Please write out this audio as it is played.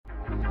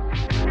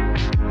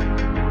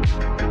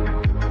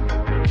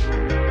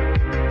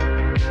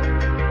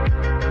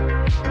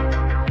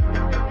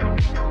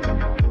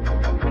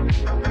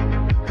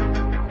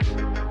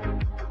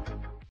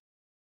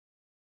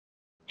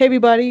Hey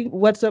everybody,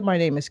 what's up? My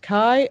name is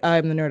Kai.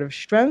 I'm the Nerd of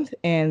Strength,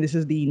 and this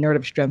is the Nerd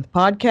of Strength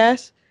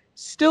podcast.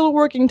 Still a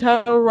working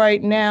title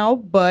right now,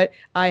 but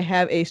I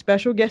have a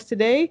special guest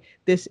today.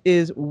 This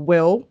is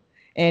Will,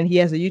 and he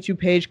has a YouTube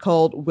page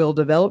called Will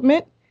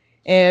Development.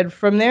 And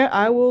from there,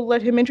 I will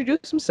let him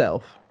introduce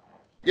himself.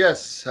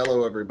 Yes,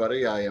 hello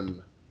everybody. I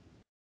am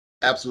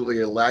absolutely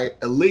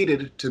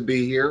elated to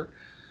be here.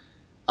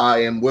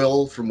 I am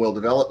Will from Will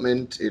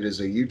Development. It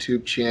is a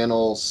YouTube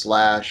channel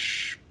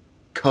slash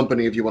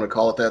company, if you want to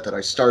call it that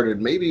I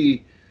started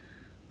maybe,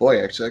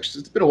 actually,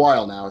 it's been a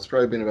while now. It's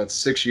probably been about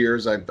 6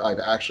 years I've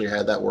actually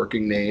had that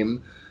working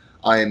name.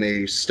 I am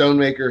a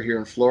stonemaker here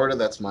in Florida.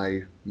 That's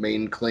my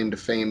main claim to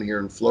fame here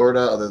in Florida,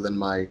 other than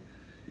my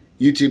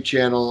YouTube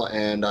channel,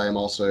 and I am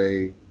also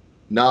a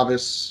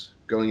novice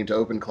going into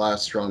open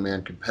class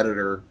strongman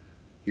competitor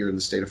here in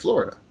the state of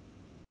Florida.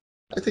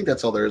 I think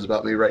that's all there is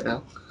about me right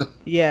now.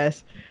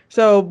 Yes.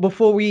 So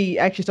before we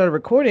actually started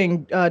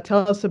recording,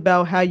 tell us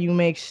about how you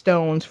make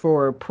stones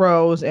for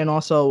pros and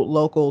also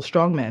local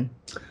strongmen.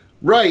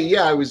 Right,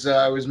 yeah, I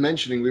was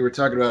mentioning we were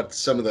talking about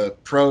some of the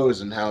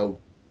pros and how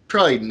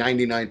probably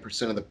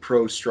 99% of the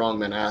pro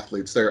strongman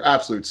athletes, they're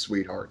absolute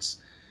sweethearts.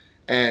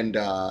 And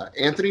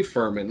Anthony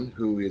Furman,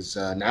 who is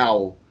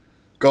now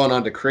gone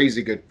on to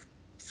crazy good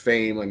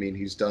fame. I mean,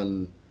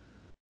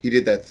 he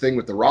did that thing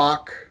with The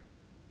Rock.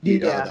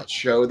 Yeah. That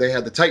show they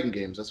had, the Titan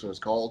Games. That's what it's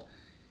called.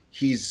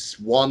 He's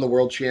won the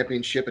world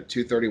championship at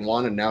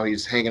 231, and now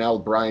he's hanging out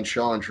with Brian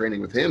Shaw and training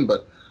with him.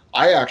 But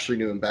I actually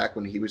knew him back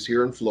when he was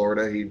here in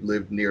Florida. He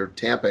lived near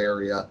Tampa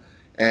area,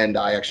 and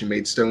I actually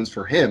made stones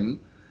for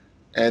him.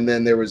 And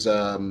then there was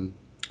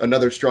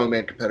another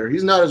strongman competitor.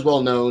 He's not as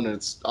well known, and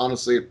it's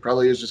honestly it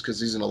probably is just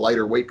because he's in a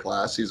lighter weight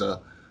class. He's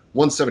a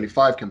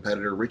 175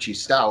 competitor, Richie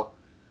Stout,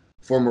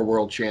 former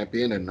world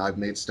champion, and I've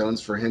made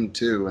stones for him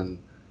too. And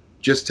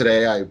just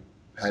today, I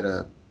had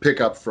a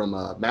pickup from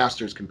a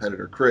Masters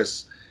competitor,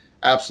 Chris,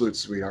 absolute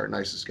sweetheart,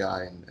 nicest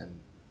guy,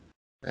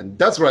 and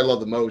that's what I love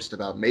the most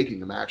about making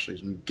them. Actually,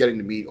 is getting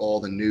to meet all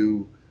the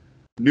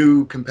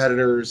new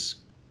competitors,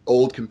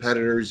 old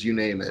competitors, you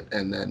name it,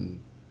 and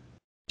then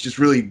just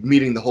really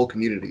meeting the whole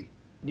community.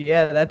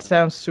 Yeah, that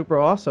sounds super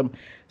awesome.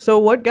 So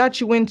what got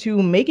you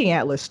into making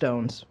Atlas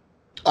stones?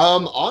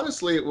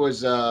 Honestly, it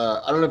was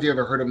I don't know if you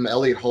ever heard of him,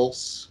 Elliot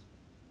Hulse.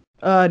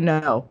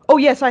 No. Oh,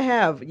 yes, I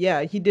have.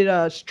 Yeah, he did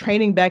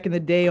training back in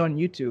the day on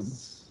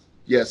YouTube.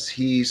 Yes,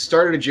 he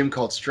started a gym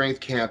called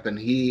Strength Camp, and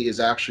he is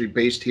actually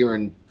based here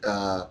in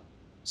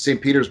St.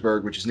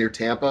 Petersburg, which is near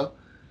Tampa.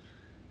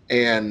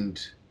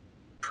 And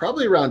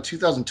probably around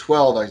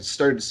 2012, I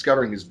started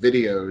discovering his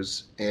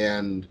videos,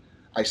 and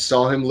I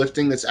saw him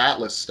lifting this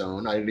Atlas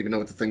stone. I didn't even know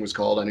what the thing was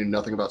called. I knew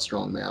nothing about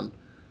strongman.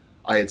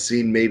 I had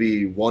seen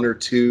maybe one or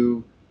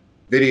two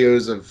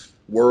videos of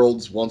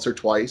worlds once or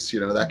twice,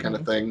 that kind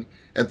of Hmm. thing,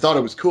 and thought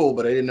it was cool,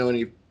 but I didn't know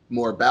any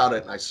more about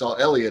it. And I saw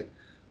Elliot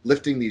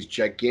lifting these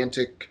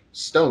gigantic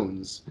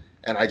stones,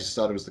 and I just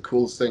thought it was the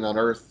coolest thing on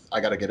earth.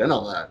 I got to get in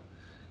on that.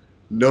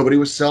 Nobody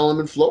was selling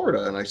them in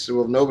Florida, and I said,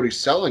 well, if nobody's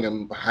selling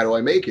them, how do I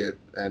make it?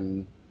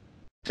 And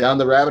down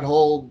the rabbit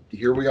hole,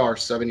 here we are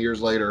 7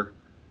 years later,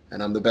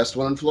 and I'm the best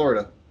one in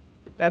Florida.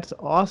 That's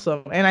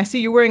awesome. And I see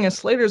you're wearing a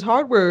Slater's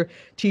Hardware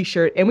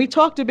t-shirt, and we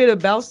talked a bit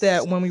about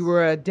that when we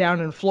were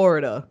down in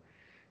Florida.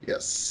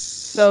 Yes,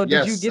 So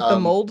did you yes. get the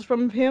molds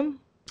from him?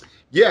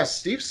 Yes,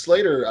 Steve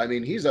Slater, I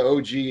mean, he's an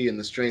OG in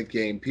the strength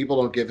game. People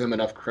don't give him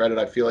enough credit.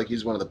 I feel like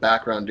he's one of the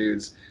background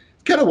dudes.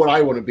 Kind of what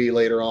I want to be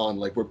later on,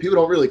 like where people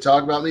don't really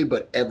talk about me,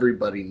 but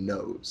everybody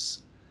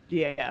knows.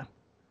 Yeah.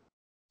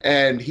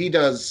 And he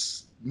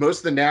does most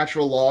of the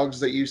natural logs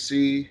that you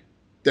see,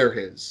 they're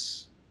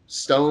his.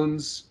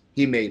 Stones,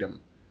 he made them.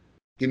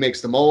 He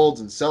makes the molds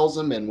and sells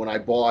them. And when I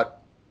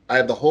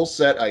have the whole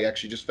set. I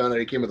actually just found out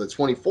he came with a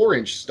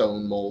 24-inch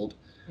stone mold,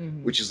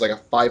 Hmm. which is like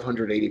a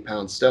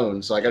 580-pound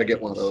stone. So I got to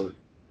get one of Jeez. those.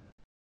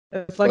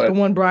 It's like the But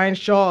one Brian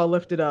Shaw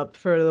lifted up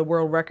for the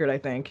world record, I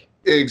think.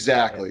 Yeah.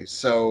 exactly.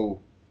 So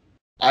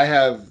I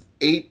have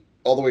 8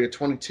 all the way to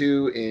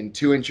 22 in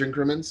 2-inch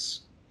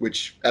increments,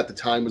 which at the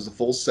time was the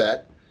full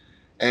set.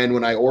 And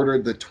when I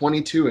ordered the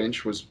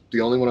 22-inch, was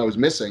the only one I was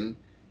missing.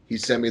 He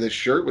sent me this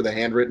shirt with a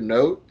handwritten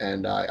note,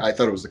 and I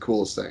thought it was the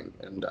coolest thing.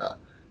 And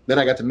then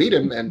I got to meet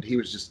him, and he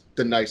was just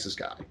the nicest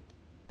guy.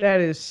 That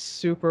is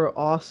super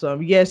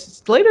awesome.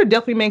 Yes, Slater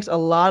definitely makes a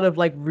lot of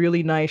like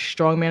really nice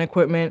strongman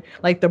equipment.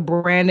 Like the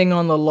branding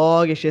on the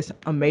log is just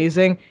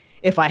amazing.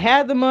 If I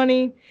had the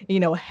money,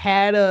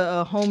 had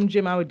a home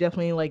gym, I would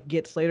definitely like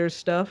get Slater's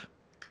stuff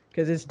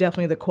because it's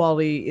definitely the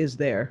quality is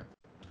there.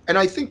 And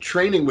I think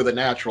training with a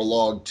natural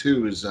log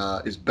too is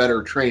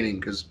better training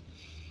because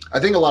I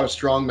think a lot of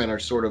strongmen are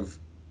sort of,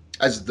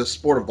 as the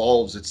sport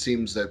evolves, it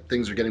seems that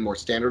things are getting more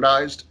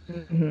standardized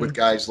with Hmm.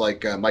 guys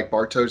like Mike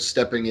Bartos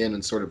stepping in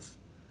and sort of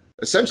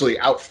essentially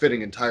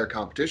outfitting entire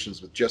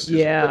competitions with just his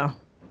Yeah. equipment.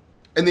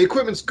 And the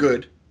equipment's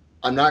good.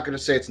 I'm not going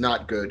to say it's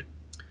not good,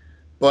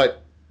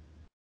 but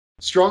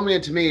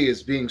strongman to me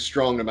is being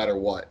strong no matter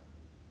what.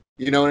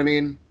 You know what I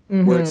mean?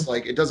 Where Hmm. it's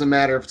like it doesn't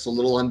matter if it's a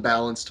little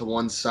unbalanced to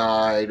one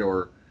side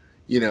or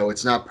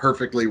it's not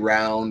perfectly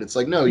round. It's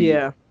like no, you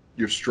Yeah.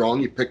 you're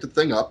strong, you pick the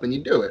thing up and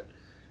you do it.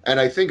 And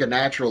I think a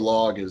natural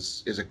log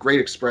is a great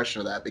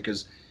expression of that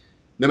because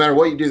no matter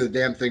what you do, the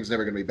damn thing's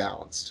never going to be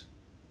balanced.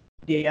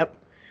 Yep.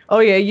 Oh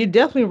yeah, you're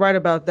definitely right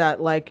about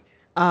that. Like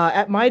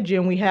at my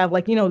gym we have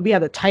like, we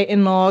have the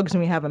Titan logs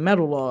and we have a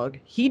metal log.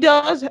 He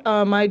does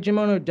my gym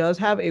owner does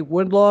have a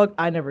wood log.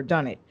 I never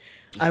done it.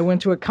 I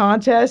went to a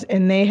contest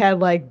and they had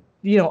like,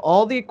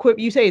 all the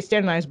equipment. You say it's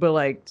standardized, but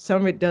like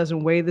some of it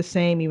doesn't weigh the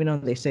same even though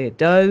they say it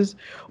does.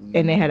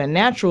 And they had Mm. a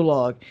natural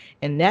log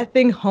and that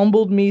thing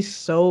humbled me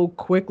so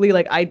quickly.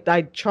 Like I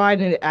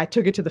tried and I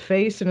took it to the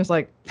face and it's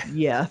like,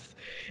 yeah.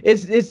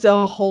 It's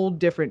a whole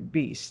different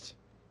beast.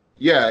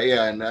 Yeah,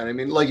 yeah, and I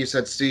mean, like you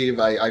said, Steve,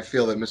 I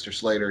feel that Mr.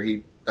 Slater,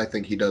 I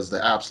think he does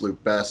the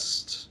absolute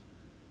best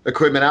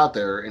equipment out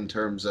there in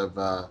terms of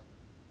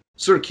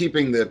sort of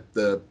keeping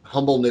the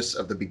humbleness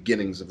of the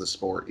beginnings of the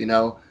sport. If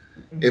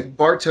Mhm.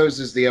 Bartos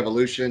is the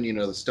evolution,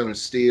 the stone of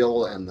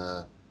steel and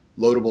the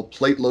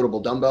plate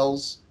loadable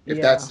dumbbells, if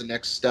that's Yeah. the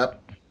next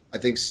step, I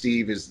think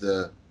Steve is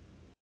the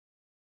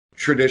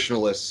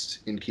traditionalist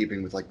in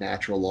keeping with like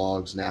natural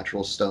logs,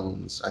 natural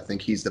stones. I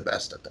think he's the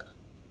best at that.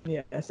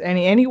 Yes,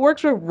 and he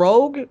works with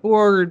Rogue,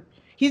 or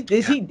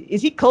is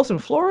he close in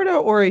Florida,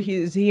 or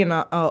is he in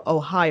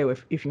Ohio?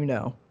 If you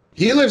know.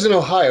 He lives in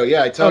Ohio.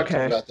 Yeah, I talked to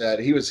him Okay. about that.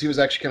 He was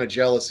actually kind of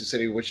jealous. He said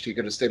he wished he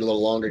could have stayed a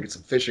little longer, get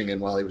some fishing in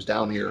while he was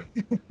down here.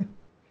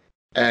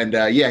 And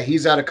yeah,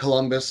 he's out of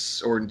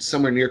Columbus or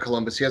somewhere near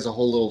Columbus. He has a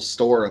whole little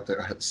store up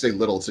there. I say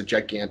little; it's a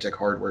gigantic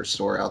hardware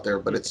store out there.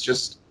 But it's Yeah.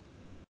 just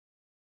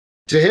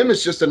to him,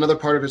 it's just another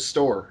part of his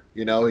store.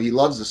 He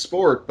loves the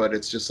sport, but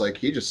it's just like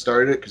he just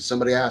started it because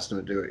somebody asked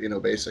him to do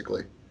it.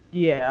 Basically.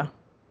 Yeah.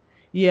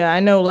 Yeah, I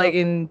know like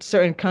in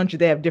certain countries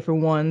they have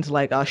different ones.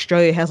 Like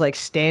Australia has like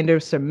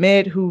Standard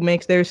Submit who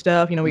makes their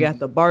stuff. We got Mhm.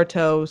 the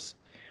Bartos.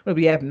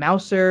 We have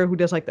Mouser who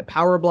does like the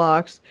power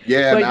blocks.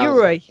 Yeah, But you're Mouse.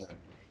 right.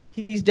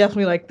 He's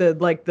definitely like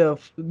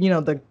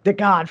the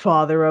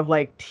godfather of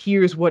like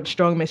here's what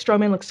strongman.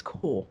 Strongman looks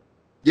cool.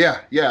 Yeah,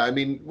 yeah. I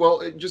mean,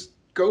 well, just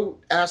go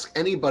ask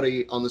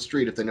anybody on the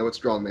street if they know what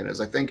strongman is.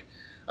 I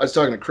was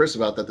talking to Chris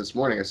about that this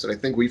morning. I said I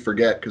think we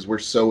forget because we're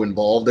so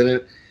involved in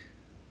it.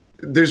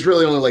 There's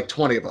really only like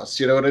 20 of us.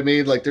 You know what I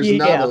mean? Like, there's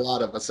not a Yeah.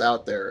 lot of us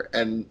out there.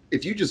 And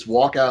if you just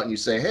walk out and you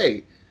say,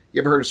 "Hey,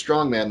 you ever heard of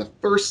strongman?" The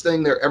first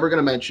thing they're ever going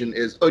to mention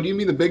is, "Oh, do you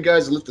mean the big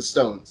guys that lift the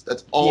stones?"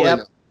 That's all they know.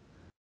 Yep.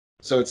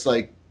 So it's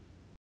like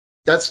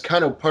that's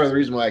kind of part of the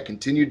reason why I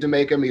continued to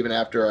make them even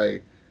after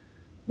I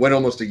went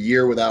almost a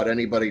year without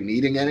anybody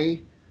needing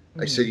any.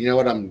 I said, Mhm. you know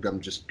what, I'm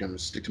just going to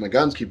stick to my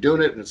guns, keep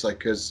doing it. And it's like,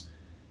 because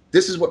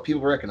this is what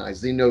people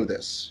recognize. They know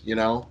this.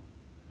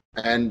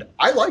 And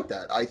I like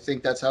that. I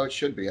think that's how it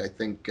should be. I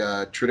think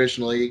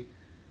traditionally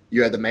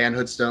you had the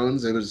manhood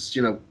stones. It was,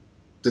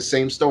 the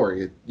same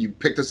story. You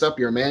pick this up,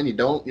 you're a man. You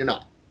don't, you're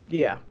not.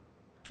 Yeah.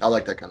 I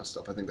like that kind of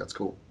stuff. I think that's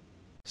cool.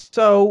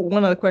 So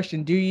one other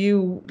question, do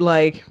you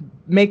like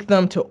make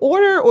them to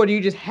order or do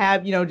you just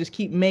have, just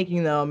keep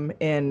making them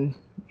and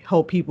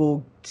hope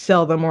people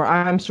sell them or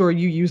I'm sure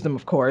you use them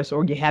of course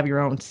or you have your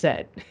own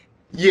set.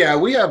 Yeah,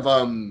 we have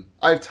I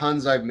have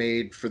tons I've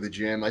made for the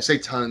gym. I say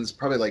tons,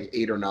 probably like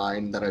 8 or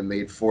 9 that I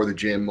made for the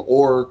gym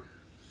or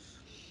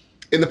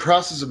in the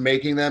process of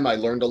making them, I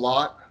learned a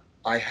lot.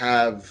 I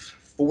have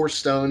 4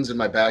 stones in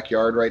my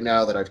backyard right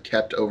now that I've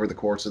kept over the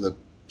course of the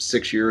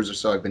 6 years or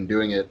so I've been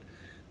doing it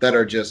that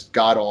are just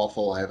god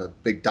awful. I have a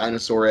big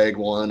dinosaur egg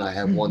one. I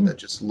have one that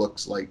just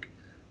looks like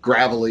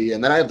gravelly,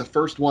 and then I have the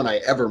first one I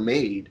ever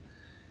made.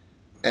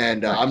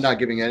 And I'm Nice. not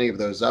giving any of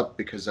those up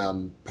because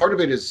part of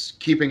it is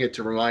keeping it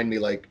to remind me,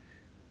 like,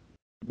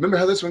 remember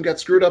how this one got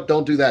screwed up?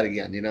 Don't do that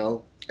again.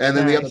 And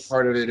then the other Nice.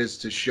 part of it is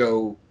to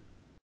show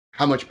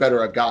how much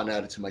better I've gotten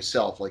at it to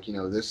myself. Like,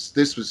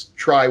 this was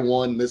try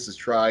one, this is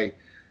try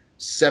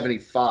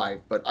 75,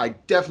 but I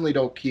definitely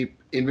don't keep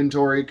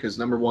inventory because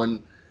number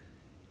one,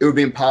 it would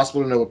be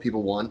impossible to know what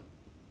people want.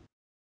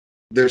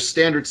 There's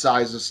standard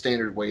sizes,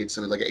 standard weights.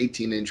 I mean, like an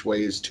 18-inch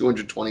weighs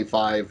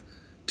 225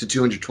 to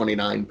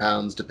 229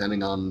 pounds,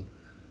 depending on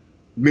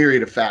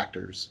myriad of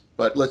factors.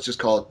 But let's just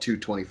call it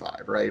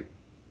 225, right?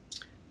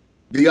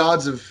 The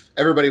odds of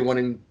everybody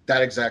wanting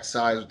that exact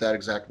size with that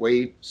exact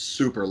weight,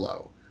 super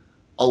low.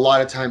 A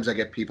lot of times I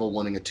get people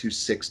wanting a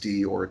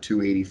 260 or a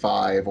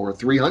 285 or a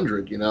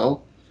 300.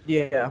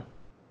 Yeah.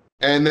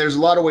 And there's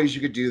a lot of ways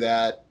you could do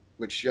that,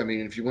 which, I mean,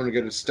 if you want to get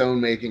into stone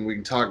making, we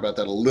can talk about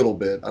that a little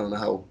bit. I don't know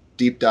how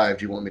deep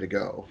dived you want me to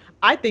go.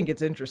 I think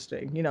it's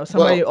interesting.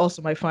 Somebody Well,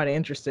 also might find it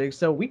interesting.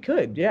 So we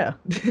could, yeah.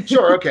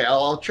 sure, okay,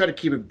 I'll try to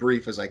keep it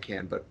brief as I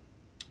can, but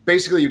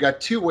basically, you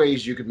got 2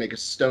 ways you could make a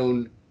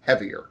stone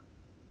heavier.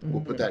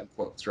 We'll put Mhm. that in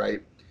quotes,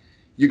 right?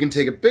 You can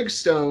take a big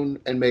stone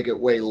and make it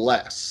weigh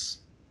less.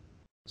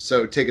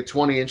 So take a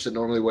 20-inch that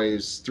normally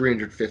weighs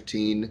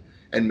 315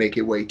 and make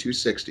it weigh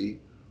 260.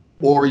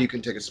 Or Mhm. you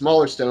can take a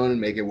smaller stone and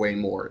make it weigh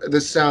more.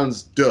 This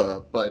sounds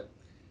duh, but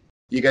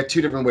you got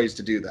 2 different ways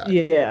to do that.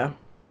 Yeah.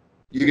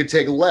 You can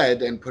take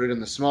lead and put it in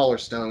the smaller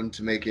stone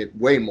to make it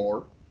weigh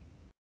more,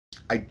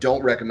 I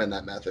don't recommend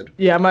that method.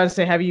 Yeah, I'm about to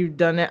say, have you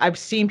done it? I've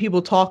seen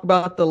people talk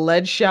about the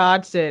lead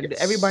shots, and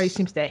everybody Yes.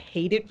 seems to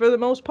hate it for the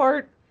most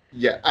part.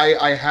 Yeah,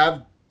 I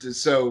have.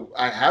 So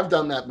I have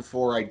done that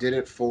before. I did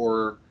it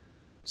for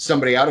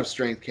somebody out of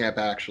strength camp,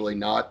 actually,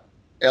 not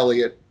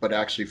Elliot, but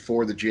actually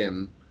for the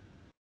gym.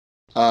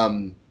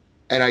 Um,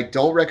 and I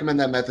don't recommend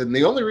that method. And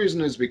the only reason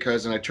is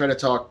because, and I try to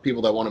talk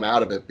people that want them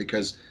out of it,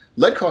 because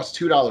lead costs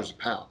 $2 a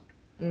pound.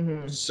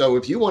 Mm-hmm. So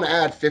if you want to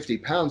add 50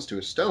 pounds to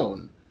a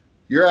stone,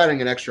 you're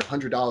adding an extra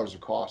 $100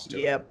 of cost to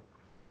it. Yep.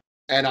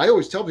 And I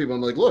always tell people,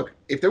 I'm like, look,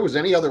 if there was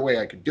any other way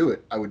I could do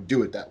it, I would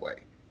do it that way.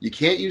 You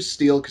can't use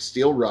steel because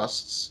steel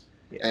rusts.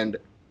 Yeah. And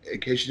in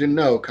case you didn't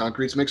know,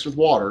 concrete's mixed with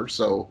water,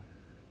 so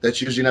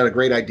that's usually not a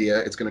great idea.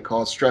 It's going to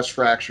cause stress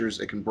fractures.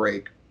 It can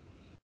break.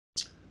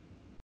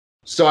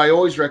 So I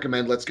always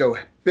recommend let's go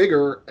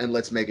bigger and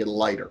let's make it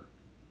lighter.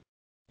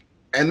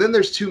 And then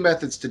there's two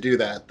methods to do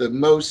that. The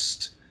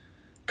most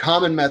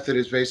common method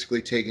is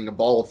basically taking a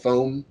ball of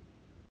foam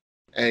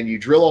and you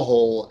drill a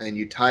hole and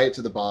you tie it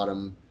to the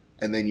bottom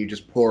and then you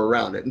just pour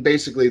around it. And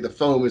basically the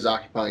foam is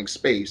occupying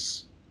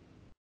space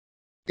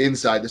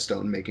inside the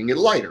stone, making it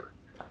lighter.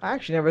 I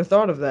actually never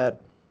thought of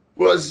that.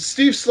 Well,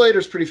 Steve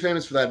Slater's pretty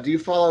famous for that. Do you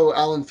follow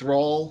Alan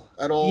Thrall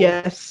at all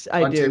Yes,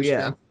 I on do. Tim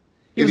Yeah. Stream?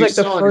 He If was you like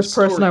the saw in his first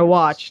person I stories,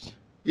 watched.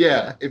 yeah,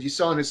 Yeah. if you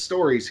saw in his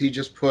stories,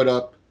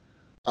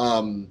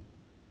 um,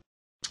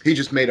 he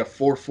just made a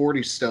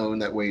 440 stone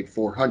that weighed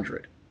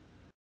 400,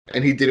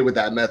 and he did it with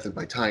that method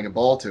by tying a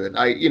ball to it.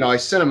 And I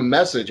sent him a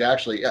message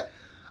actually.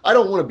 I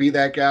don't want to be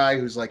that guy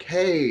who's like,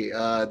 hey,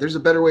 there's a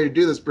better way to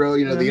do this, bro.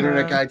 The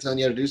internet Uh-huh. guy telling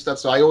you how to do stuff.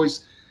 So I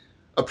always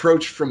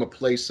approach from a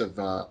place of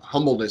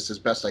humbleness as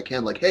best I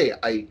can. Like, hey,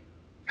 I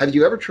have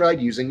you ever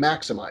tried using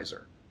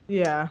Maximizer?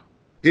 Yeah.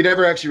 He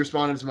never actually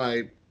responded to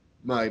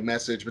my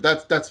message,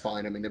 but that's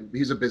fine. I mean,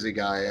 he's a busy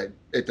guy.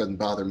 It doesn't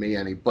bother me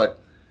any. But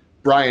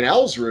Brian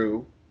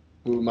Alsrew,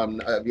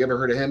 have you ever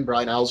heard of him?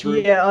 Brian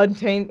Alsrew? Yeah,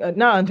 Untamed,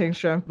 not Untamed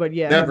Strength, but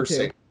yeah, him Never too.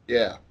 seen.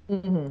 Yeah,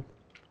 Hmm.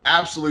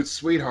 absolute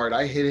sweetheart.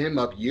 I hit him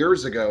up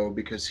years ago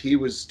because he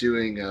was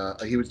doing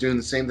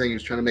the same thing. He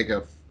was trying to make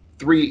a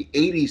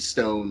 380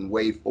 stone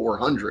weigh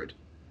 400,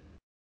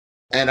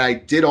 and I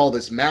did all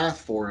this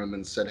math for him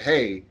and said,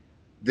 hey,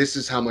 this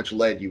is how much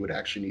lead you would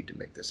actually need to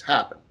make this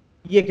happen.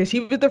 Yeah, because he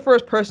was the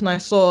first person I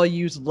saw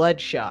use lead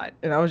shot,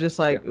 and I was just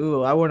Yeah. like,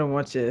 "Ooh, I wouldn't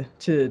want to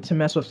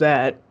mess with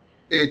that."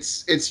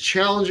 It's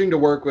challenging to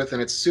work with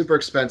and it's super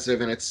expensive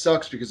and it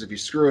sucks because if you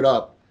screw it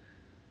up,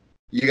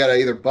 you got to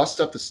either bust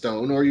up the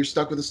stone or you're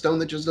stuck with a stone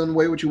that just doesn't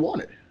weigh what you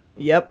wanted.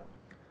 Yep.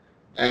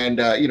 And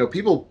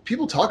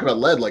people talk about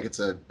lead like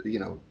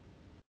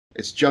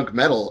it's junk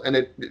metal,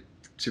 and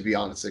to be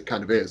honest, it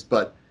kind of is,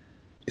 but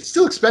it's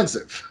still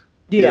expensive.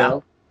 You Yeah.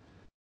 know.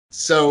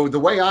 So the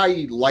way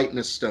I lighten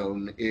a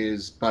stone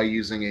is by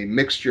using a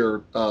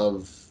mixture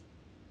of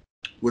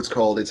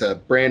it's a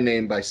brand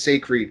name by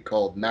Sacred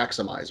called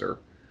Maximizer,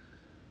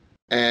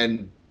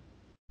 and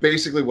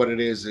basically what it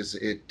is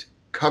it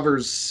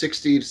covers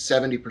 60 to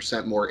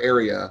 70% more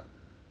area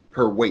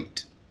per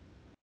weight.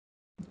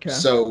 Okay.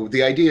 So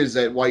the idea is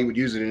that why you would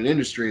use it in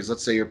industry is,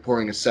 let's say you're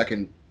pouring a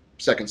second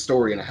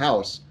story in a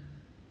house,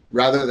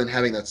 rather than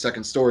having that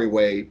second story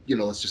weigh,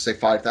 let's just say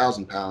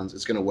 5,000 pounds,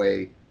 it's going to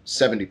weigh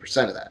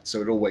 70% of that.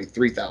 So it'll weigh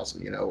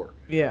 3,000, or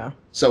Yeah.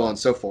 so on and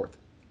so forth.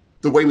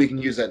 The way we can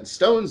use that in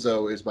stones,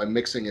 though, is by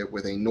mixing it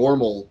with a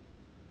normal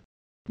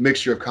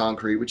mixture of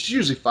concrete, which is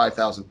usually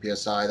 5,000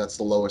 psi. That's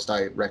the lowest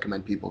I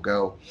recommend people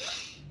go.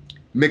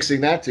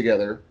 Mixing that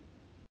together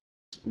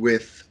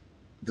with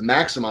the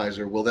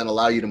maximizer will then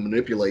allow you to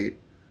manipulate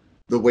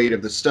the weight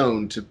of the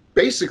stone to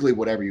basically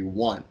whatever you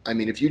want. I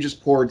mean, if you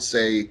just poured,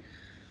 say,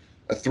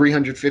 a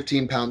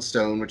 315-pound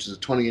stone, which is a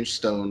 20-inch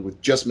stone,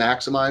 with just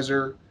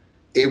maximizer,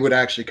 it would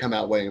actually come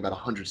out weighing about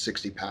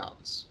 160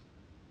 pounds.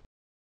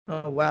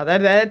 Oh wow,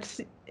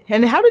 that's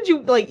and how did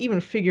you like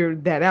even figure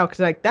that out? Because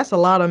like that's a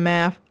lot of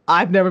math.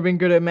 I've never been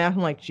good at math.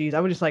 I'm like, geez, I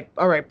would just like,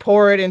 all right,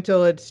 pour it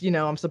until it's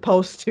I'm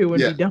supposed to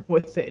and Yeah. be done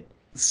with it.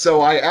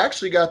 So I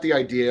actually got the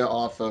idea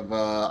off of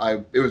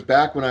it was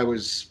back when I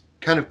was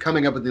kind of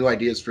coming up with new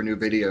ideas for new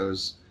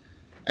videos,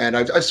 and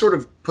I sort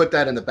of put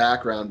that in the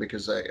background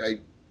because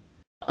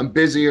I'm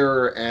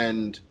busier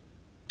and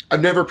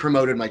I've never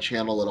promoted my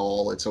channel at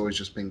all. It's always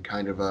just been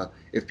kind of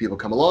if people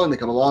come along, they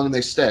come along and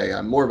they stay.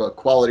 I'm more of a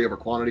quality over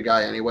quantity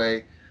guy anyway.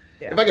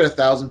 If Yeah, I get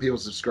 1,000 people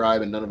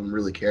subscribe and none of them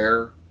really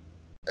care,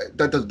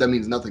 that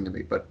means nothing to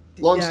me. But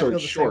long yeah, I story feel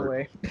the same short,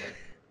 way.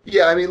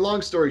 yeah, I mean,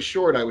 long story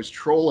short, I was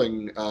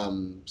trolling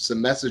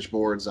some message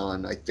boards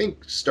on, I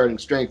think, Starting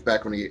Strength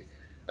back when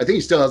I think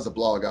he still has the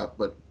blog up,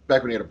 but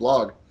back when he had a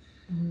blog.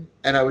 Mhm.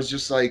 And I was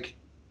just like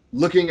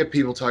looking at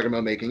people talking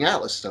about making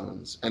Atlas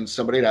stones. And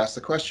somebody had asked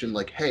the question,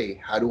 like,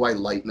 hey, how do I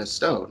lighten a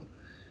stone?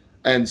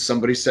 And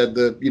somebody said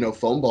the,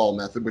 foam ball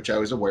method, which I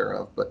was aware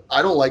of. But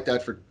I don't like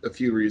that for a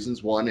few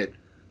reasons. One, it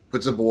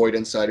puts a void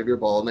inside of your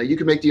ball. Now, you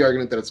can make the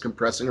argument that it's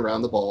compressing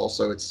around the ball,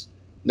 so it's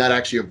not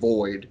actually a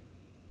void.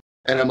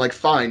 And I'm like,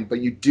 fine,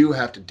 but you do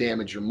have to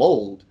damage your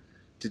mold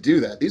to do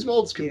that. These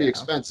molds can be Yeah,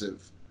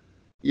 expensive.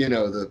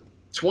 The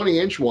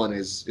 20-inch one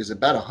is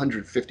about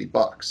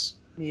 $150.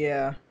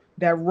 Yeah.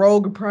 That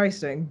rogue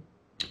pricing.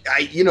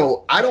 I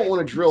don't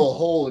want to drill a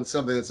hole in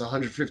something that's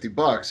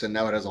 $150 and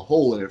now it has a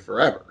hole in it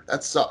forever.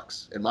 That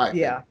sucks, in my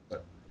opinion. Yeah.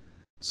 But,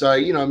 so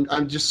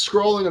I'm just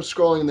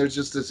scrolling, and there's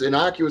just this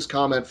innocuous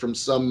comment from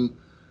some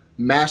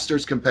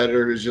Masters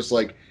competitor who's just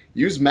like,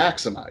 use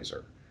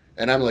Maximizer,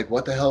 and I'm like,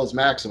 what the hell is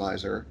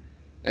Maximizer?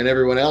 And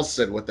everyone else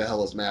said, what the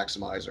hell is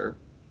Maximizer?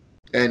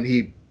 And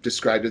he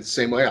described it the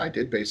same way I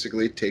did.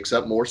 Basically, it takes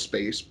up more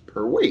space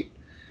per weight.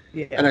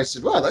 And Yeah. I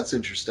said, wow, that's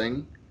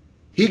interesting.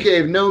 He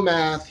gave no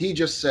math. He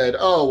just said,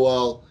 oh,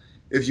 well,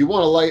 if you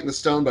want to lighten the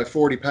stone by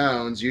 40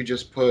 pounds, you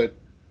just put,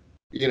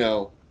 you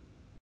know,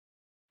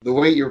 the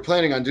weight you were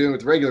planning on doing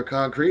with regular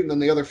concrete and then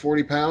the other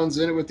 40 pounds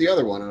in it with the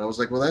other one. And I was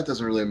like, well, that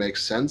doesn't really make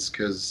sense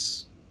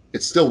because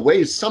it still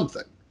weighs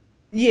something.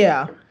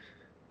 Yeah.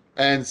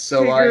 And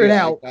so Figure it I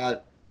out.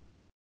 got,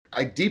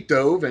 I deep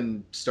dove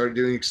and started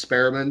doing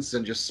experiments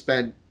and just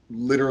spent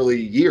literally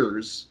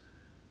years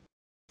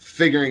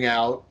figuring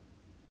out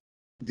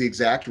the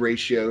exact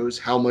ratios,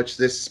 how much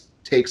this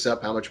takes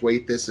up, how much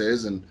weight this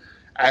is, and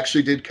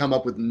actually did come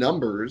up with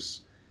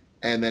numbers.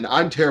 And then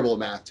I'm terrible at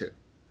math too.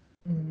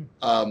 Mhm.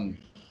 Um,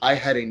 I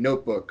had a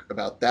notebook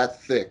about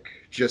that thick,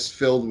 just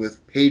filled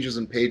with pages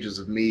and pages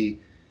of me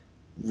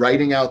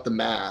writing out the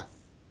math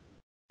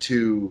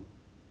to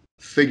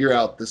figure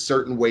out the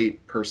certain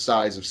weight per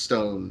size of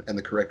stone and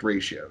the correct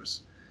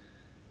ratios.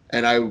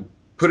 And I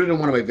put it in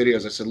one of my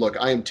videos. I said, look,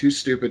 I am too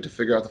stupid to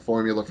figure out the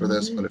formula for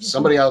this, but if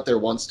somebody out there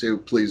wants to,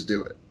 please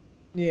do it.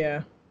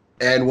 Yeah.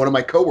 And one of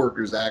my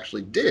coworkers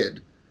actually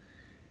did.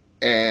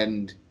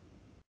 And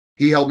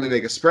he helped me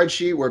make a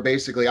spreadsheet where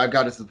basically I've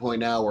got it to the point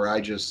now where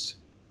I just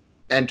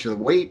enter the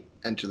weight,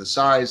 enter the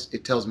size.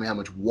 It tells me how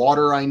much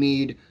water I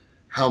need,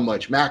 how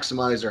much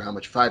Maximizer, how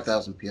much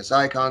 5,000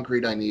 psi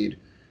concrete I need.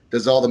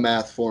 Does all the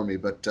math for me.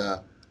 But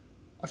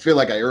I feel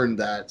like I earned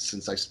that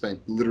since I spent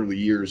literally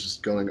years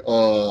just going,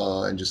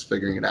 and just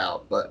figuring it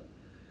out. But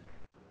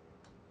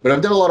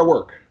I've done a lot of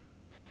work.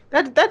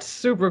 That's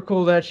super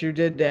cool that you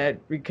did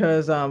that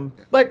because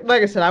like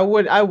I said I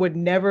would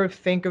never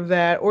think of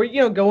that or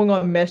going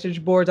on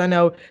message boards. I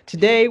know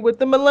today with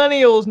the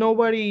millennials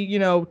nobody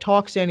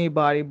talks to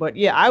anybody, but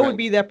yeah, I would Right.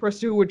 be that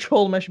person who would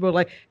troll the message board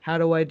like, how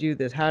do I do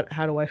this, how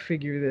do I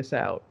figure this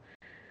out?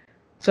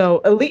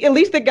 So at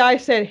least the guy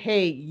said,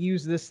 hey,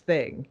 use this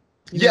thing.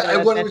 Yeah,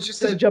 That when it that's was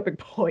just that's a that, jumping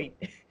point.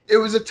 it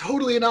was a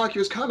totally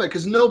innocuous comment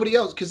because nobody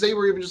else, because they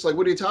were even just like,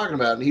 what are you talking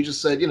about? And he just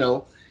said, you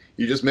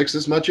just mix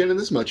this much in and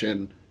this much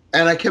in.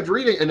 And I kept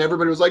reading, and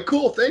everybody was like,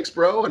 cool, thanks,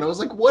 bro. And I was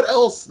like, what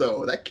else,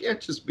 though? That can't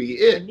just be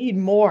I it. need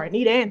more. I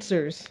need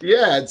answers.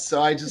 Yeah, and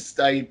so I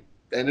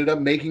ended up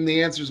making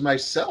the answers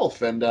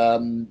myself.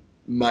 And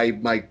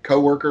my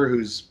coworker,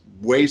 who's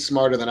way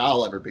smarter than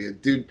I'll ever be,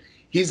 dude,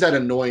 he's that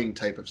annoying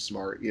type of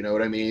smart, you know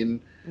what I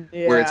mean?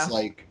 Where it's Yeah.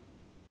 like,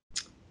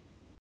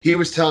 he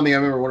was telling me, I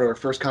remember one of our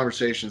first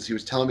conversations, he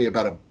was telling me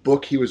about a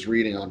book he was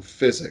reading on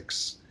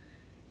physics.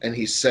 And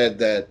he said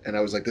that, and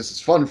I was like, this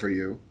is fun for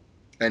you.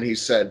 And he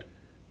said,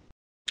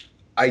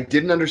 I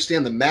didn't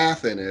understand the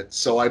math in it,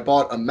 so I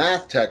bought a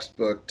math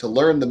textbook to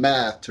learn the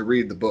math to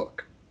read the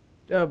book.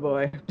 Oh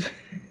boy.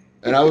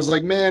 And I was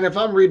like, man, if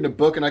I'm reading a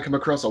book and I come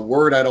across a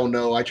word I don't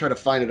know, I try to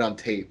find it on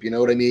tape. You know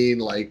what I mean?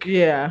 Like,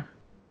 Yeah.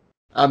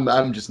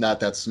 I'm just not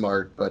that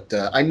smart, but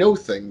I know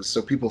things,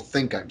 so people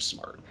think I'm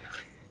smart.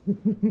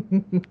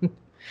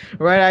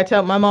 Right, I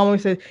tell my mom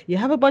always says, "You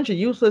have a bunch of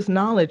useless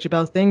knowledge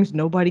about things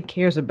nobody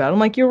cares about." I'm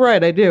like, "You're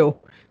right, I do."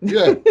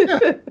 Yeah,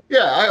 yeah,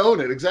 yeah. I own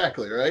it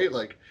exactly, right?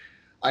 Like,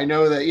 I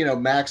know that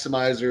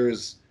Maximizer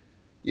is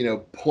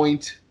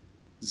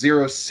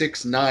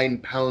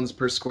 0.069 pounds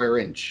per square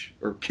inch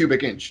or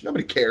cubic inch.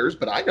 Nobody cares,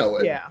 but I know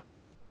it. Yeah,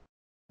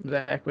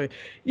 exactly.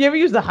 You ever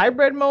use the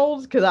hybrid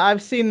molds? Because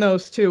I've seen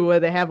those too, where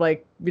they have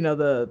like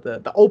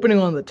the opening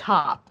on the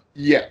top.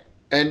 Yeah,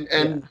 and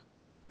Yeah.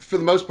 for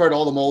the most part,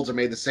 all the molds are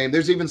made the same.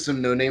 There's even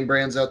some no-name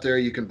brands out there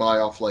you can buy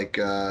off like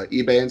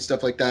eBay and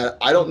stuff like that.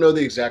 I don't know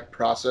the exact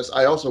process.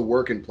 I also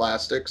work in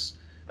plastics,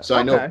 so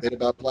I know a Okay. bit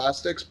about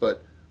plastics,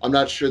 but I'm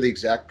not sure the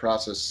exact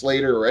process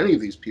Slater or any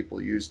of these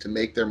people use to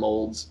make their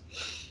molds.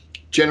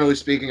 Generally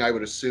speaking, I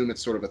would assume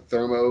it's sort of a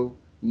thermo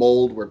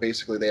mold where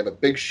basically they have a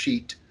big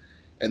sheet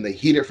and they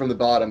heat it from the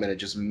bottom and it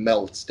just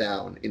melts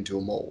down into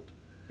a mold.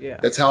 Yeah.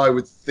 That's how I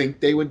would think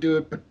they would do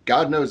it, but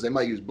God knows they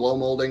might use blow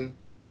molding.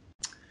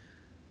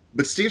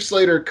 But Steve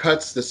Slater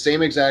cuts the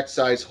same exact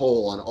size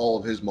hole on all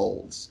of his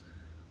molds,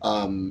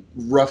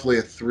 roughly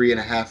a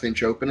 3.5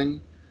 inch opening.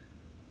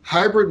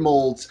 Hybrid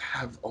molds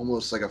have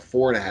almost like a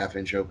 4.5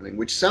 inch opening,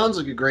 which sounds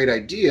like a great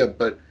idea,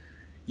 but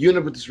you end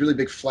up with this really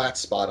big flat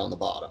spot on the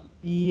bottom.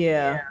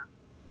 Yeah.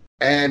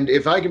 And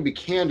if I can be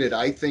candid,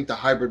 I think the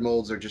hybrid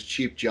molds are just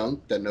cheap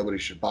junk that nobody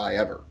should buy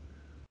ever.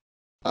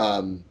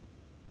 Um,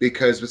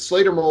 because with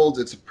Slater molds,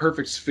 it's a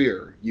perfect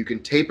sphere. You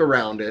can tape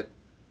around it,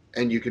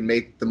 and you can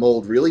make the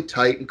mold really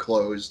tight and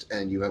closed,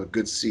 and you have a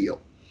good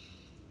seal.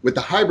 With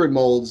the hybrid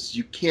molds,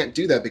 you can't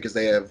do that because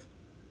they have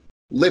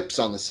lips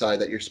on the side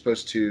that you're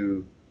supposed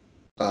to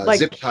Like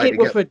zip tie hit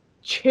with together.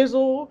 a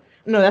chisel.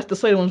 No, that's the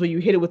Slater ones where you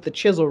hit it with the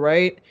chisel,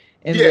 right?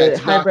 And Yeah, the to knock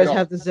it hybrids off.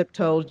 have the zip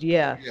toes.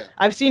 Yeah. Yeah,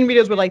 I've seen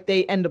videos where like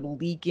they end up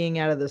leaking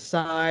out of the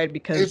side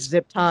because it's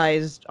zip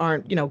ties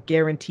aren't,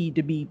 guaranteed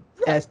to be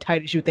right. as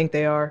tight as you think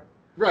they are.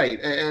 Right,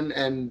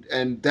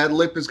 and that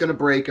lip is going to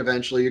break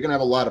eventually. You're going to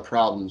have a lot of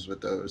problems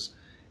with those,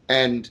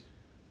 and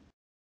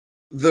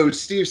though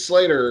Steve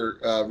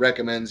Slater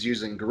recommends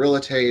using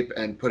Gorilla Tape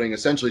and putting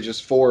essentially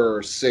just 4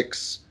 or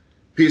 6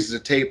 pieces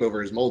of tape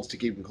over his molds to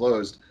keep them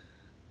closed,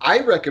 I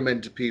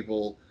recommend to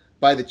people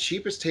buy the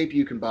cheapest tape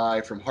you can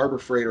buy from Harbor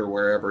Freight or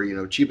wherever,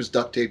 cheapest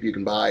duct tape you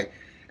can buy,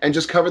 and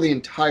just cover the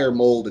entire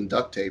mold in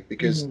duct tape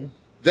because Hmm.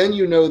 then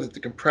you know that the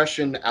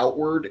compression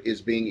outward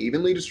is being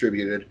evenly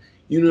distributed.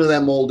 You know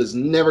that mold is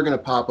never going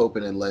to pop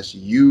open unless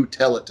you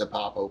tell it to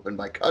pop open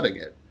by cutting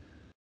it,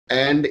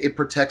 and it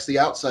protects the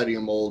outside of your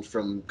mold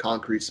from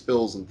concrete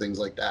spills and things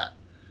like that.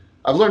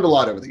 I've learned a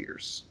lot over the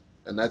years,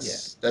 and Yeah.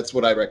 that's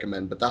what I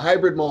recommend. But the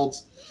hybrid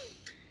molds,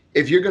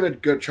 if you're going to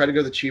go try to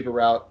go the cheaper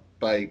route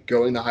by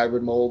going the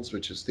hybrid molds,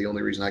 which is the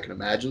only reason I can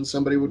imagine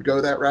somebody would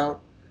go that route,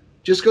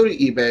 just go to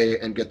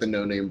eBay and get the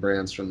no-name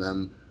brands from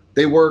them.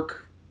 They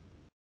work.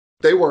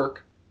 They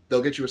work.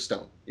 They'll get you a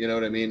stone. You know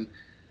what I mean?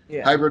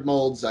 Yeah. Hybrid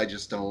molds, I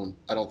just don't.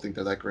 I don't think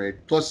they're that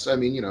great. Plus, I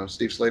mean,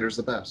 Steve Slater's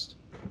the best.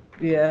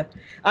 Yeah,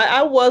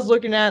 I was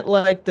looking at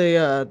like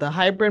the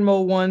hybrid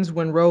mode ones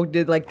when Rogue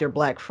did like their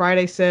Black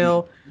Friday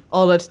sale.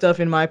 All that stuff,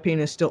 in my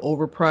opinion, is still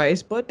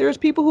overpriced, but there's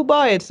people who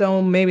buy it,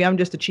 so maybe I'm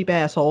just a cheap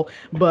asshole.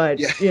 But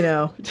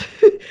Yeah,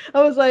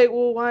 I was like,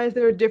 well, why is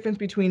there a difference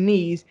between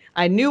these?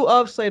 I knew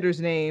of Slater's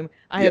name.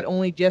 I yeah. had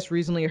only just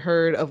recently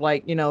heard of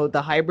like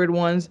the hybrid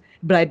ones,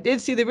 but I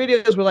did see the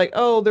videos where like,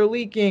 oh, they're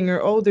leaking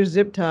or oh, they're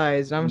zip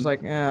ties, and I was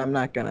like, I'm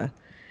not gonna.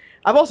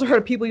 I've also heard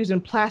of people using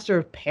plaster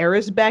of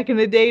Paris back in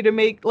the day to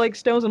make like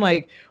stones. I'm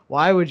like,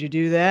 why would you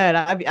do that?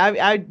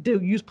 I do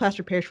use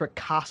plaster of Paris for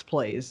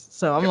cosplays,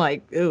 so I'm Yeah.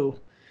 like, ooh.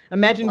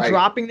 Imagine My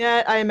dropping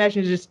that. I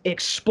imagine it just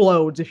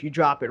explodes if you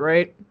drop it,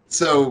 right?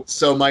 so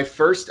my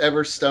first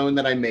ever stone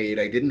that I made,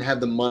 I didn't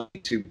have the money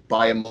to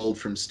buy a mold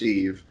from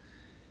Steve.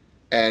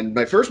 And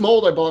my first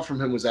mold I bought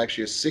from him was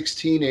actually a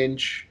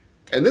 16-inch.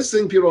 And this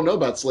thing people don't know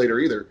about Slater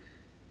either.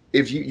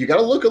 If you got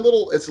to look a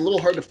little, it's a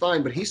little hard to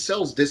find, but he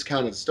sells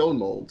discounted stone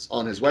molds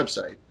on his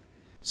website.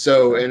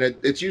 So, Okay. and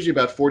it's usually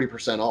about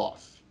 40%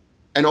 off.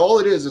 And all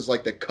it is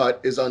like the cut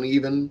is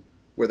uneven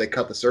where they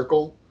cut the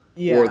circle,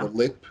 or the Yeah.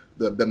 lip,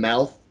 the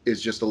mouth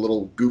is just a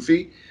little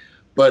goofy.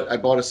 But I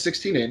bought a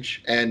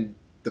 16-inch, and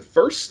the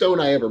first stone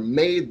I ever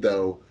made,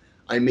 though,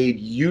 I made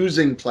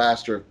using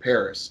plaster of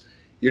Paris.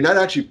 You're not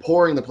actually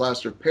pouring the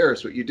plaster of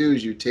Paris. What you do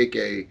is you take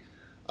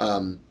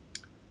um,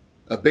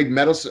 a big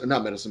medicine,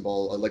 not medicine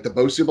ball, like the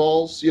Bosu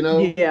balls,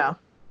 Yeah.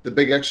 the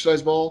big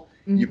exercise ball.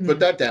 You put Hmm.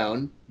 that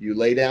down. You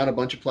lay down a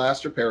bunch of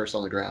plaster of Paris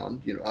on the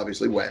ground,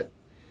 obviously wet.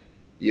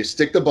 You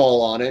stick the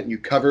ball on it and you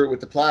cover it with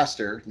the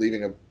plaster,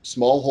 leaving a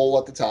small hole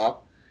at the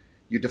top.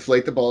 You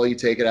deflate the ball, you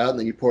take it out, and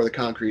then you pour the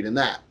concrete in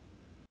that.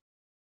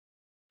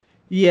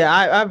 Yeah,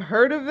 I've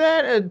heard of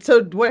that.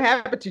 So what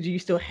happened to you? Do you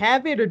still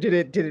have it, or did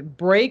it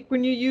break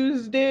when you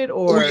used it,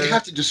 Or you or?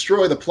 have to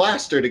destroy the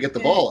plaster to get the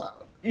ball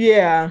out.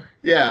 Yeah,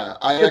 Yeah,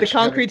 I but the actually have a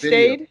concrete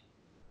video. stayed.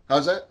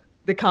 How's that?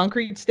 The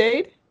concrete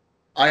stayed.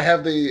 I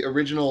have the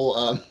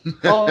original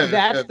Oh,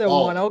 that's the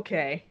one. ball,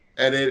 Okay.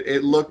 and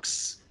it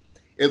looks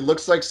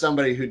like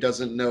somebody who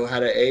doesn't know how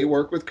to a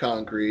work with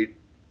concrete,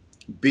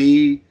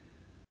 b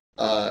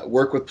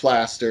work with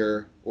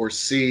plaster, or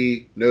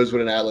c knows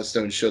what an atlas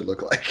stone should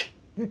look like.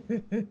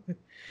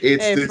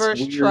 It's Hey, this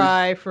first weird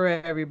try for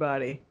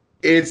everybody.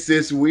 it's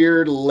this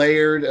weird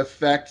layered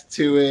effect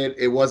to it.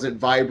 It wasn't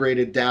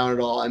vibrated down at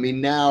all. I mean,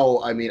 now,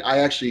 I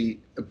actually,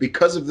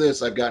 because of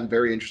this, I've gotten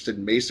very interested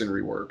in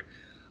masonry work.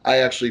 I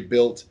actually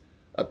built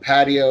a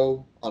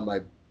patio on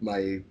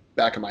my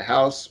back of my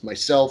house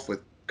myself with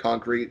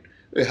concrete.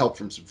 It helped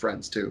from some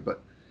friends too,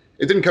 but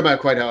it didn't come out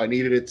quite how I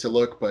needed it to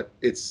look. But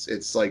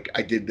it's like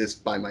I did this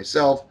by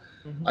myself.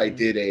 I Hmm.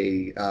 did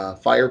a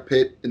fire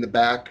pit in the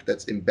back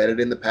that's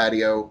embedded in the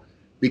patio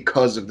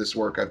because of this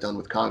work I've done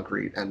with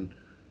concrete. And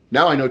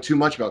now I know too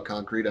much about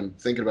concrete. I'm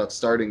thinking about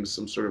starting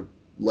some sort of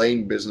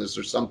laying business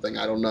or something.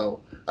 I don't know.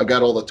 I've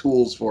got all the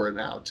tools for it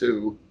now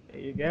too.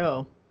 There you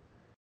go.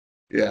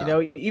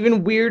 Yeah.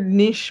 Even weird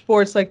niche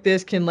sports like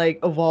this can like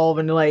evolve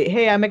into like,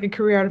 hey, I make a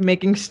career out of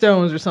making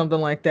stones or something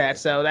like that.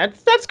 So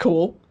that's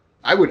cool.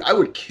 I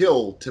would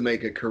kill to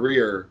make a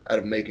career out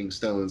of making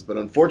stones, but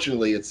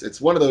unfortunately it's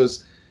one of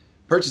those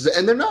purchases,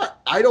 and they're not.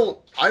 I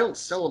don't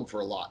sell them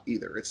for a lot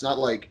either. It's not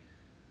like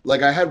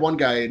I had one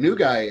guy, a new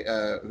guy,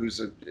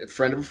 who's a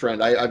friend of a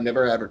friend. I've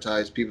never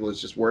advertised people.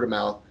 It's just word of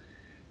mouth.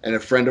 And a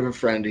friend of a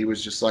friend, he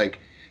was just like,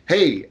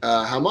 "Hey,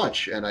 how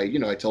much?" And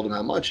I told him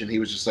how much, and he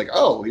was just like,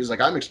 "Oh," he's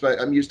like, I'm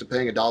used to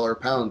paying $1 a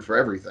pound for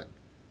everything,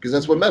 because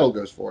that's what Hmm. metal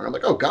goes for." And I'm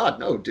like, "Oh God,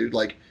 no, dude!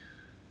 Like,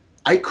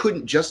 I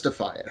couldn't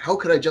justify it. How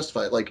could I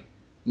justify it? Like,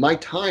 my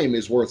time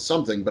is worth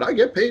something, but I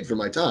get paid for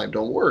my time.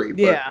 Don't worry."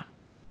 But Yeah.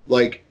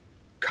 like,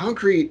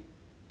 concrete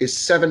is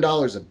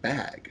 $7 a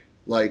bag.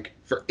 Like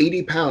for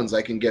 80 pounds,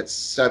 I can get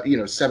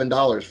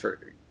 $7 for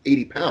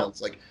 80 Yep.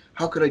 pounds. Like,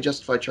 how could I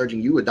justify charging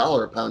you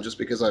 $1 a pound just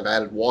because I've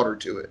added water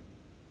to it?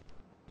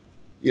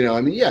 You know,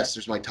 I mean, yes,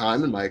 there's my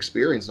time and my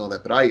experience and all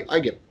that, but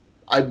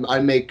I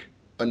make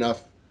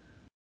enough.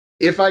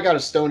 If I got a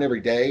stone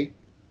every day,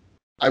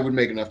 I would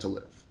make enough to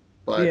live.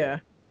 But Yeah.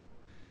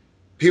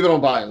 people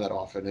don't buy them that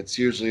often. It's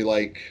usually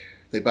like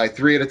they buy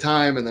 3 at a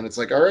time, and then it's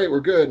like, all right,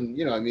 we're good.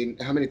 And I mean,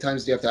 how many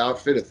times do you have to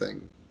outfit a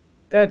thing?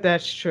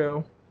 That's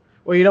true.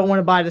 Well, you don't want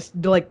to buy this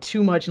like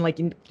too much and like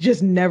you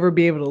just never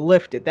be able to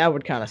lift it. That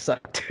would kind of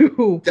suck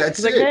too. It's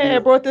That's like, it. hey, I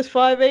brought this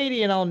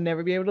 580 and I'll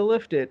never be able to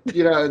lift it.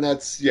 And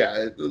that's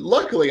yeah.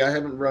 Luckily, I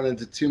haven't run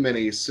into too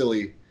many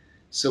silly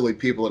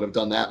people that have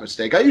done that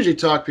mistake. I usually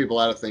talk people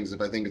out of things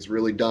if I think it's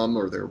really dumb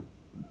or they're,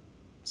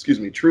 excuse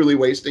me, truly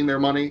wasting their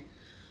money.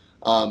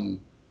 Um,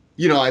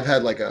 I've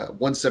had like a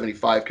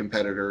 175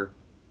 competitor.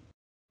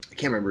 I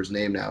can't remember his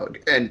name now,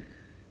 and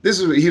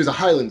he was a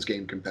Highlands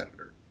game competitor,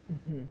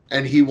 Hmm.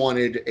 and he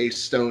wanted a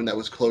stone that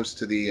was close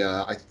to the.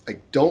 I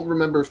don't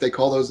remember if they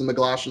call those the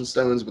Maglashan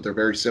stones, but they're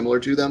very similar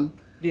to them.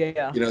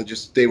 Yeah.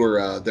 Just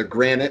they're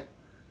granite,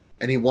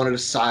 and he wanted a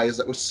size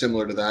that was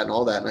similar to that and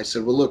all that. And I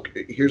said, well, look,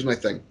 here's my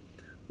thing.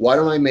 Why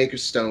don't I make a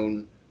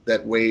stone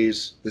that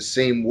weighs the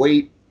same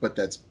weight but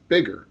that's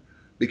bigger?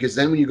 Because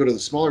then when you go to the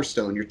smaller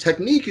stone, your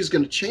technique is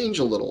going to change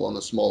a little on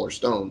the smaller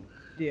stone,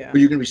 Yeah. but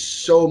you're going to be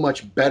so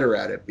much better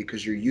at it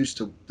because you're used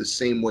to the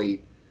same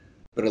weight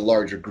but a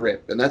larger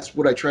grip. And that's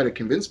what I try to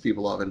convince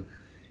people of. And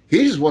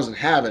he just wasn't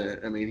having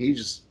it. I mean, he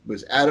just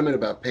was adamant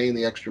about paying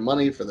the extra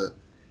money for the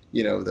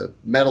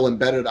metal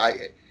embedded.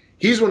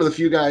 He's one of the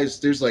few guys.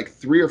 There's like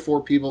 3 or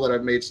 4 people that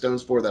I've made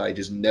stones for that I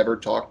just never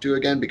talked to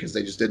again because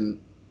they just didn't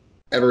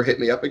ever hit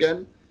me up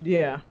again.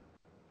 Yeah.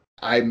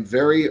 I'm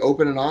very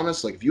open and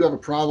honest. Like, if you have a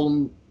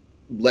problem,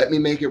 let me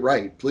make it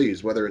right,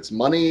 please. Whether it's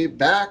money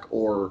back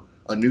or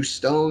a new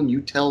stone,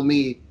 you tell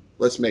me.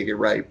 Let's make it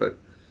right. But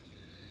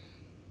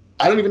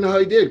I don't even know how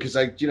he did because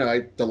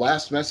the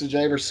last message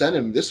I ever sent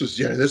him. This was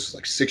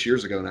like 6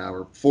 years ago now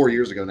or 4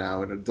 years ago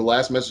now, and the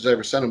last message I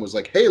ever sent him was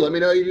like, "Hey, let me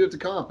know how you do at the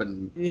comp,"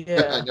 and I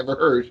Yeah. never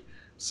heard.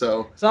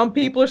 So Some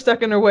people are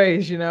stuck in their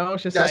ways, you know?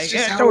 It's just that's like,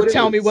 just how don't it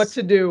tell me what is.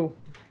 to do.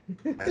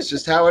 That's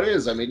just how it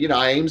is. I mean,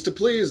 I aims to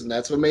please, and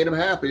that's what made him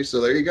happy.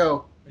 So there you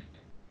go.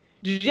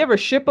 Did you ever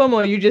ship them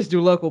or you just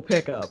do local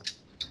pickup?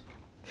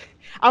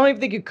 I don't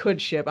even think you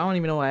could ship. I don't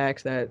even know why I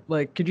asked that.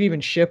 Like, could you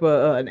even ship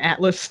an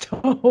Atlas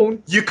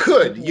stone? You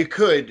could.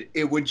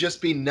 It would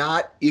just be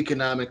not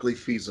economically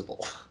feasible.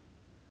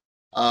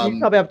 You Um,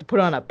 probably have to put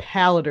on a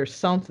pallet or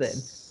something.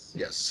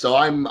 yes. So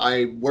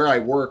I where I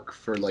work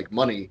for like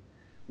money,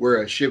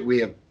 we're a ship. We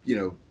have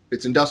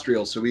it's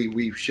industrial, so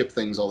we ship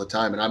things all the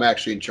time, and I'm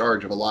actually in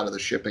charge of a lot of the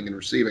shipping and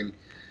receiving.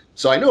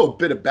 So I know a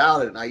bit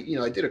about it. And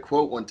I did a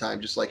quote one time,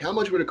 just like how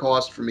much would it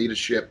cost for me to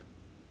ship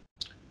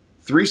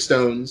 3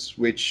 stones,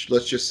 which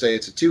let's just say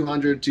it's a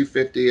 200,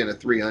 250, and a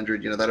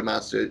 300. That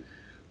amounts to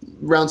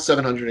around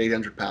 700,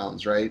 800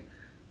 pounds, right?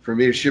 For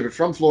me to ship it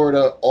from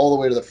Florida all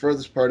the way to the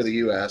furthest part of the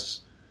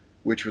U.S.,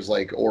 which was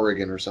like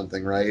Oregon or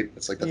something, right?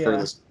 It's like the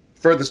Yeah.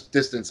 furthest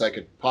distance I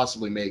could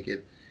possibly make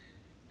it,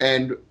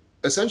 and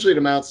essentially it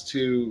amounts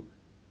to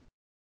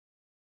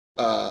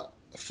uh,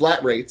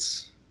 flat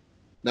rates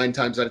 9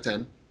 times out of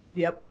 10,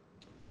 Yep.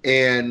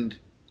 and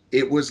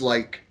it was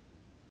like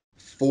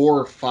 $400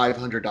 or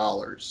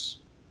 $500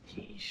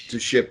 Yeesh. to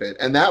ship it,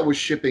 and that was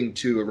shipping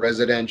to a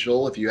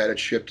residential. If you had it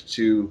shipped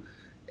to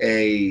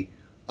a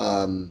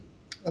um,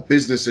 a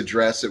business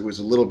address, it was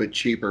a little bit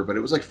cheaper, but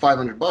it was like $500.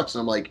 And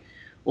I'm like,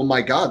 well,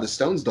 my God, the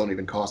stones don't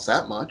even cost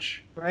that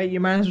much. Right? You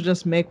might as well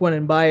just make one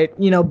and buy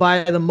it,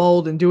 buy the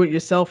mold and do it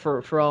yourself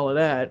for all of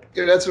that.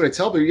 That's what I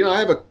tell people. I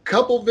have a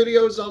couple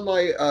videos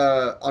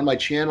on my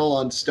channel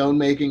on stone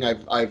making.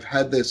 I've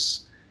had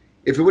this.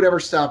 If it would ever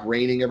stop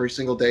raining every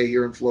single day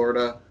here in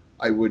Florida,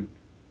 I would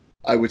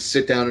I would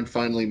sit down and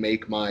finally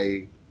make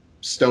my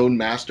stone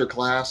master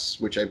class,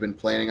 which I've been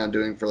planning on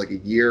doing for like a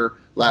year.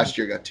 Last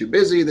year got too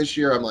busy. This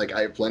year I'm like,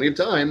 I have plenty of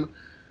time,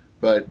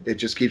 but it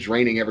just keeps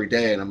raining every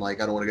day, and I'm like,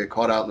 I don't want to get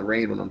caught out in the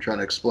rain when I'm trying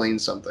to explain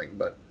something.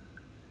 But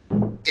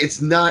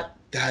it's not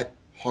that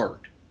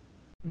hard.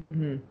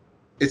 Hmm.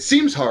 It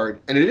seems hard,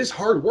 and it is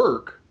hard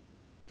work,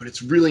 but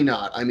it's really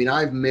not. I mean,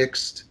 I've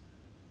mixed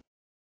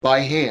by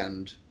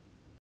hand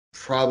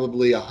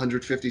probably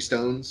 150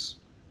 stones.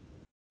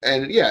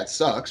 And yeah, it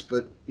sucks,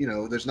 but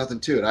there's nothing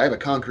to it. I have a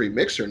concrete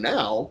mixer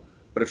now,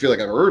 but I feel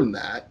like I've earned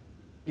that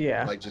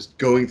Yeah. by just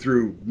going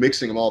through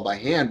mixing them all by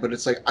hand. But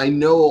it's like I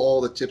know all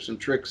the tips and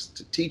tricks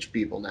to teach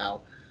people now,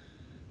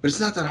 but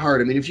it's not that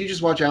hard. I mean, if you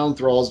just watch Alan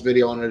Thrall's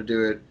video on how to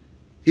do it,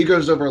 he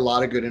goes over a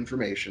lot of good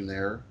information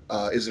there.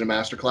 Is it a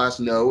master class?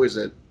 No. Is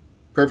it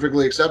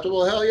perfectly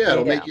acceptable? Hell yeah,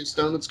 it'll Yeah. make you a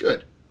stone that's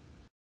good.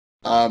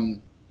 Um,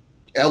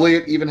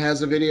 Elliot even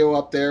has a video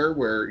up there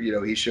where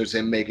he shows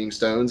him making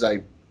stones.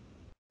 I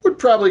would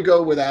probably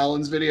go with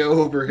Alan's video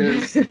over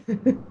his.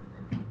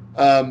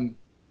 Um,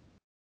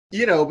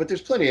 but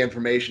there's plenty of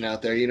information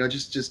out there.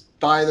 Just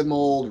buy the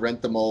mold,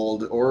 rent the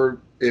mold, or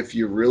if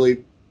you're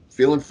really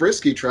feeling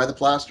frisky, try the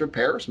plaster of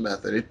Paris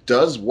method. It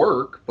does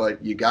work,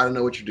 but you got to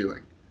know what you're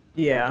doing.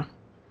 Yeah.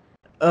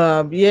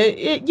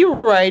 Yeah, you're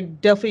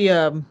right.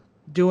 Definitely,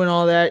 doing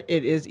all that,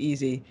 it is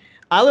easy.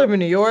 I live in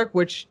New York,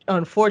 which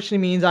unfortunately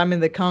means I'm in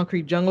the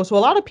concrete jungle. So a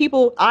lot of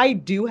people, I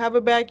do have a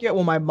backyard.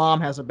 Well, my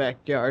mom has a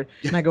backyard,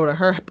 Yeah, and I go to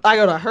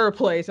her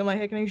place. I'm like,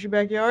 hey, can I use your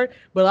backyard?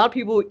 But a lot of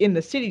people in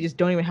the city just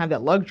don't even have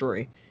that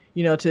luxury,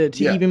 to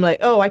yeah, even be like,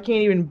 oh, I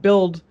can't even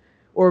build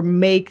or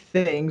make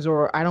things,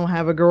 or I don't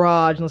have a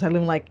garage unless I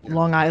live in like yeah,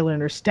 Long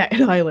Island or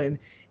Staten Island.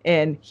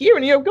 And here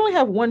in New York, we only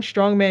have one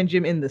strongman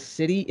gym in the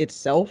city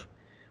itself,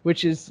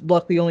 which is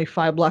luckily only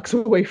 5 blocks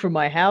away from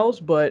my house.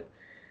 But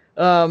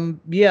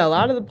yeah, a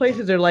lot of the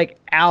places are like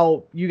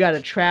out. You got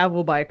to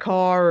travel by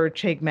car or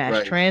take mass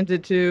right.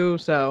 transit to.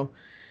 So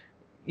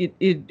it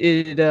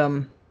I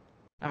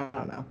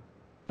don't know.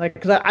 Like,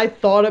 cause I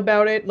thought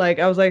about it. Like,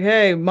 I was like,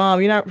 "Hey,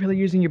 mom, you're not really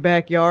using your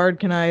backyard.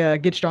 Can I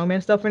get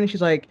strongman stuff in?" And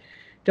she's like,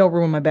 "Don't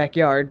ruin my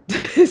backyard."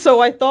 So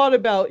I thought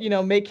about,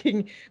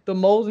 making the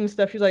molds and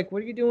stuff. She's like,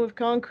 "What are you doing with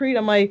concrete?"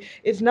 I'm like,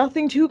 "It's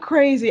nothing too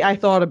crazy." I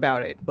thought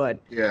about it, but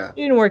Yeah, it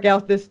didn't work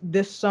out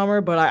this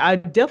summer. But I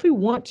definitely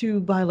want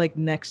to by like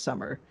next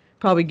summer.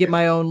 Probably get yeah,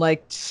 my own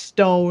like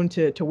stone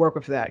to work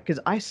with that because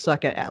I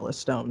suck at Atlas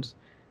stones.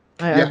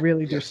 I yeah,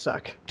 really do yeah.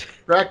 suck.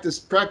 Practice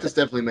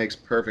definitely makes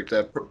perfect.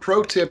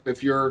 Pro tip: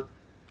 if you're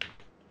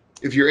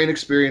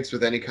inexperienced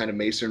with any kind of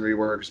masonry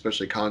work,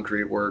 especially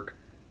concrete work,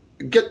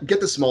 get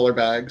the smaller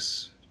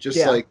bags. Just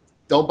Yeah. like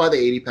don't buy the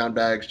 80-pound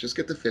bags. Just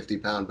get the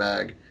 50-pound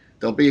bag.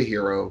 Don't be a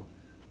hero,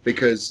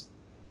 because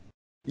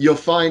you'll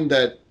find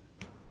that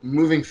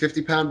moving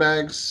 50-pound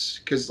bags.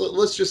 Because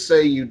let's just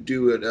say you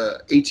do an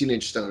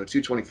 18-inch stone, a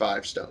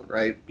 225 stone,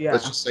 right?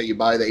 Let's Yeah. just say you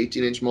buy the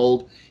 18-inch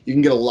mold. You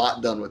can get a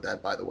lot done with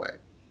that, by the way.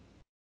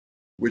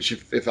 Which,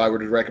 if I were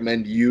to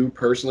recommend you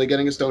personally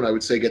getting a stone, I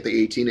would say get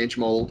the 18-inch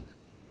mold.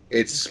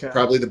 It's Okay.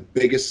 probably the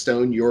biggest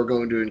stone you're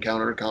going to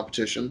encounter in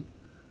competition.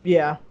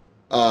 Yeah.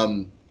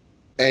 Um,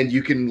 and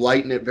you can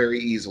lighten it very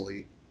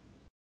easily.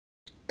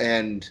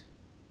 And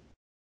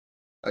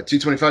a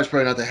 225 is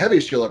probably not the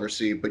heaviest you'll ever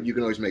see, but you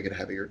can always make it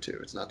heavier too.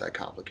 It's not that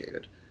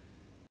complicated.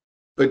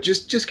 But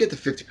just get the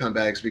 50-pound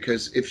bags,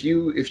 because if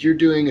you're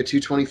doing a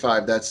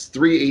 225, that's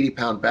three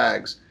 80-pound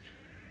bags.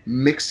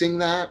 Mixing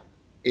that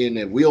in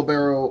a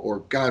wheelbarrow, or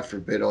God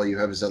forbid, all you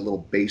have is that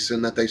little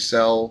basin that they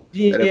sell at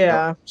every hardware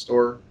Yeah.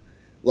 store.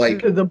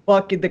 Like, The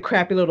bucket, the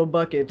crappy little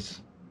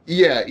buckets.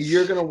 yeah,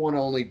 you're gonna want to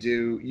only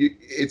do you.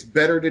 It's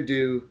better to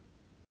do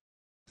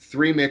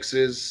three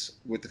mixes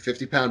with the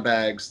 50-pound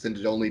bags than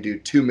to only do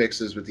two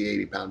mixes with the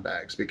 80-pound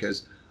bags,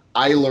 because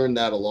I learned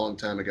that a long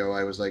time ago.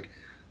 I was like,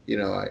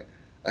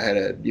 I had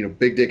a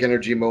big dick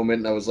energy moment,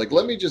 and I was like,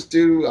 let me just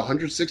do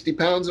 160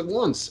 pounds at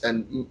once,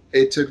 and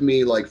it took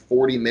me like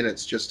 40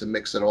 minutes just to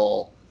mix it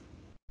all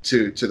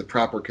to the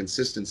proper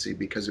consistency,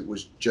 because it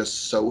was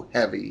just so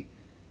heavy,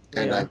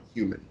 and Yeah. I'm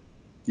human.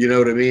 You know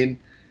what I mean?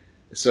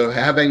 So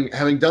having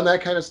done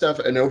that kind of stuff,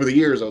 and over the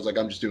years, I was like,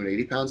 I'm just doing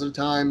 80 pounds at a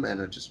time,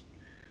 and I just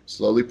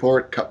slowly pour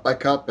it cup by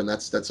cup, and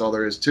that's all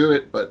there is to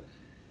it. But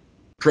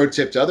pro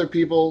tip to other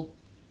people: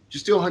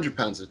 just do 100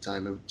 pounds at a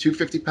time.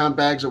 250-pound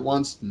bags at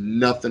once,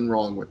 nothing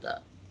wrong with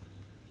that.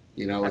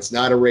 It's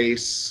not a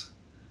race.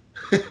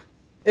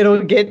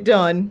 It'll get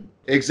done.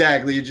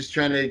 Exactly. You're just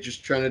trying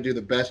to do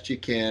the best you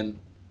can.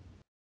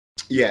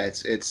 Yeah,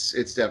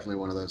 it's definitely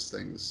one of those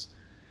things.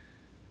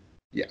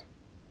 Yeah.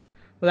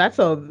 Well,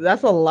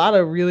 that's a lot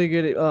of really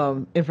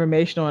good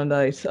information on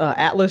those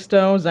Atlas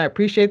stones. I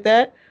appreciate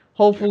that. Yeah.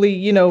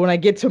 Hopefully, when I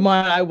get to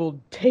mine, I will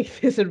take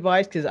this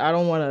advice because I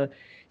don't want to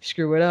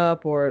screw it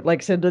up, or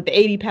like I said, the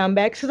 80-pound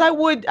bag. Because I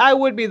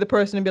would be the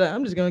person to be like,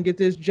 I'm just gonna get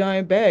this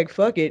giant bag.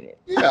 Fuck it.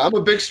 Yeah, I'm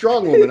a big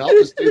strong woman. I'll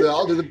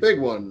do the big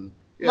one.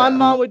 My Yeah.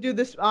 mom would do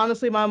this.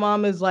 Honestly, my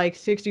mom is like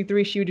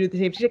 63. She would do the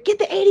same. She's like, get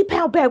the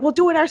 80-pound bag. We'll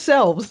do it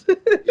ourselves.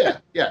 Yeah,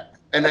 yeah.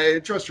 And I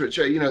trust Rich,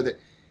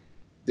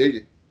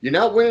 that you're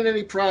not winning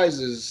any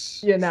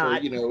prizes You're for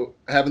not.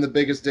 having the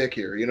biggest dick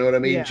here. You know what I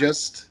mean? Yeah,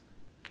 Just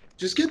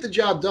get the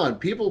job done.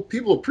 People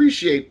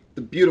appreciate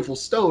the beautiful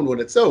stone when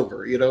it's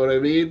over. You know what I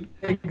mean?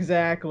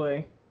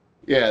 exactly.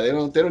 Yeah, they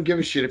don't give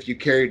a shit if you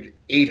carried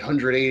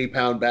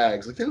 880-pound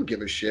bags. Like, they don't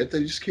give a shit.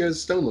 They just care the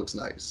stone looks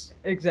nice.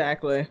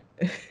 Exactly.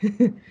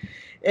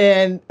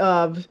 And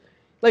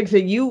like I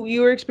said, you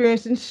were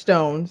experienced in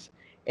stones,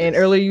 and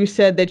Yes. earlier you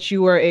said that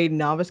you were a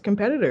novice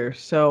competitor.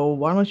 So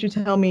why don't you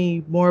tell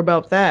me more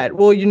about that?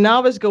 Well, you're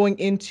novice going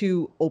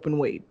into open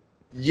weight.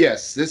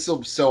 Yes,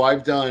 so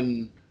I've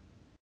done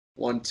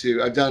one,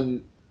 two. I've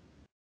done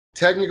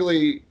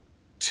technically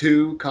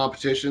two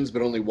competitions,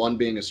 but only one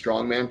being a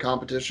strongman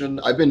competition.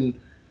 I've been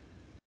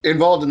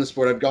involved in the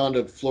sport. I've gone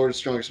to Florida's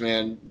Strongest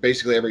Man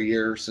basically every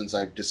year since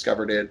I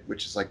discovered it,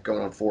 which is like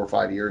going on 4 or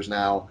 5 years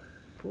now.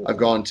 I've Cool.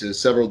 gone to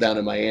several down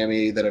in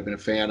Miami that I've been a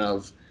fan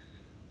of.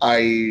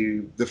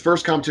 The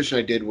first competition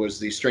I did was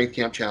the Strength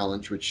Camp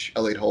Challenge, which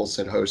Elliot Hulse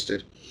had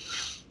hosted.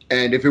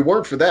 And if it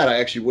weren't for that, I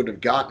actually wouldn't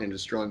have gotten into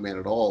strongman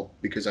at all,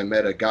 because I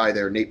met a guy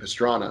there, Nate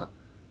Pastrana,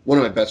 one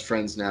of my best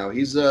friends now.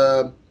 He's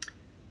a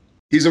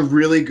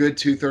really good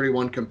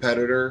 231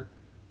 competitor,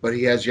 but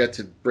he has yet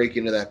to break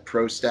into that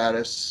pro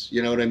status.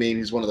 You know what I mean?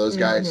 He's one of those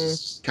Hmm.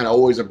 guys, kind of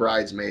always a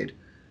bridesmaid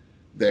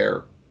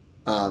there.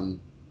 Um,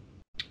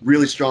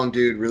 really strong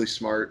dude, really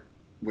smart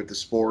with the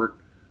sport,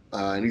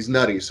 and he's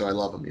nutty, so I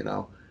love him,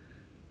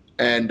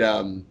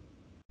 And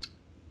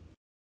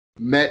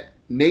met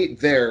Nate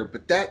there,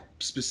 but that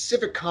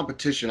specific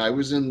competition, I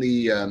was in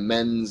the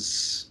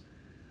men's,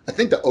 I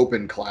think the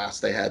open class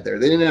they had there.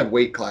 They didn't have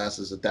weight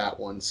classes at that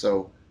one,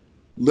 so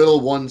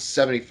little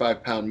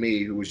 175-pound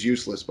me, who was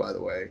useless by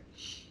the way,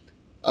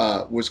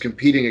 was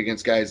competing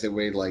against guys that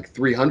weighed like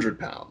 300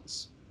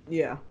 pounds.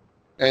 Yeah.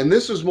 And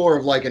this was more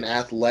of like an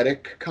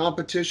athletic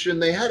competition.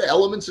 They had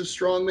elements of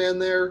strongman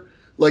there.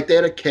 Like they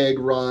had a keg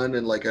run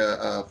and like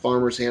a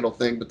farmer's handle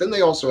thing, but then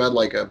they also had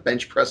like a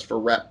bench press for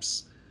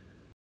reps.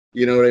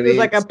 You know what I It was mean?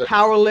 like a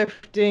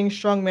powerlifting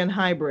strongman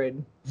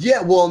hybrid.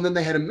 Yeah, well, and then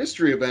they had a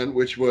mystery event,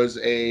 which was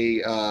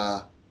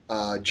a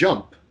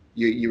jump.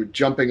 You were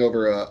jumping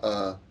over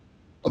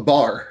a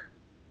bar.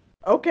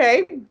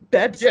 Okay, Yeah,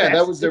 that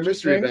that's was their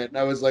mystery interesting. event. And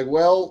I was like,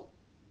 well,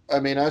 I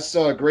mean, I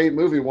saw a great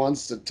movie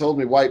once that told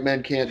me white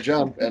men can't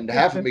jump, and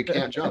half of me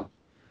can't jump.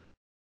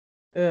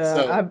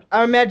 So,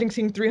 I'm imagining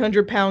seeing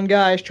 300-pound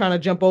guys trying to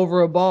jump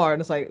over a bar,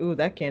 and it's like, ooh,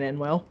 that can't end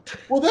well.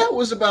 well, that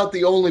was about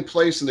the only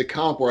place in the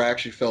comp where I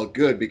actually felt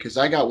good because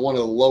I got one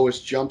of the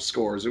lowest jump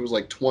scores. It was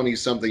like 20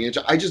 something inch.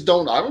 I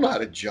don't know how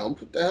to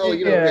jump. What the hell,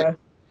 Yeah.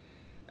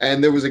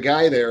 And there was a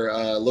guy there,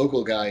 a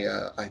local guy,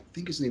 I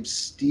think his name's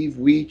Steve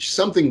Weech,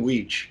 something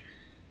Weech.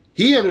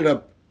 He ended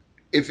up,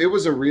 if it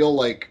was a real,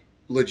 like,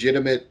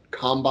 legitimate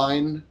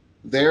combine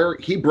there,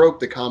 he broke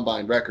the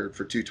combine record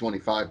for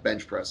 225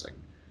 bench pressing.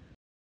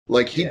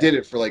 Like, he Yeah. did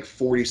it for like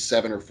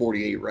 47 or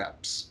 48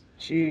 reps.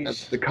 And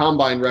Jeez. the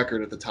combine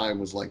record at the time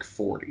was like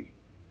 40.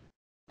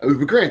 But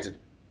granted,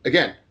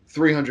 again,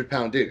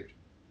 300-pound dude.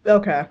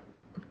 Okay.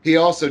 He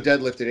also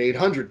deadlifted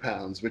 800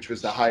 pounds, which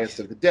was the highest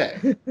of the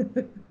day.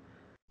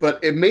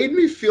 But it made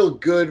me feel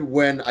good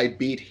when I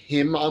beat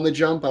him on the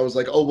jump. I was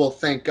like, oh, well,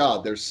 thank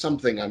God there's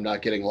something I'm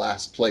not getting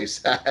last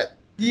place at.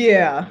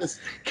 Yeah.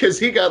 Because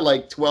he got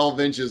like 12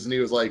 inches and he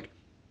was like,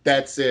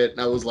 that's it. And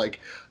I was like,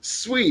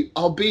 sweet,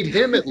 I'll beat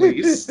him at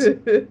least.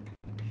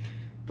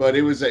 But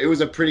it was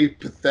a pretty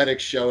pathetic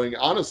showing.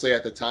 Honestly,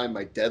 at the time,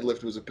 my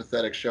deadlift was a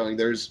pathetic showing.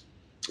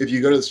 If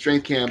you go to the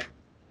strength camp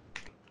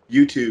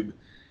YouTube,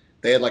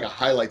 they had like a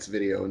highlights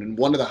video. And in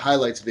one of the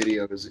highlights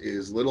videos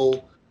is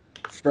little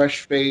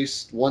fresh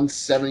faced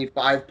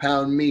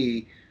 175-pound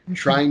me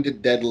trying to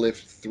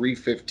deadlift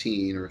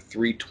 315 or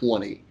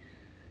 320,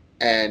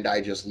 and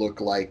I just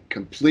look like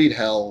complete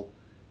hell.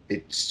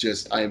 It's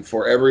just I am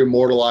forever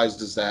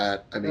immortalized as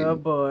that. I Oh mean,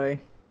 boy.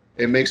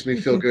 it makes me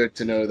feel good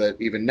to know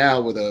that even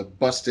now with a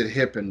busted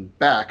hip and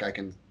back, I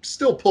can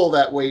still pull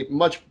that weight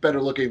much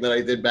better looking than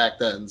I did back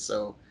then.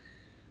 So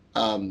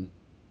um,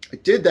 I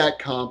did that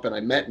comp and I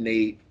met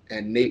Nate,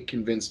 and Nate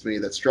convinced me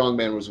that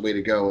strongman was the way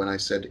to go. And I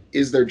said,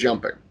 is there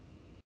jumping?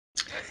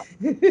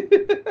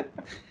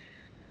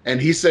 And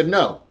he said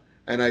no.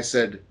 And I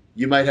said,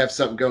 you might have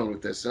something going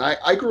with this. And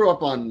I grew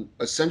up on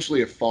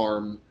essentially a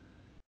farm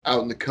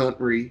out in the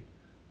country.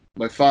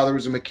 My father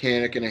was a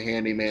mechanic and a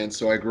handyman,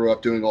 so I grew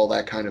up doing all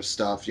that kind of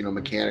stuff,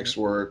 mechanics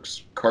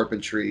works,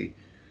 carpentry.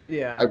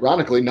 Yeah.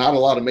 Ironically, not a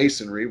lot of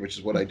masonry, which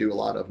is what I do a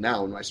lot of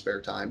now in my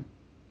spare time.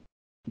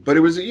 But it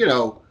was,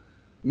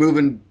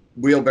 moving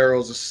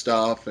wheelbarrows of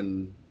stuff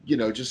and,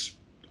 just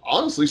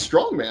honestly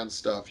strongman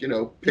stuff,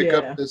 pick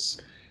up Yeah. this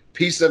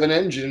piece of an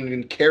engine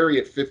and carry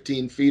it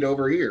 15 feet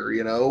over here,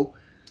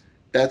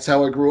 That's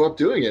how I grew up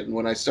doing it. And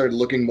when I started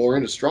looking more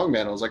into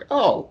strongman, I was like,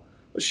 oh,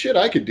 well, shit,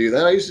 I could do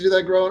that. I used to do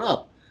that growing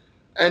up.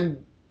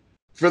 And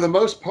for the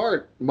most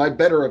part, my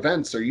better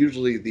events are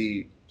usually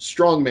the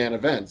strongman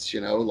events,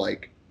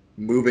 like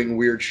moving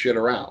weird shit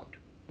around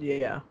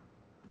Yeah.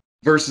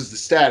 versus the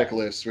static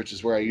lifts, which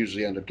is where I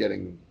usually end up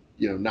getting,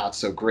 not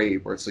so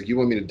great, where it's like, you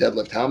want me to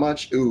deadlift how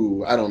much?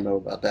 Ooh, I don't know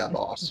about that,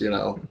 boss.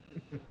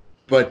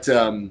 But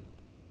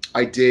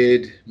I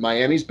did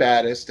Miami's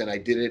Baddest, and I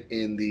did it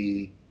in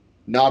the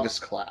novice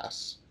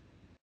class.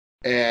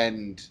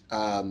 And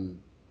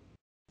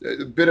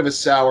a bit of a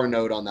sour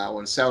note on that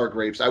one, sour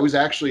grapes. I was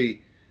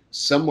actually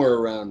somewhere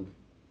around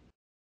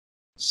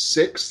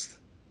sixth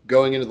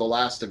going into the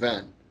last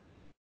event.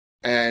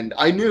 And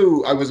I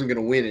knew I wasn't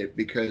going to win it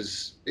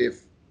because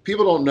if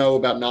people don't know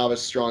about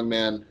novice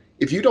strongman,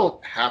 if you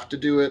don't have to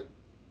do it,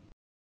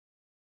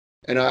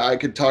 and I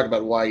could talk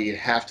about why you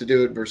have to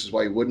do it versus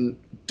why you wouldn't,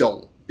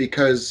 don't.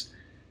 Because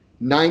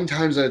 9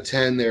 times out of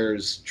 10,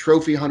 there's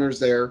trophy hunters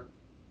there,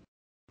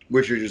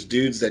 which are just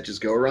dudes that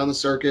just go around the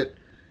circuit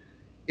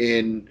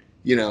in,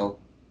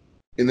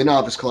 in the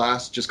novice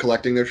class, just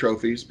collecting their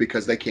trophies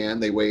because they can.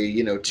 They weigh,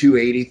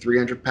 280,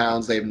 300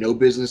 pounds. They have no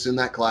business in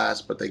that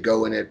class, but they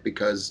go in it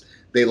because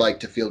they like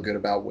to feel good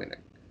about winning.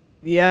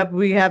 Yep,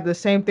 we have the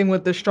same thing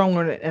with the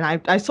strongman,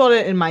 and I saw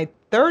that in my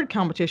third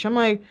competition. I'm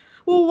like,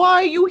 well, why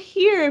are you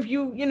here if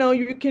you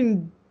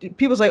can?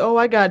 People's like, oh,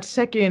 I got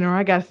second or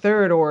I got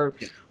third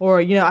Yeah. or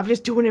I'm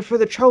just doing it for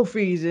the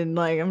trophies, and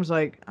like I'm just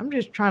like I'm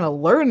just trying to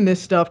learn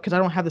this stuff because I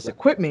don't have this Right.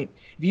 equipment.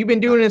 If you've been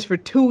doing this for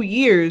 2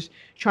 years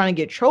trying to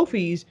get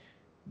trophies,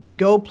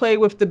 go play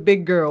with the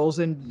big girls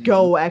and Mhm.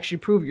 go actually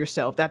prove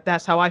yourself.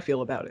 That's how I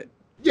feel about it.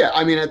 Yeah,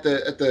 I mean at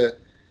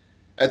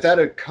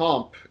that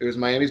comp, it was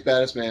Miami's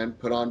Baddest Man,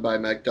 put on by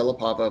Mike Della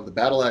Pava of the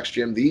Battle Axe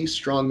Gym, the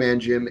strongman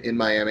gym in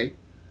Miami.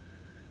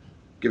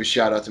 Give a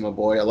shout out to my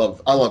boy. I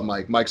love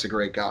Mike. Mike's a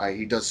great guy.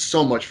 He does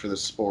so much for the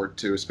sport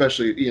too,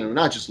 especially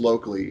not just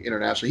locally,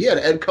 internationally. He had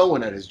Ed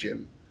Cohen at his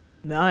gym.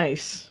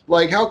 Nice.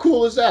 Like, how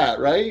cool is that,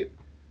 right?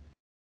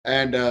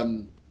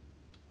 And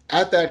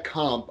at that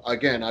comp,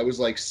 again, I was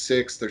like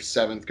sixth or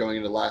seventh going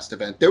into the last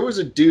event. There was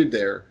a dude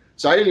there,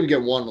 so I didn't even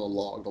get one on the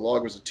log. The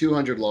log was a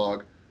 200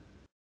 log,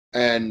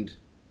 and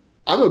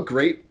I'm a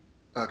great,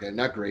 okay,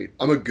 not great.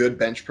 I'm a good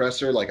bench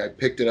presser. Like, I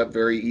picked it up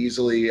very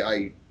easily.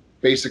 I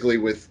basically,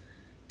 with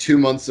 2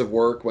 months of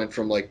work, went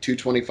from like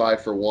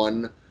 225 for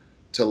one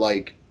to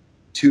like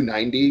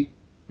 290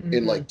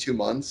 in Hmm. like 2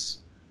 months.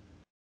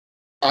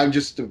 I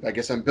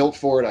guess I'm built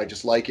for it. I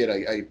just like it.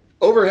 I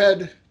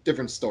overhead,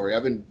 different story.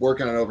 I've been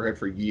working on overhead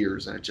for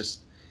years, and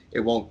it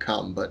won't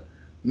come. But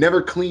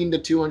never cleaned a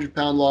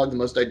 200-pound log. The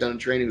most I'd done in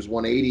training was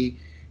 180.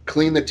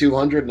 Cleaned the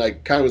 200, and I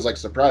kind of was like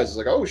surprised. I was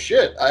like, oh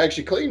shit, I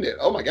actually cleaned it.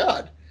 Oh my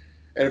god,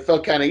 and it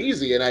felt kind of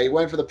easy. And I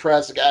went for the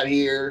press, got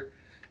here,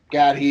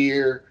 got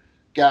here,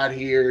 got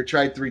here.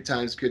 Tried 3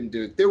 times, couldn't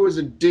do it. There was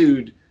a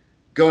dude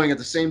going at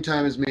the same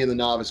time as me in the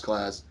novice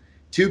class,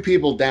 2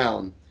 people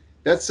down.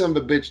 That son of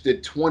a bitch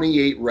did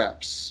 28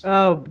 reps.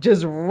 Oh,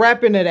 just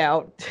repping it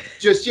out.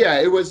 Just, yeah,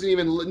 it wasn't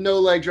even no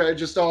leg drive,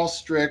 just all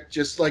strict,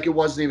 just like it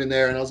wasn't even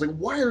there. And I was like,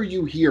 why are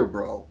you here,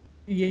 bro?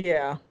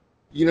 Yeah.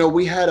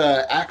 We had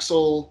a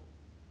axle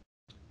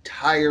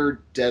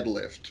tire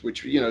deadlift,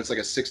 which, it's like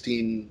a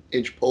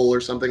 16-inch pull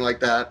or something like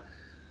that.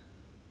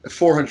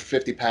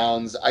 450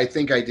 pounds. I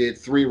think I did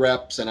 3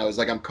 reps, and I was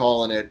like, I'm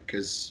calling it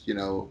because,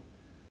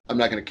 I'm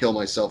not going to kill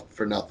myself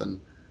for nothing.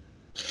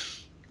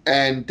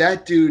 And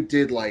that dude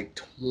did like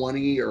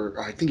 20, or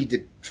I think he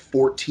did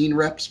 14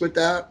 reps with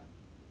that.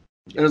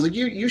 And I was like,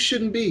 you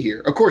shouldn't be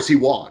here. Of course, he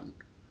won.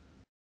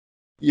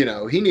 He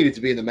needed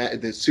to be in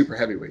the super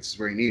heavyweights is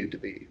where he needed to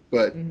be.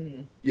 But,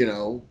 Hmm.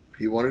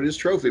 he wanted his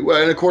trophy.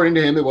 Well, and according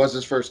to him, it was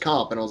his first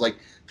comp. And I was like,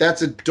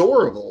 that's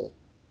adorable,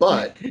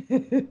 but you Test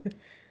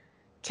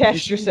shouldn't be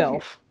here.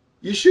 yourself.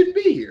 You shouldn't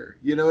be here.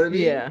 You know what I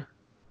mean? Yeah.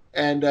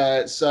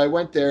 And so I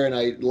went there,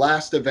 and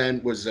last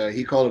event was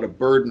he called it a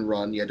burden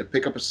run. You had to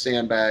pick up a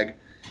sandbag,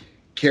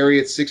 carry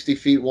it 60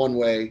 feet one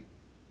way,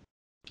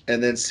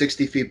 and then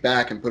 60 feet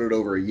back and put it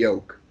over a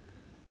yoke.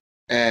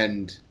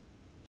 And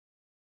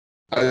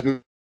I was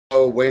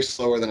moving way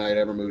slower than I'd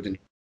ever moved in,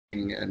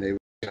 and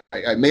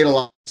I made a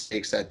lot of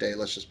mistakes that day.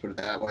 Let's just put it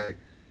that way.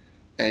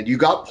 And you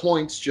got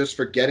points just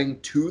for getting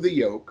to the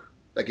yoke.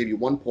 That gave you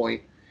 1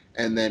 point,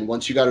 and then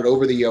once you got it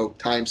over the yoke,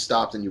 time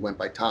stopped and you went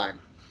by time.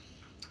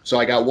 So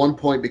I got 1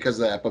 point because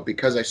of that, but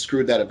because I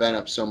screwed that event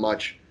up so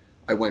much,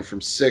 I went from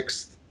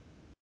sixth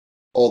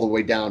all the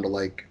way down to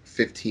like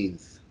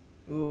 15th.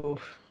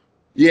 Oof.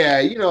 Yeah,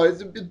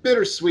 it's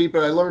bittersweet,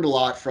 but I learned a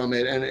lot from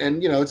it, and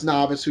it's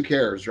novice. Who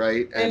cares,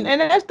 right? And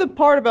that's the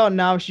part about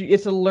novice.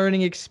 It's a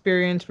learning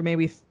experience for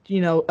maybe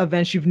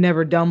events you've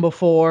never done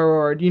before,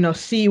 or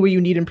see where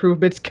you need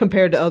improvements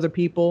compared to other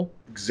people.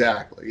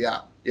 Exactly.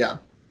 Yeah, yeah.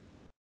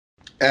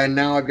 And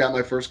now I've got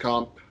my first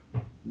comp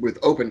with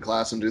open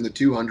class. I'm doing the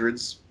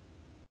 200s.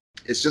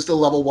 It's just a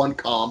level 1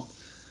 comp.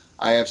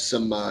 I have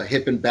some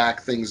hip and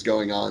back things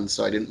going on,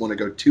 so I didn't want to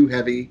go too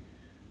heavy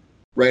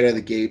right out of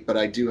the gate. But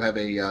I do have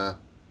a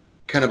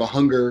kind of a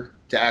hunger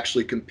to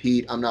actually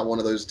compete. I'm not one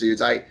of those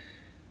dudes.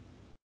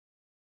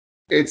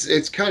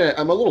 It's kind of,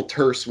 I'm a little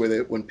terse with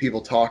it when people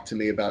talk to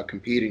me about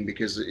competing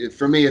because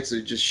for me it's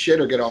just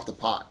shit or get off the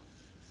pot.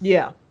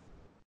 Yeah.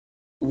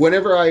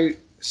 Whenever I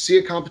see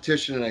a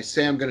competition and I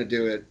say I'm going to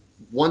do it,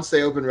 once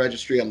they open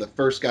registry, I'm the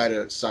first guy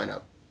to sign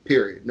up.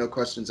 Period. No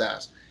questions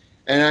asked.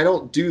 And I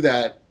don't do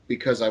that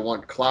because I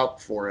want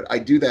clout for it. I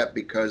do that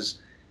because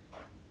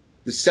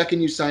the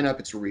second you sign up,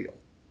 it's real.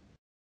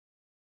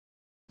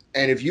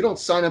 And if you don't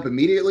sign up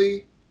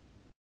immediately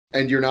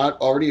and you're not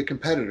already a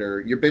competitor,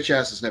 your bitch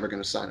ass is never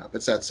going to sign up.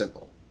 It's that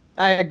simple.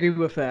 I agree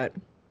with that.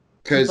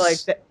 It's like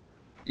Because that.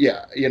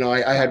 yeah,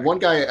 I had Sorry. one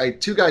guy, I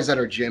had 2 guys at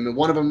our gym, and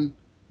one of them,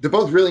 they're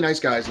both really nice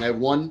guys, and I had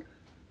one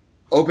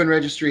open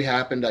registry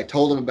happened. I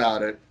told him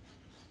about it.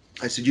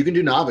 I said, you can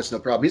do novice, no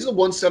problem. He's a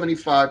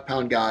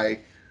 175-pound guy,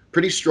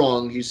 pretty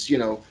strong. He's,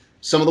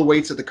 some of the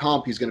weights at the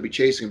comp, he's going to be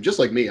chasing him, just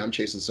like me. I'm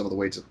chasing some of the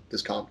weights at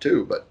this comp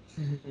too, but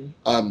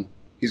Hmm.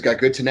 he's got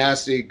good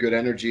tenacity, good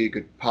energy,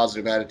 good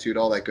positive attitude,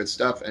 all that good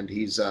stuff, and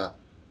he's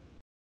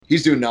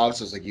doing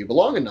novice. I was like, you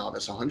belong in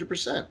novice,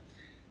 100%.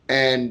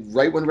 And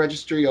right when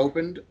registry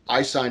opened,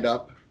 I signed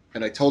up,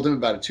 and I told him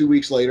about it 2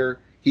 weeks later.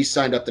 He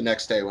signed up the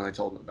next day when I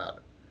told him about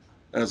it.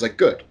 And I was like,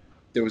 good.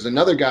 There was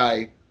another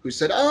guy who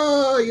said,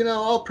 oh,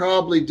 I'll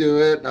probably do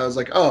it. And I was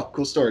like, oh,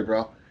 cool story,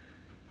 bro.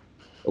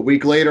 A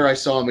week later, I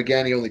saw him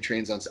again. I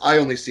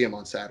only see him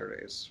on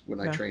Saturdays when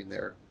I Yeah. train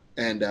there.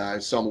 And I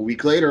saw him a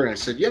week later, and I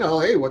said,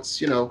 hey,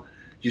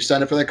 you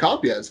signed up for that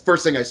comp yet? It's the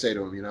first thing I say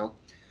to him.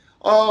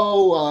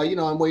 Oh,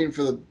 I'm waiting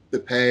for the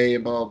pay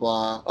and blah,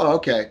 blah, blah. Oh,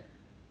 okay.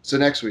 So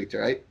next week,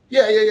 right?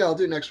 Yeah, I'll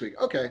do it next week.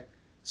 Okay.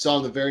 Saw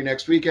him the very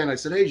next weekend. I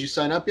said, hey, did you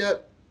sign up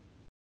yet?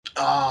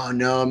 oh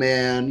no,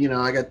 man,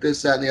 I got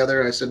this, that, and the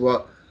other. I said,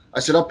 well,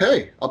 I'll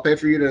pay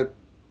for you to,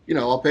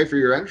 I'll pay for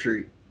your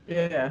entry.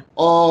 Yeah.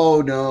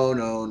 Oh no,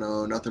 no,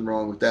 no, nothing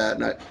wrong with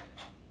that. And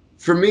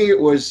for me, it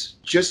was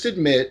just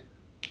admit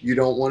you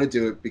don't want to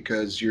do it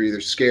because you're either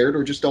scared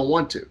or just don't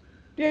want to.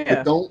 But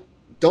Yeah.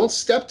 don't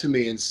step to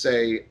me and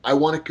say I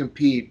want to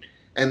compete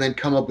and then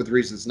come up with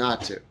reasons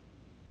not to.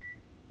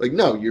 Like,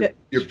 no, you're Yeah, it's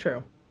you're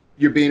true.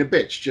 you're being a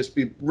bitch. Just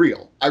be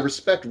real. I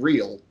respect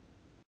real.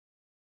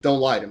 Don't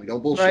lie to me.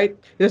 Don't bullshit. Right?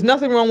 There's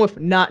nothing wrong with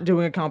not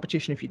doing a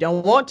competition if you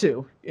don't want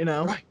to,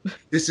 Right.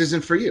 This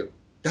isn't for you.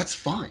 That's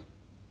fine.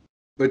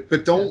 But Yeah.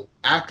 don't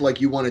act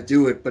like you want to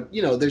do it. But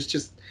there's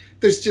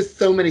just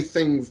so many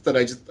things that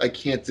I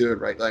can't do it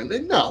right. Like,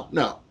 no,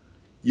 no,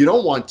 you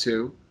don't want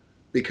to,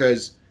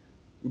 because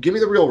give me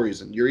the real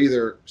reason. You're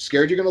either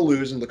scared you're going to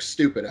lose and look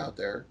stupid out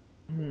there,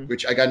 Mhm.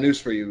 which I got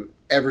news for you.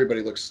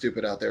 Everybody looks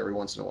stupid out there every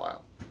once in a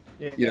while.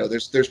 Yeah.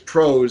 There's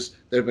pros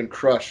that have been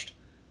crushed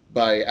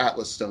by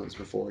Atlas stones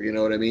before. You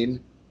know what I mean?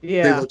 They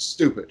Yeah. look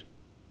stupid.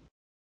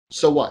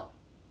 So what?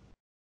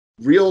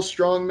 Real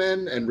strong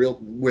men and real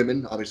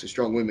women, obviously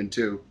strong women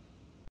too,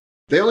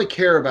 they only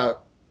care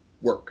about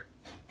work.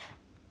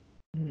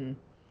 Mhm. And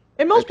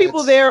And most people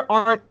that's there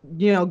aren't,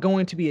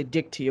 going to be a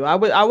dick to you. I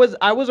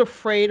was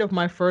afraid of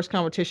my first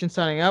competition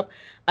signing up.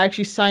 I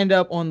actually signed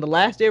up on the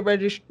last day of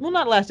registration. Well,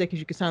 not last day because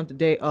you can sign up the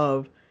day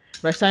of,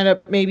 but I signed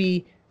up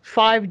maybe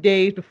 5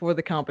 days before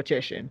the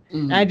competition.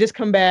 And I mm, just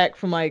come back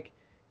from like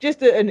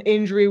just an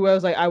injury where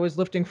I was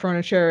lifting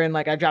furniture and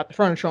like I dropped the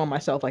furniture on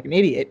myself like an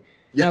idiot.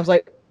 And I yeah, was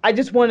like, I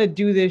just want to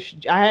do this.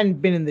 I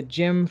hadn't been in the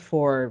gym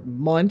for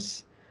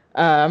months.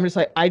 I'm just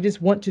like, I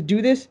just want to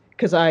do this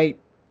because I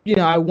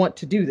want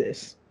to do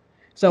this.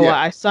 So yeah,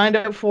 I signed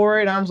up for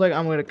it. I was like,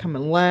 I'm going to come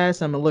in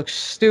last. I'm going to look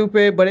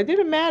stupid. But it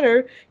didn't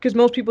matter because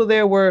most people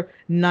there were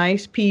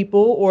nice people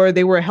or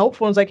they were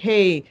helpful. And it's like,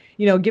 hey,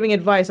 giving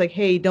advice like,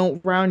 hey,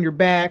 don't round your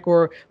back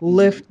or mm,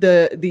 lift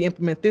the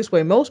implement this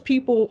way. Most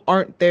people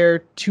aren't there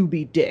to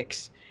be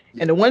dicks.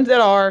 yeah, And the ones that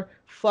are,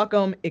 fuck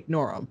them,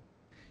 ignore them.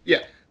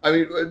 yeah. I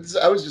mean,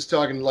 I was just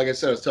talking, like I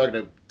said, I was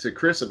talking to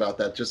Chris about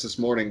that just this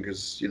morning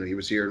because he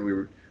was here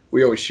and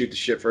we always shoot the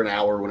shit for an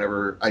hour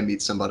whenever I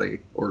meet somebody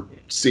or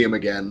see him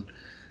again.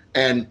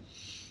 And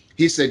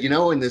he said,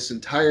 in this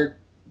entire,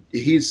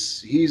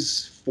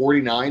 he's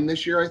 49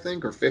 this year, I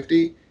think, or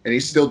 50, and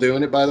he's still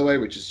doing it, by the way,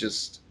 which is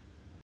just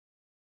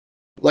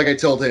like I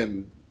told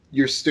him,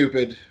 you're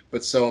stupid,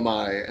 but so am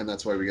I, and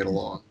that's why we get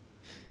along.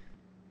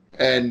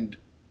 And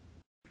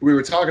we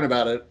were talking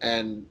about it,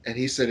 and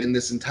he said, in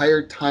this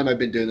entire time I've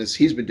been doing this,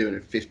 he's been doing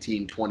it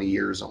 15, 20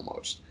 years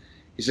almost.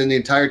 He said, in the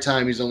entire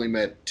time, he's only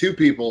met two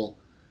people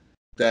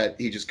that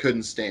he just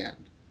couldn't stand.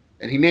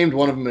 And he named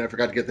one of them, and I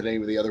forgot to get the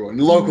name of the other one.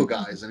 Local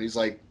guys, and he's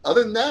like,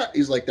 other than that,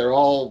 he's like, they're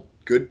all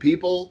good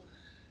people.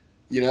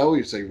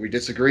 He's like, we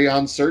disagree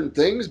on certain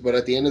things, but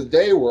at the end of the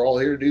day, we're all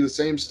here to do the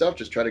same stuff,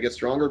 just try to get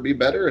stronger, be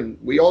better, and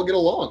we all get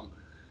along.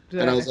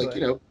 And I was like,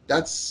 Exactly.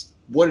 that's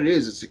what it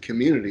is. It's a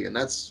community, and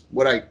that's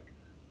what I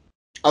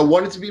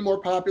want it to be more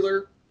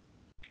popular,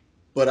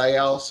 but I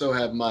also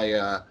have my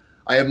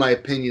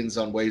opinions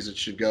on ways it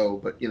should go.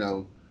 But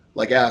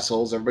like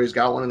assholes, everybody's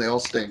got one, and they all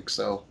stink.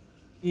 So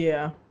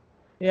Yeah.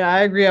 Yeah,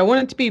 I agree. I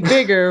want it to be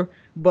bigger,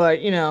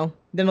 but then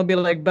it'll be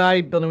like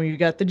bodybuilding when you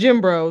got the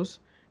gym bros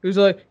who's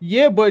like,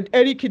 yeah, but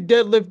Eddie could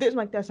deadlift this. I'm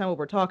like, that's not what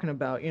we're talking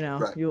about.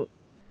 right, You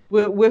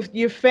with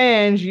your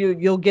fans,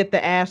 you'll get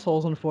the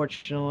assholes,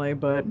 unfortunately,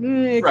 but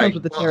it comes right.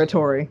 with the Well,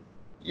 territory.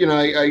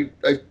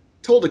 I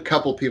told a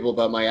couple people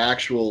about my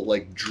actual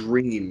like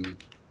dream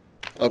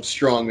of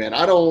strongman.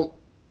 I don't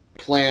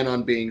plan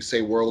on being,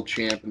 say, world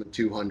champ in the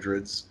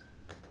 200s.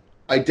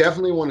 I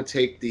definitely want to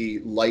take the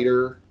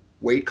lighter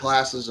weight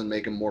classes and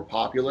make them more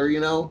popular.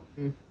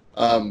 Mm.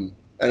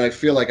 And I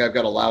feel like I've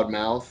got a loud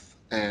mouth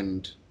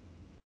and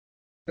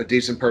a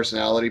decent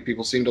personality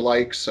people seem to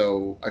like.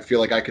 So I feel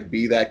like I could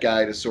be that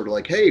guy to sort of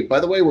like, hey, by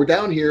the way, we're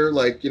down here.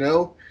 Like,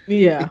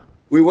 Yeah.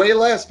 we weigh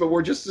less, but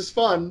we're just as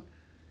fun.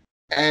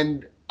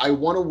 And I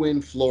want to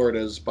win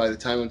Florida's by the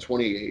time I'm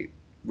 28,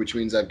 which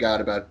means I've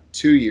got about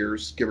 2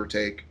 years, give or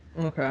take,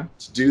 Okay.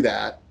 to do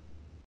that.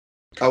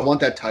 I want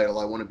that title.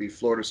 I want to be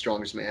Florida's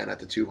strongest man at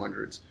the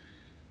 200s.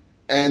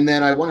 And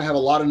then I want to have a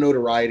lot of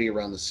notoriety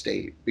around the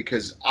state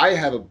because I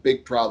have a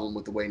big problem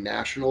with the way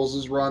nationals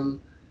is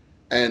run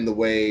and the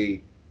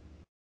way,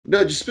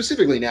 no, just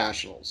specifically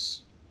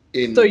nationals. So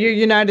In you're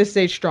United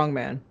States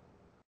Strongman,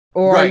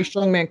 or are you right,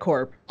 Strongman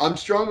Corp? I'm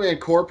strongman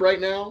corp right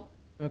now,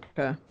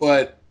 Okay.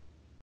 but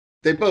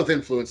they both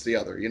influence the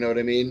other. You know what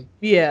I mean?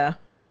 Yeah.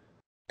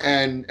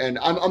 And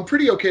I'm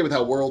pretty okay with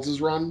how Worlds is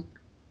run,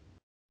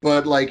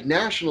 but like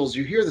nationals,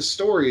 you hear the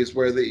stories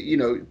where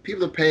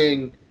people are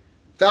paying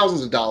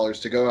thousands of dollars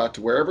to go out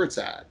to wherever it's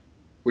at,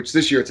 which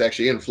this year it's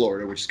actually in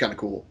Florida, which is kind of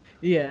cool.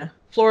 Yeah.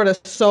 Florida's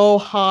so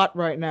hot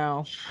right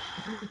now.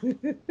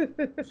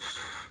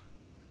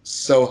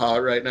 So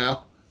hot right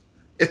now,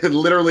 in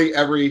literally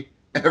every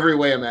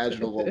way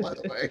imaginable. By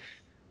the way,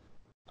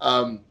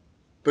 um,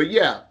 but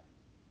yeah,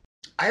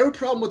 I have a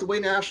problem with the way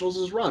nationals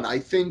is run. I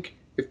think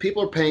if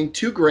people are paying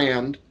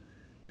 $2,000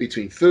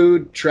 between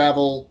food,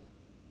 travel,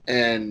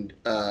 and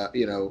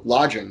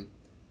lodging.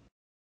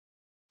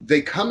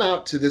 They come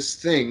out to this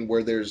thing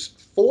where there's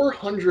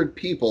 400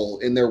 people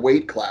in their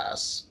weight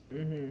class.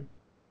 Mm-hmm.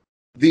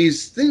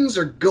 These things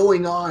are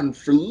going on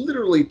for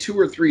literally 2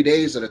 or 3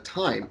 days at a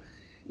time.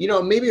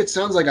 Maybe it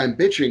sounds like I'm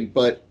bitching,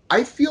 but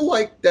I feel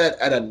like that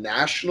at a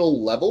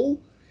national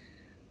level,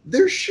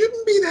 there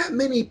shouldn't be that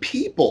many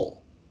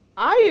people.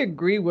 I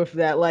agree with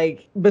that.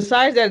 Like,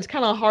 besides that, it's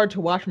kind of hard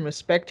to watch from a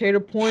spectator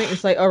point.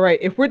 It's like, all right,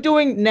 if we're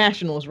doing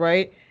nationals,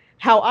 right?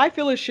 How I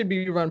feel it should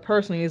be run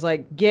personally is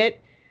like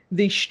get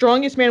the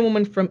strongest man and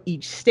woman from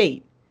each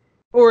state,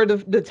 or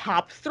the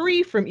top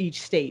three from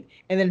each state,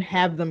 and then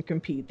have them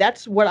compete.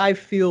 That's what I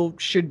feel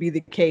should be the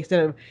case.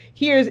 Instead of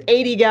here's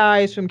 80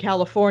 guys from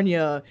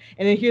California,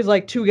 and then here's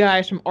like two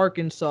guys from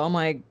Arkansas. I'm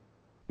like,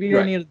 we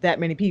don't Right. need that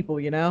many people,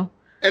 you know?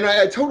 And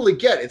I totally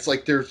get it. It's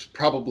like there's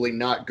probably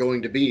not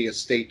going to be a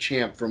state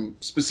champ from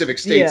specific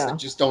states that Yeah.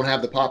 just don't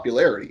have the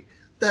popularity.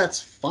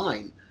 That's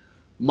fine.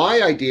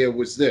 My idea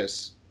was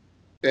this,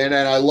 and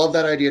I love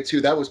that idea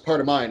too. That was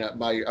part of mine.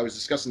 I was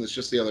discussing this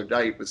just the other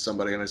night with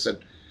somebody, and I said,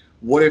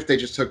 what if they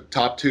just took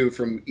top two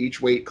from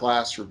each weight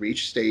class from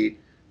each state?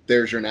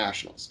 There's your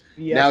nationals.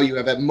 Now Yep. you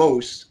have at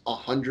most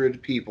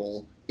 100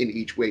 people in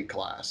each weight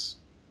class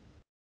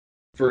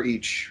for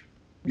each,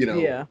 you know,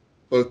 Yeah.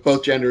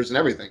 both genders and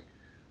everything.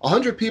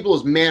 100 people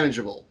is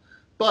manageable,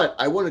 but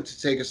I wanted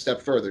to take a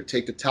step further.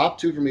 Take the top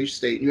two from each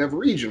state, and you have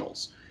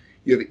regionals.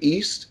 You have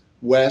East,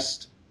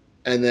 West,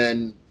 and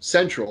then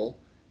Central,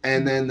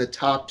 and then the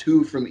top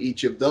two from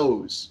each of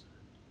those.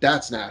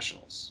 That's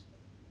nationals.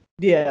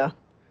 Yeah.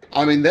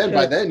 I mean, then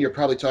by 'Cause- then you're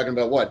probably talking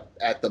about what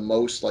at the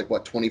most, like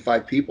what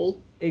 25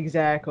 people,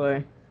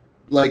 exactly.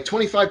 like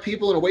 25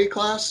 people in a weight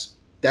class.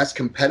 That's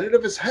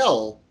competitive as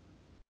hell,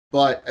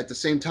 but at the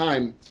same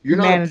time, you're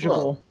not a pro.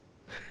 Manageable.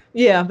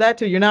 Yeah, that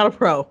too. You're not a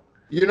pro.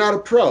 You're not a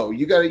pro.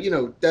 You got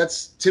to,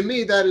 that's to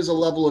me that is a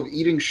level of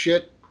eating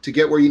shit to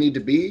get where you need to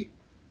be.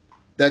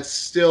 That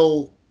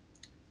still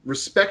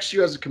respects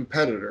you as a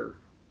competitor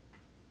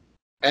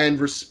and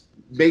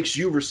makes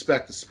you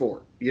respect the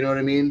sport. You know what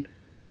I mean?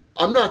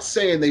 I'm not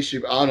saying they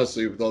should,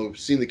 honestly, though, I've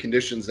seen the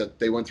conditions that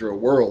they went through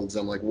at Worlds.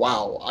 I'm like,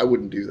 wow, I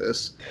wouldn't do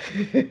this.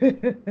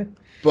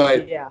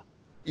 But, Yeah.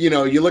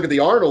 you look at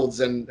the Arnolds,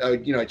 and,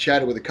 I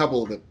chatted with a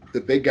couple of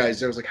the big guys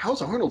there. I was like,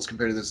 how's Arnold's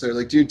compared to this? They're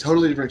like, dude,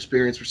 totally different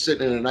experience. We're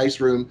sitting in a nice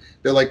room.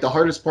 They're like, the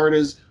hardest part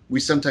is we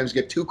sometimes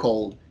get too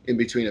cold in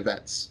between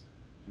events.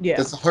 Yeah.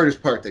 That's the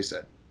hardest part, they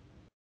said.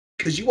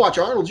 Because you watch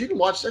Arnold's, you can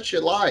watch that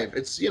shit live.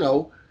 It's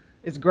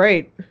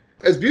great.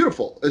 It's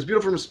beautiful. It's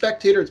beautiful from a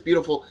spectator. It's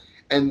beautiful.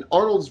 And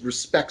Arnold's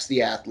respects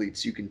the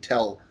athletes. You can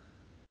tell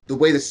the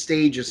way the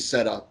stage is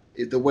set up,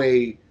 the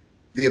way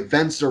the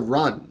events are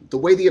run, the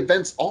way the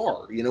events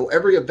are.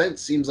 Every event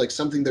seems like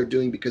something they're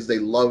doing because they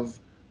love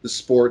the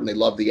sport and they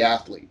love the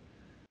athlete.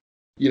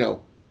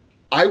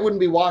 I wouldn't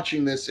be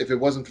watching this if it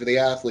wasn't for the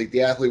athlete.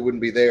 The athlete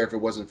wouldn't be there if it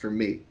wasn't for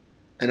me.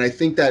 And I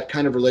think that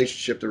kind of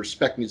relationship, the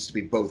respect needs to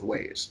be both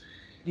ways.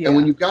 Yeah. And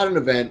when you've got an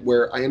event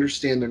where I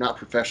understand they're not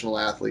professional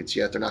athletes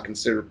yet, they're not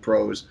considered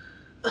pros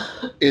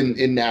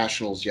in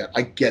nationals yet,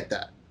 I get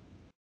that.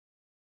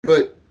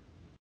 But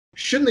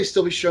shouldn't they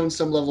still be shown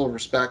some level of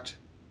respect?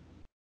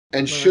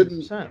 And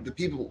shouldn't 100%. the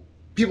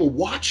people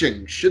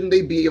watching, shouldn't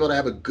they be able to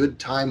have a good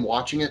time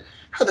watching it?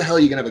 How the hell are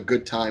you gonna have a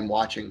good time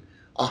watching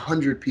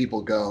 100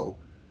 people go,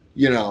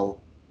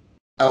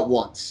 at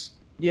once?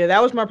 Yeah,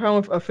 that was my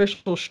problem with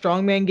official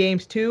strongman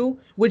games too,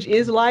 which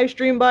is live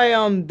streamed by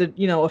the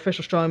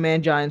official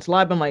strongman Giants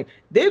Live. I'm like,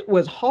 this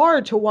was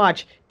hard to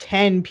watch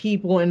 10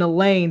 people in a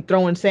lane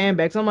throwing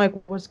sandbags. I'm like,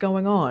 what's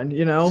going on?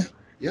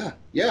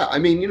 Yeah. I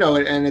mean,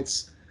 and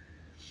it's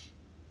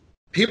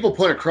people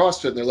point at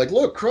CrossFit and they're like,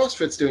 look,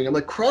 CrossFit's doing it. I'm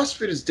like,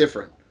 CrossFit is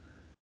different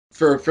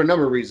for a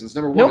number of reasons.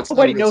 Number one, it's not a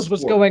Nobody real knows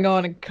what's sport. going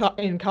on in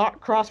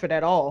CrossFit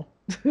at all.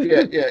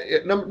 Yeah.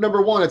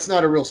 Number one, it's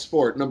not a real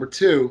sport. Number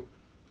two,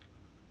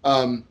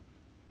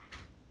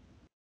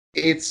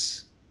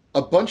 it's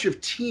a bunch of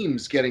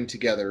teams getting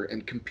together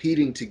and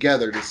competing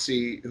together to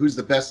see who's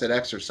the best at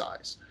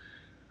exercise,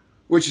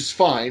 which is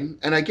fine.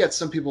 And I get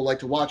some people like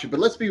to watch it, but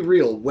let's be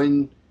real.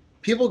 When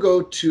people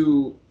go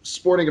to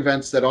sporting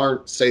events that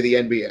aren't, say, the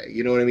NBA,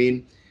 you know what I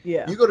mean?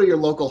 Yeah. You go to your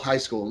local high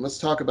school, and let's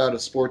talk about a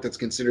sport that's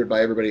considered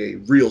by everybody a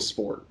real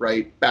sport,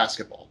 right?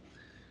 Basketball.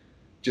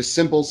 Just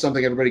simple,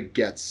 something everybody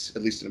gets,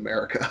 at least in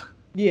America.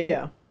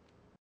 Yeah.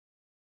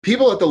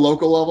 People at the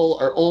local level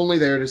are only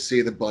there to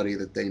see the buddy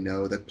that they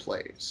know that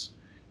plays.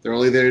 They're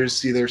only there to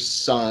see their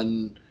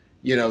son.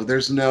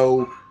 There's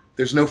no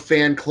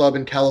fan club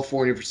in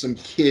California for some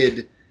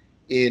kid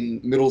in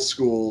middle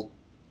school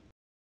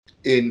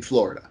in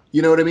Florida.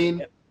 You know what I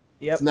mean?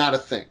 Yep. It's not a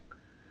thing.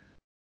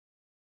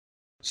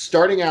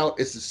 Starting out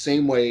is the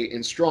same way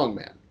in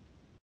strongman.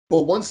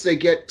 But once they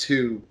get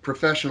to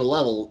professional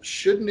level,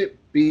 shouldn't it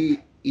be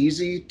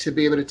easy to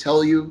be able to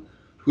tell you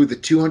who the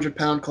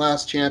 200-pound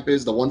class champ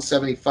is, the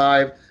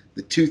 175,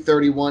 the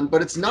 231?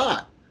 But it's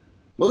not.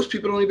 Most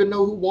people don't even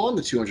know who won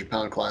the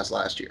 200-pound class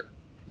last year.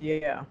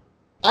 Yeah.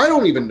 I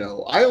don't even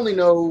know. I only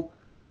know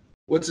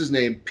what's his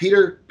name?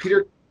 Peter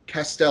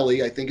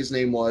Castelli, I think his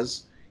name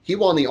was. He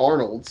won the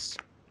Arnolds.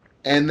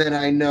 And then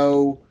I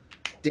know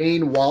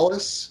Dane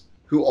Wallace,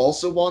 who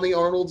also won the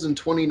Arnolds in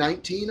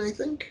 2019, I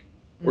think,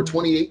 or Mhm.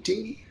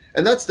 2018.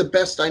 And that's the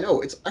best I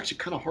know. It's actually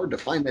kind of hard to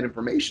find that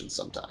information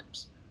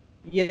sometimes.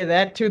 Yeah,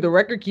 that too. The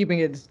record keeping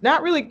is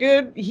not really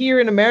good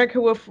here in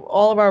America with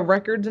all of our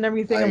records and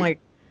everything. I'm I like,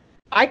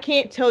 I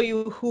can't tell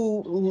you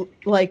who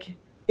like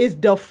is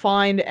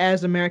defined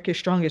as America's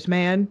strongest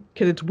man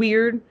because it's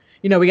weird.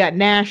 You know, we got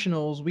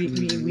nationals. We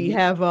mhm.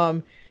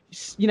 have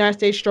United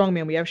States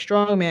Strongman. We have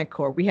Strongman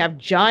Corps. We have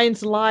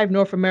Giants Live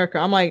North America.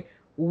 I'm like,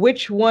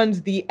 which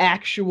one's the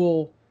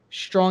actual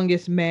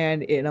strongest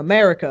man in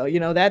America? You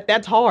know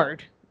that's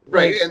hard.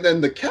 Right. Like, And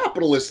then the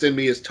capitalist in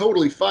me is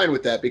totally fine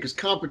with that because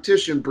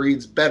competition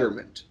breeds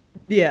betterment.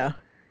 yeah,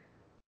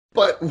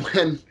 But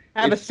when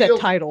have it a set feels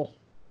title.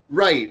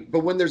 right, but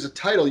when there's a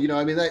title,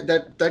 I mean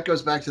that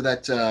goes back to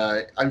that.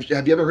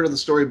 Have you ever heard of the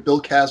story of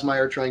Bill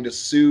Kazmaier trying to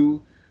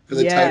sue for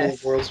the title of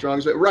Yes. World's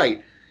Strongest Man?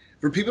 Right.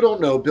 For people who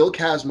don't know, Bill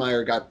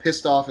Kazmaier got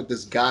pissed off at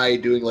this guy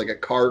doing like a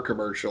car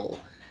commercial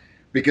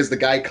because the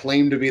guy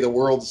claimed to be the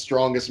world's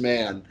strongest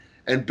man,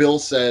 and Bill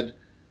said,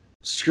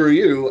 "Screw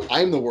you!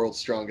 I'm the world's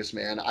strongest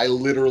man. I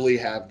literally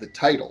have the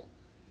title."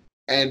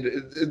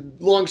 And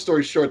long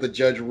story short, the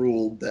judge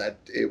ruled that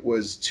it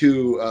was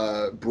too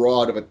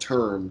broad of a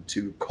term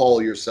to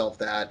call yourself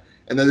that,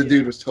 and then the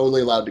dude Yeah. was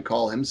totally allowed to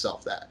call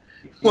himself that.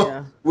 Well,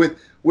 Yeah.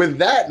 with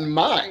that in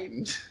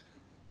mind,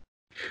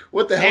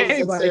 what the hell does that say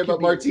Anybody could about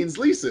be. Martin's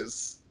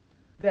Leases?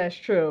 That's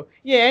true.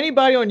 Yeah,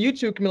 anybody on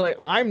YouTube can be like,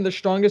 I'm the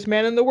strongest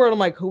man in the world. I'm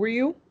like, who are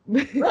you?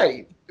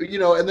 Right.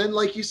 And then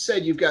like you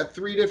said, you've got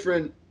three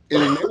different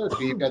in America.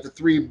 You've got the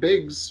three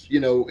bigs.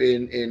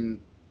 In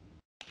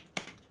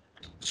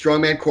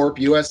Strongman Corp,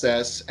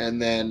 USS,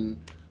 and then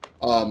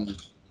um,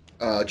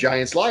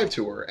 Giants Live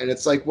Tour. And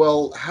it's like,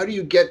 well, how do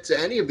you get to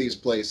any of these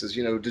places?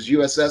 Does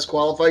USS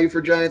qualify you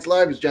for Giants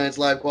Live? Does Giants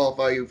Live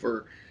qualify you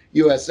for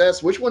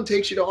USS? Which one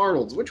takes you to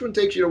Arnold's? Which one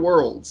takes you to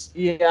Worlds?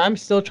 Yeah, I'm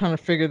still trying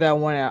to figure that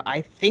one out.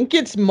 I think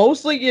it's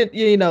mostly,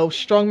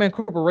 Strongman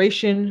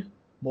Corporation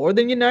more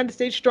than United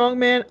States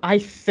Strongman. I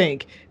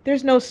think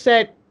there's no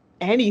set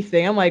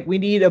anything. I'm like, we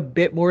need a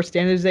bit more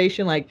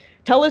standardization. Like,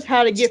 tell us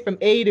how to get from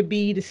A to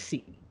B to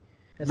C.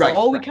 That's Right,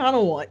 all we right. kind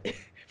of want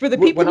for the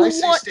people When I who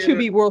say want to standard,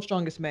 be world's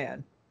strongest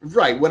man.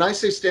 right. When I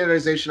say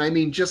standardization, I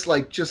mean just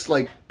like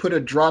put a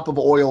drop of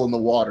oil in the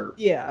water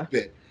Yeah.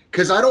 bit,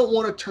 because I don't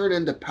want to turn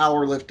into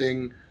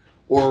powerlifting,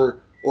 or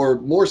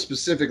more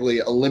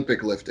specifically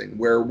Olympic lifting,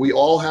 where we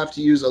all have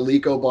to use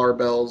Alico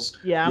barbells,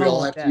 Yeah, I we don't all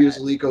want have to use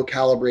that. Alico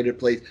calibrated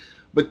plates,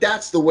 but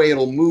that's the way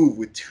it'll move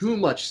with too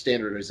much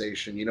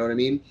standardization. You know what I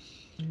mean?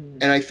 Mhm.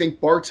 And I think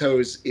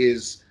Bartos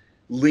is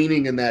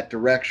leaning in that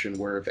direction,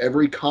 where if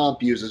every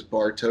comp uses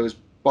Bartos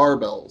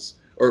barbells,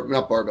 or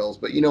not barbells,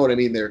 but you know what I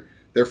mean, they're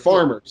Yeah.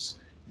 farmers,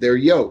 they're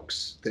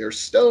yokes, they're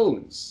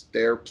stones,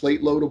 they're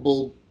plate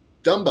loadable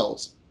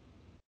dumbbells.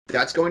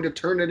 That's going to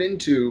turn it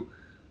into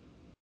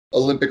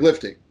Olympic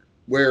lifting,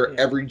 where Yeah.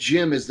 every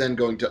gym is then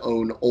going to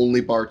own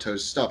only Bartos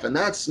stuff. And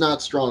that's not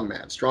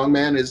strongman.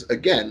 Strongman is,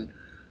 again,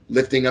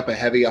 lifting up a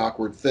heavy,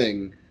 awkward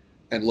thing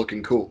and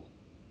looking cool.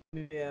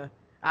 Yeah.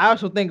 I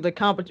also think the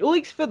competition, at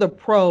least for the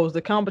pros,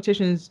 the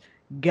competitions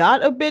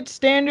got a bit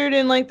standard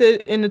in like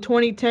the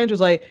 2010s. It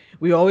was like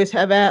we always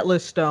have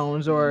Atlas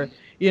stones, or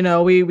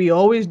Mm-hmm. we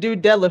always do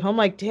deadlift. I'm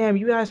like, damn,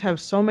 you guys have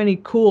so many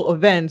cool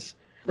events.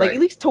 Like at Right.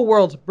 least to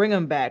Worlds, bring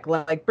them back.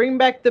 Like bring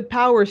back the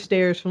power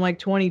stairs from like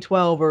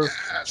 2012, or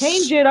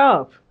change Yes. it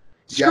up.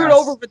 Screwed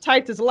over Yes. for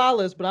Titus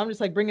Lalas, but I'm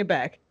just like, bring it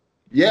back.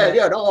 Yeah, But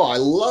yeah. No, I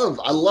love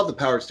the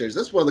power stairs.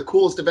 That's one of the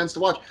coolest events to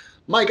watch.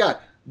 My God,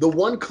 the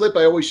one clip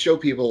I always show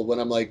people when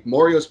I'm like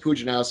Mariusz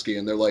Pudzianowski,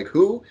 and they're like,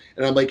 "Who?"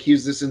 And I'm like,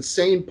 "He's this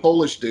insane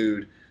Polish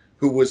dude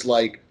who was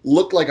like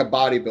looked like a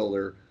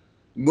bodybuilder,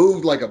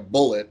 moved like a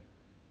bullet,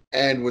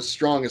 and was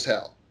strong as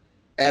hell."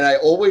 And I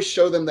always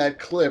show them that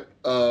clip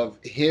of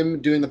him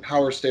doing the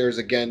power stairs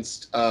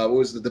against what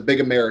was the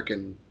big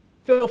American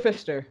Phil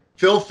Fister.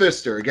 Phil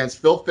Fister, against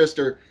Phil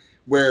Fister,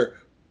 where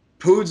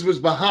Poods was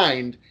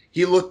behind.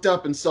 He looked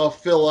up and saw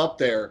Phil up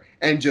there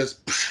and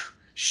just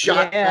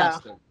shot Yeah,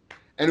 past him.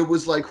 And it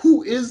was like,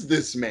 who is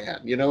this man?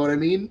 You know what I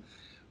mean?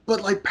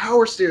 But like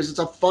power stairs, it's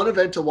a fun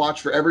event to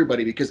watch for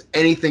everybody because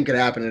anything could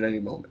happen at any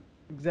moment.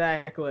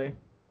 exactly.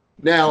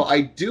 Now, I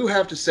do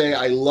have to say,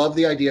 I love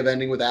the idea of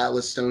ending with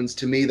Atlas Stones.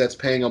 To me, that's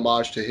paying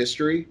homage to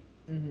history.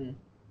 Hmm.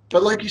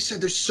 But like you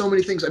said, there's so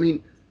many things. I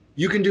mean,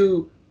 you can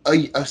do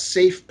a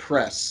safe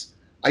press.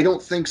 I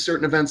don't think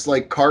certain events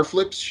like car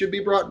flips should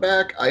be brought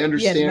back. I Yeah,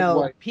 understand no,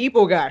 why.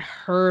 people got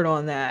hurt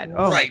on that.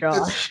 Oh my Right. That's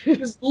gosh.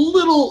 just a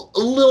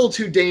little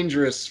too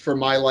dangerous for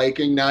my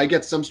liking. Now I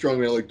get some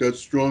strongman like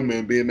that's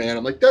strongman, be a man.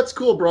 I'm like, that's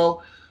cool,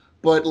 bro.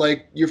 But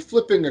like you're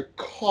flipping a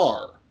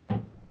car.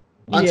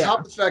 On top Yeah.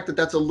 of the fact that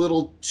that's a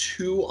little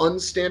too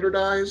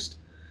unstandardized,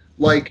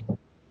 like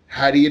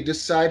how do you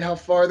decide how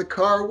far the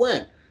car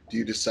went? Do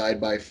you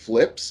decide by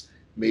flips?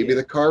 Maybe Yeah.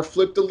 the car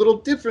flipped a little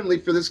differently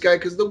for this guy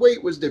because the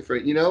weight was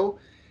different.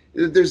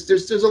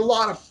 There's a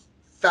lot of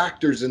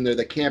factors in there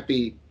that can't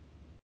be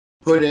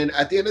put in.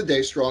 At the end of the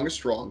day, strong is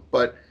strong,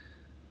 but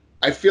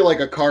I feel like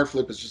a car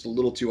flip is just a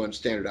little too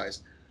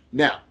unstandardized.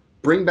 Now,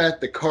 bring back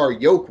the car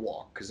yoke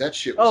walk because that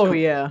shit was Oh cool.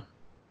 yeah.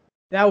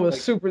 That was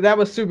Like, super. That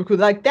was super cool.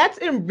 Like that's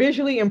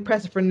visually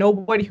impressive for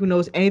nobody who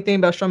knows anything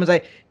about strongman. It's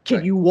like, can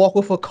right. you walk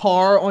with a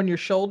car on your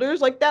shoulders?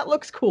 Like that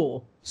looks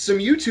cool. Some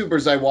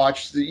YouTubers I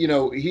watched,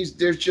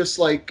 there's just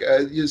like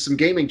some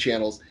gaming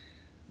channels.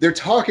 They're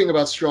talking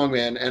about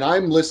strongman, and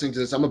I'm listening to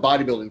this. I'm a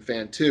bodybuilding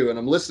fan too, and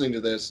I'm listening to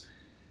this,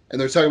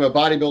 and they're talking about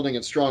bodybuilding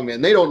and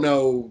strongman. They don't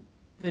know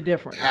The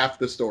difference. half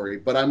the story,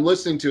 but I'm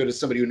listening to it as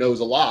somebody who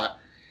knows a lot,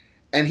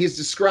 and he's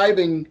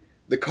describing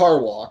the car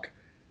walk.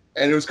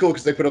 And it was cool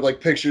because they put up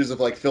like pictures of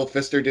like Phil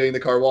Fister doing the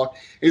car walk.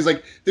 He's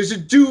like, there's a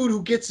dude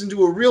who gets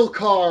into a real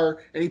car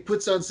and he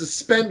puts on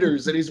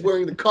suspenders and he's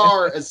wearing the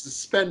car as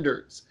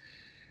suspenders.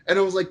 And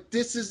I was like,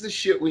 this is the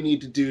shit we need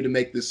to do to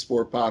make this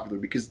sport popular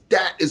because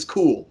that is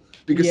cool.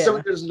 Because Yeah,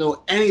 somebody who doesn't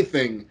know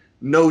anything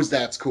knows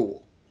that's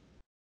cool.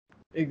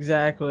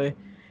 exactly.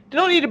 They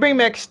don't need to bring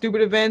back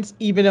stupid events,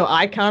 even though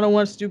I kind of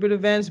want stupid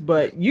events.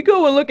 But you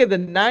go and look at the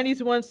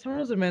 '90s ones. Some of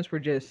those events were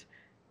just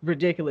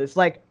ridiculous.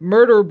 Like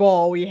Murder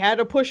Ball, we had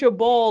to push a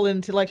ball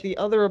into like the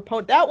other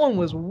opponent. That one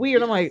was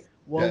weird. I'm like,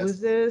 what was Yes.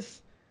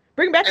 this?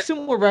 Bring back And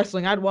sumo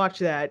wrestling. I'd watch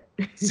that.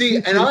 see,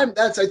 and I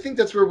think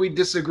that's where we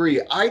disagree.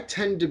 I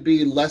tend to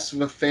be less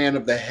of a fan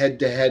of the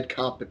head-to-head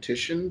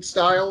competition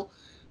style,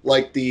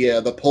 like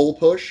the pole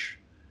push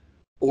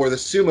or the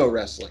sumo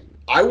wrestling.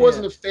 I Yeah.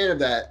 wasn't a fan of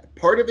that.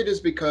 Part of it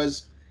is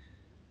because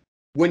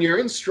when you're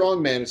in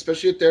strongman,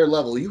 especially at their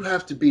level, you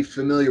have to be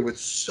familiar with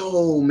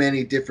so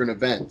many different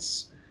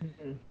events.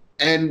 Mhm.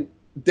 And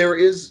there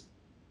is,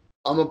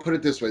 I'm going to put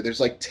it this way, there's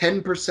like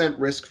 10%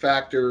 risk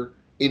factor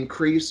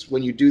increase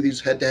when you do these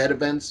head-to-head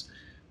events,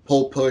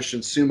 pole push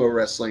and sumo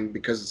wrestling,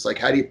 because it's like,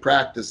 how do you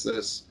practice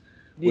this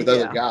with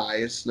other Yeah.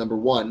 guys, number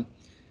one.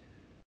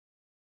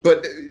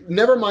 But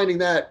never minding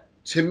that,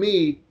 to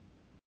me,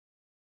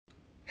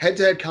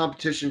 head-to-head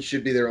competition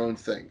should be their own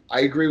thing.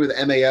 I agree with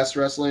MAS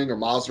wrestling or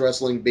Moz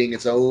wrestling being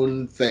its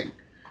own thing.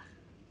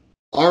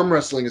 Arm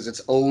wrestling is its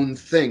own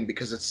thing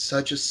because it's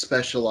such a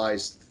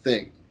specialized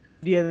thing.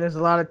 Yeah, there's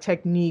a lot of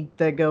technique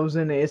that goes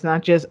in it. It's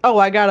not just, oh,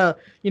 I gotta,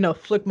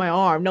 flick my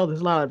arm. No,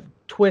 there's a lot of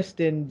twist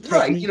and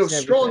Right, techniques and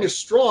strong everything. is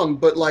strong,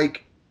 but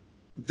like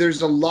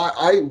there's a lot.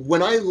 I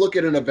when I look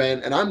at an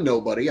event, and I'm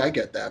nobody, I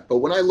get that, but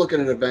when I look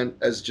at an event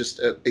as just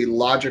a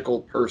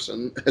logical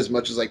person, as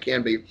much as I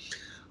can be,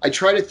 I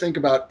try to think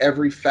about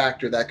every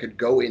factor that could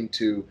go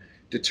into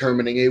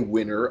determining a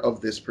winner of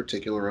this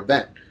particular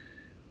event.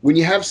 When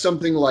you have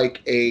something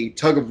like a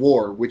tug of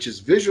war, which is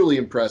visually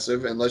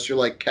impressive, unless you're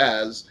like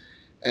Kaz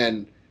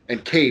and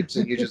Capes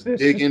and you just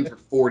dig in for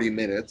 40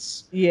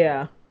 minutes.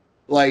 Yeah.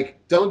 Like,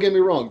 don't get me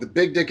wrong, the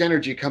big dick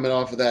energy coming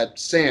off of that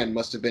sand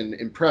must have been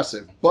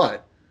impressive,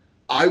 but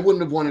I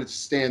wouldn't have wanted to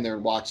stand there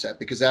and watch that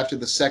because after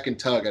the second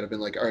tug, I'd have been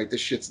like, all right,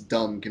 this shit's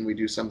dumb. Can we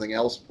do something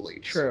else,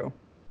 please? True.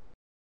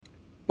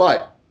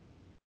 But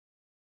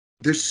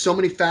there's so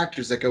many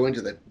factors that go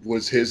into that.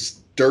 Was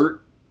his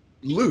dirt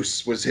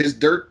loose? Was his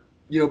dirt,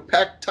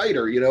 packed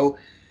tighter?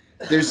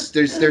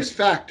 There's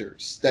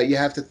factors that you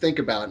have to think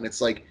about, and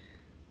it's like,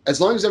 as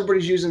long as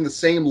everybody's using the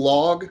same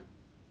log,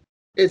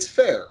 it's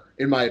fair,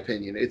 in my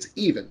opinion. It's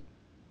even.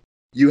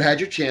 You had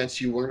your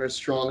chance. You weren't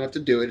strong enough to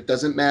do it. It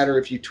doesn't matter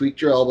if you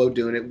tweaked your elbow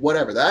doing it,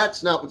 whatever.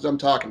 That's not what I'm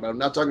talking about. I'm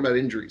not talking about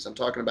injuries. I'm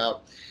talking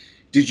about,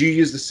 did you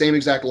use the same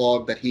exact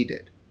log that he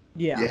did?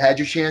 Yeah. You had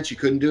your chance. You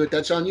couldn't do it.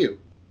 That's on you.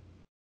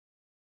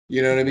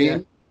 You know what I Yeah.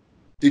 mean?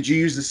 Did you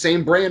use the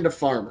same brand of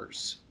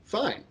farmers?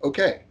 Fine.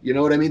 Okay. You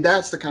know what I mean?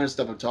 That's the kind of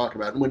stuff I'm talking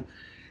about. And when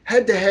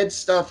head-to-head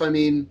stuff, I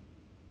mean,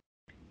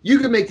 you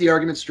could make the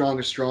argument strong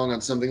is strong on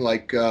something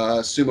like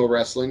sumo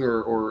wrestling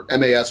or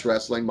MAS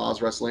wrestling,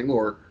 Moz wrestling,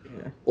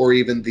 Yeah. or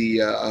even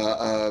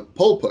the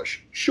pole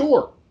push.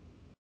 Sure,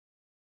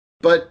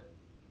 but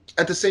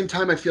at the same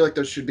time, I feel like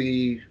those should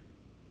be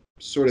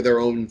sort of their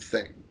own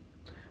thing.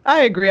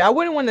 I agree. I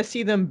wouldn't want to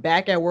see them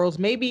back at Worlds.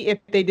 Maybe if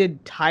they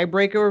did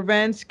tiebreaker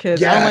events,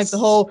 because I don't like the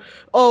Yes. whole,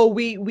 oh,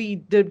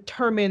 we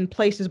determine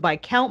places by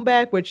count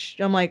back, which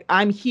I'm like,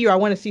 I'm here. I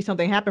want to see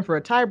something happen for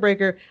a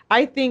tiebreaker.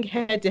 I think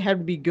head to head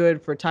would be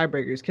good for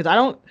tiebreakers because I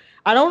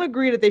don't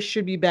agree that they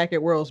should be back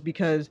at Worlds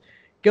because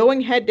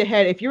going head to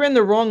head, if you're in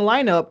the wrong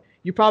lineup,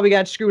 you probably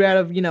got screwed out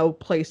of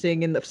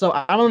placing so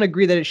I don't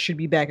agree that it should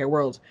be back at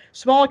Worlds.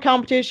 Smaller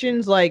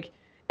competitions like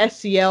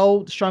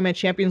SCL, Strongman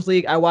Champions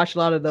League, I watch a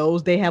lot of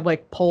those. They have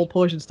like pole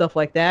push and stuff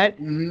like that.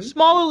 Mm-hmm.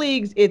 Smaller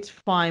leagues, it's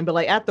fine, but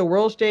like at the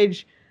world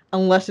stage,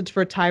 unless it's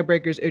for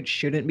tiebreakers, it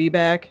shouldn't be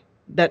back.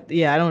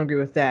 Yeah, I don't agree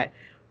with that.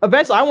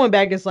 Events I want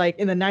back is like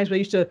in the '90s where they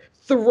used to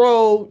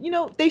throw,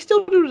 they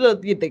still do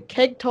the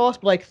keg toss,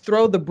 but like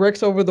throw the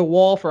bricks over the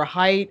wall for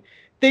height,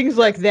 things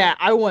like Yes. that.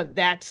 I want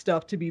that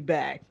stuff to be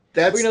back. Or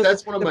That's the,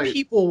 that's one of the my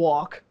people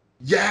walk.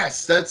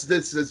 yes. That's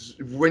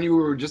when you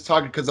were just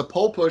talking because the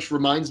pole push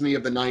reminds me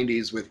of the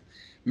 '90s with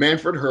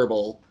Manfred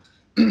Herbal,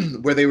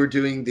 where they were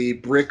doing the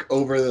brick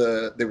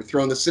over they were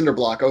throwing the cinder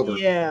block over.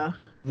 Yeah.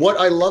 What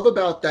I love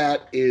about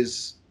that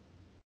is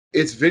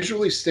it's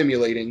visually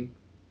stimulating.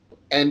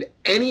 And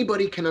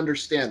anybody can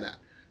understand that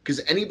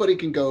because anybody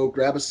can go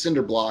grab a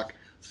cinder block,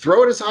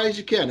 throw it as high as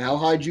you can. How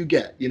high do you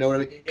get? You know what I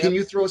mean? Can Yep.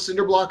 you throw a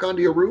cinder block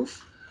onto your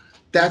roof?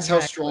 That's how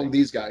strong Exactly.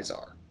 these guys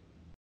are.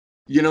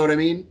 You know what I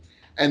mean?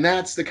 And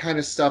that's the kind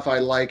of stuff I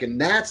like, and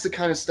that's the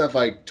kind of stuff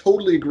I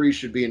totally agree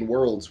should be in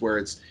Worlds, where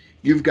it's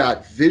you've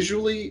got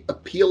visually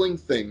appealing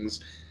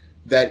things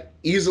that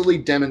easily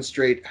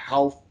demonstrate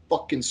how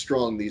fucking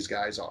strong these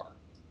guys are.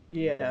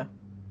 Yeah.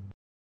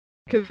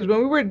 Because when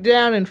we were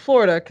down in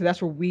Florida, because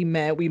that's where we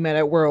met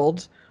at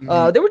Worlds.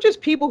 Mm-hmm. There were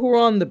just people who were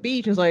on the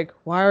beach, and it's like,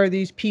 why are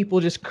these people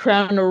just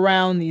crowding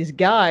around these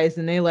guys?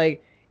 And they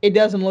like, it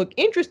doesn't look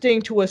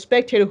interesting to a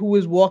spectator who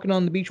is walking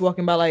on the beach,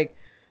 walking by, like,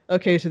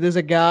 okay, so there's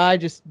a guy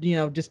just,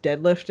 just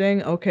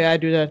deadlifting. Okay, I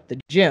do that at the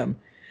gym.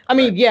 I Right.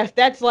 mean, yes,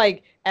 that's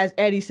like, as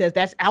Eddie says,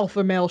 that's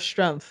alpha male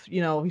strength.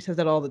 He says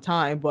that all the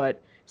time,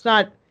 but it's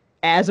not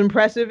as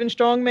impressive in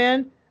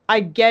strongman. I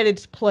get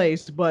its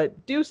place, but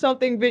do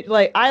something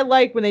like I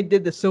like when they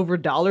did the silver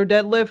dollar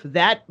deadlift.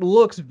 That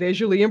looks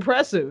visually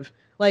impressive.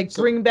 Like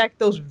So, bring back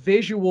those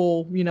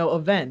visual,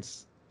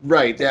 events.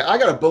 right. Yeah, I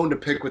got a bone to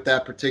pick with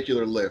that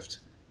particular lift.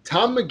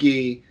 Tom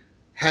McGee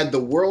had the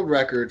world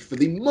record for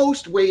the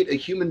most weight a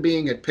human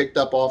being had picked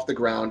up off the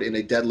ground in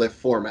a deadlift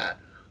format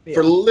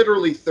for Yeah.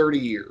 literally 30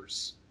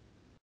 years.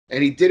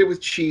 And he did it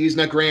with cheese.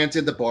 Now,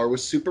 granted, the bar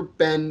was super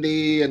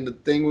bendy and the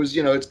thing was,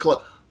 it's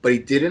close. But he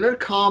did it in a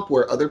comp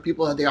where other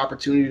people had the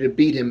opportunity to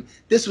beat him.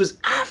 This was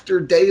after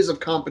days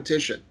of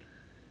competition.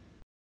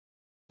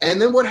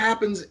 And then what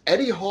happens?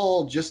 Eddie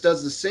Hall just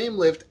does the same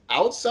lift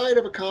outside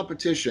of a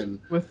competition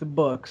With the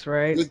books,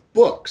 right? with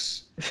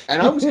books.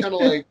 And I was kind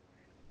of like,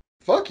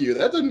 fuck you,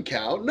 that doesn't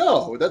count.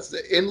 No, that's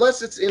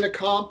unless it's in a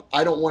comp,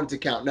 I don't want it to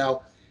count.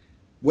 Now,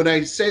 when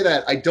I say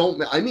that,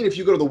 I mean if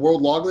you go to the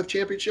World Log Lift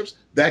Championships,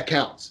 that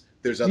counts.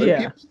 There's other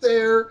Yeah. people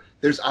there.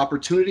 There's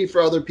opportunity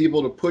for other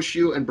people to push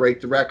you and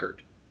break the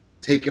record.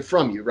 Take it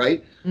from you,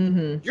 right?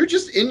 Mm-hmm. You're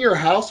just in your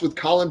house with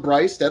Colin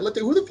Bryce deadlifting.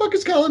 Who the fuck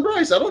is Colin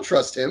Bryce? I don't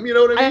trust him. You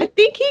know what I I mean?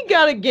 think he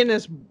got a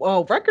Guinness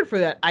record for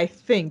that. I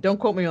think. Don't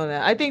quote me on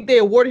that. I think they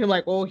awarded him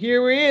like, well,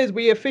 here he is.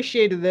 We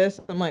officiated this.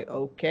 I'm like,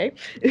 okay.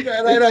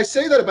 And I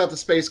say that about the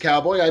Space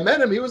Cowboy. I met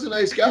him. He was a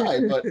nice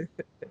guy,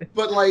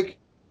 but like,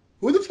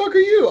 who the fuck are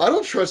you? I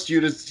don't trust you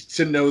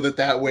to know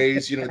that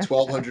weighs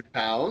 1,200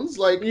 pounds.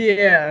 Like,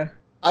 Yeah.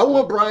 I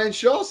want Brian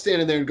Shaw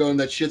standing there and going,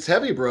 "That shit's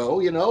heavy,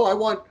 bro."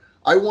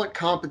 I want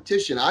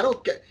competition. I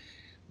don't get.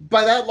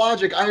 By that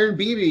logic, Iron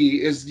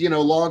BB is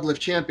log lift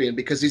champion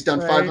because he's done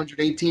Right.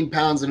 518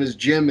 pounds in his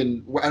gym,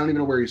 and I don't even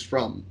know where he's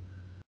from.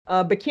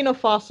 Burkina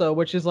Faso,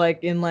 which is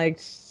like in like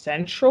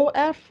Central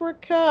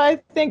Africa, I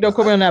think. Don't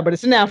quote me on that, but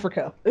it's in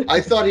Africa. I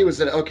thought he was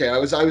okay. I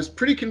was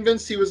pretty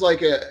convinced he was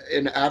like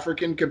an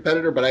African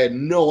competitor, but I had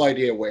no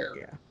idea where.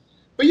 Yeah.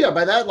 But yeah,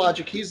 by that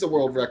logic, he's the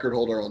world record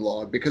holder on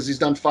log because he's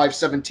done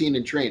 517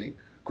 in training.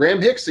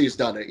 Graham Hicksey's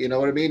done it. You know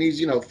what I mean? He's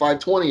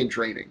 520 in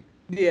training.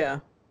 Yeah.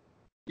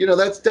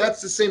 That's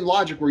the same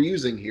logic we're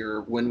using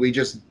here when we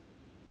just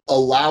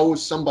allow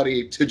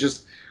somebody to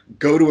just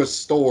go to a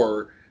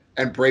store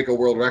and break a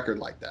world record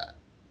like that.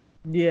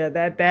 Yeah,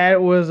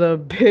 that was a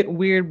bit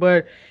weird,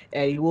 but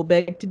Eddie will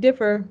beg to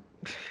differ.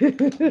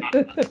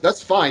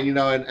 That's fine,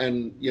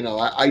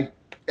 I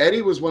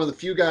Eddie was one of the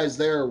few guys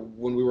there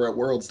when we were at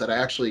Worlds that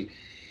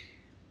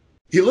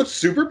he looked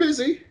super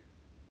busy.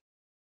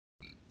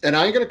 And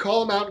I ain't gonna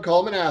call him out and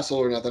call him an asshole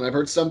or nothing. I've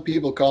heard some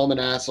people call him an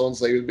asshole and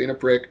say he was being a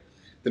prick.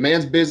 The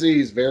man's busy.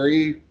 He's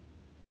very,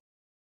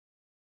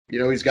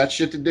 he's got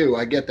shit to do.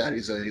 I get that.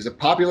 He's a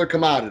popular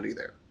commodity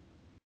there.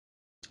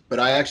 But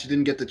I actually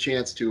didn't get the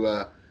chance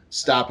to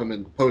stop him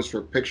and pose for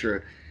a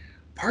picture.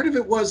 Part of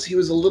it was he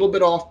was a little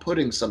bit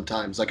off-putting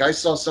sometimes. Like I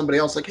saw somebody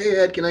else like, "Hey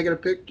Ed, can I get a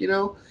pic?"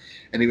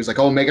 And he was like,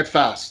 "Oh, make it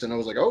fast." And I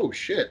was like, "Oh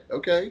shit,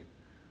 okay."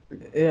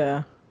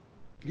 Yeah.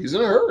 He's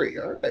in a hurry.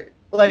 All right.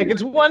 Like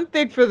it's one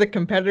thing for the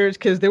competitors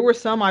because there were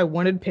some I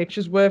wanted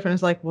pictures with, and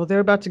it's like, well, they're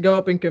about to go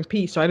up and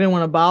compete, so I didn't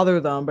want to bother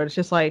them. But it's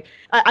just like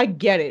I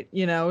get it,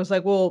 It's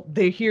like, well,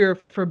 they're here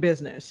for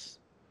business,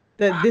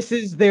 that this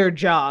is their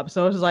job.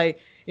 So it's like,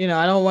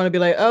 I don't want to be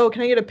like, oh,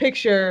 can I get a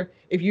picture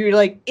if you're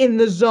like in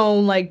the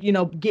zone, like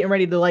getting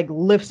ready to like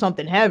lift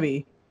something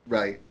heavy.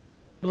 Right.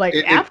 But like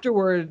It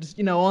afterwards,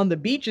 on the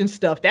beach and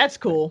stuff, that's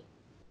cool.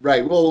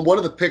 Right. Well, one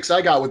of the picks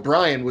I got with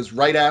Brian was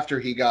right after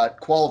he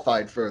got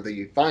qualified for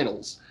the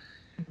finals.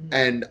 Mhm.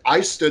 And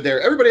I stood there.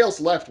 Everybody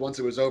else left once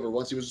it was over.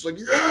 Once he was just like,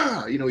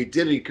 yeah, he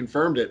did it. He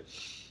confirmed it.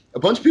 A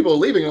bunch of people are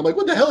leaving. I'm like,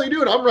 what the hell are you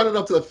doing? I'm running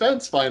up to the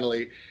fence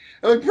finally.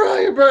 I'm like,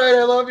 Brian,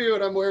 I love you.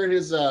 And I'm wearing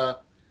his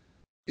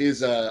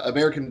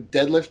American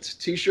deadlift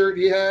T-shirt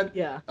he had.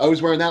 Yeah. I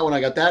was wearing that when I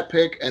got that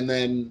pick. And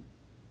then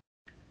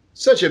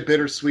such a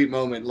bittersweet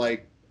moment.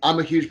 Like, I'm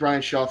a huge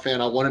Brian Shaw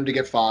fan. I want him to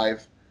get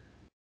 5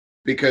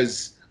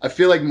 because I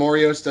feel like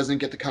Morios doesn't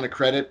get the kind of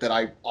credit that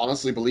I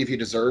honestly believe he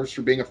deserves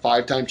for being a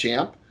 5-time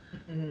champ.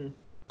 Mm-hmm.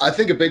 I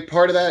think a big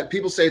part of that,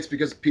 people say it's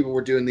because people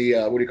were doing the,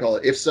 what do you call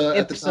it, IFSA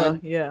at the time.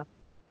 Yeah.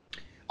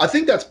 I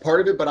think that's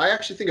part of it, but I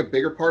actually think a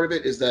bigger part of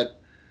it is that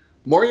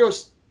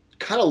Mario's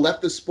kind of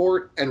left the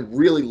sport and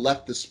really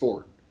left the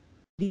sport.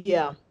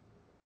 Yeah.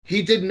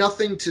 he did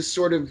nothing to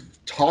sort of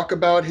talk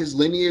about his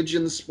lineage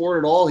in the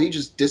sport at all. He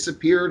just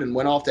disappeared and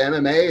went off to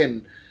MMA.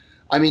 And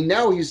I mean,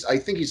 now I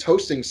think he's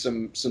hosting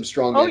some Oh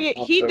strongman yeah,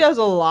 comps. he So, does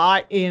a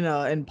lot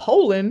in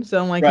Poland,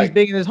 so like he's right,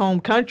 big in his home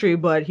country,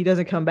 but he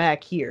doesn't come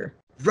back here.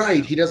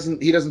 right. He doesn't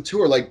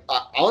tour. Like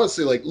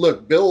honestly, like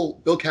look, Bill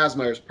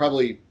Kazmaier is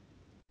probably,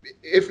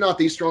 if not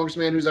the strongest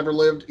man who's ever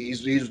lived,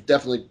 he's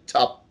definitely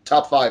top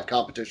five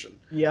competition.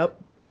 Yep.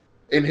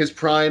 In his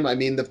prime, I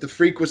mean, the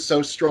freak was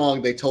so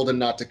strong they told him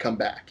not to come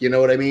back. You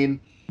know what I mean?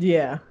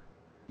 Yeah.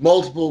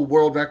 Multiple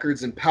world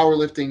records in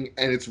powerlifting,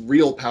 and it's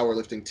real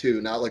powerlifting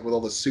too, not like with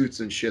all the suits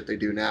and shit they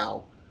do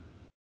now.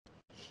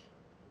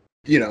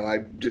 You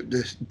know,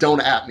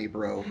 don't at me,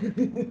 bro.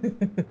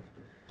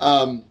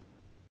 Um,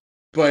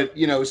 but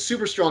you know,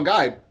 super strong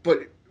guy.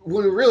 But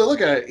when we really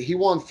look at it, he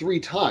won 3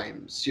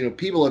 times. You know,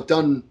 people have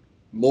done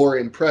more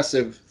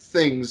impressive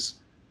things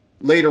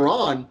later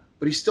on,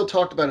 but he's still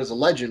talked about as a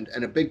legend,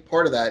 and a big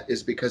part of that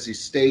is because he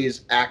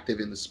stays active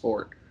in the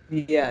sport.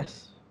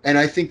 Yes. And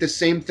I think the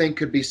same thing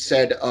could be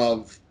said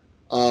of,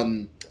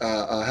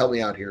 help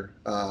me out here,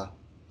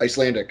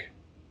 Icelandic.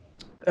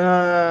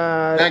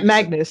 Magnuson.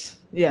 Magnus.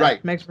 Yeah,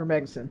 Right. Magnus for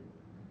Magnuson.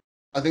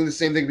 I think the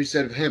same thing can be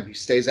said of him. He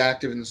stays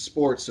active in the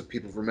sport, so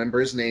people remember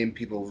his name,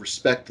 people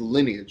respect the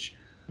lineage.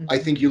 I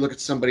Mhm. think you look at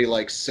somebody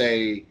like,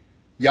 say,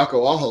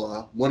 Yako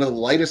Ahala, one of the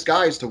lightest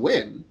guys to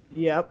win,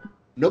 Yep.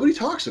 nobody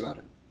talks about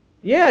him.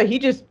 Yeah, he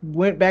just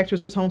went back to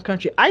his home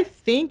country. I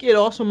think it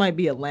also might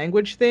be a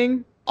language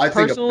thing, I think a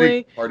big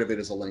personally. part of it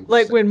is a language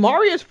Like thing. when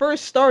Marius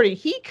first started,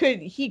 he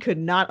could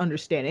not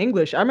understand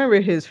English. I remember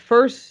his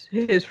first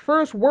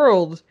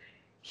worlds,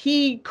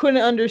 he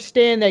couldn't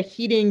understand that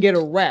he didn't get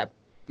a rep.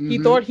 He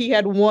Mm-hmm. thought he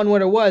had won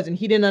what it was, and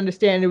he didn't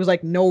understand it was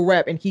like no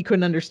rep, and he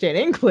couldn't understand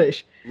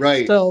English.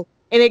 Right. So,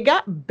 and it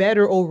got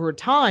better over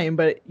time,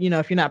 but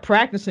if you're not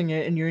practicing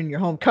it and you're in your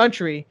home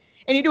country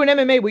and you're doing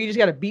MMA where you just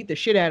got to beat the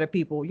shit out of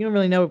people, you don't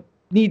really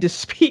need to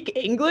speak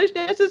English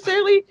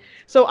necessarily.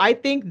 So I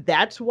think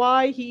that's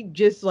why he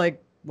just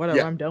like whatever,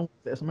 Yeah. I'm done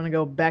with this. I'm gonna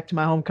go back to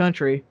my home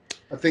country.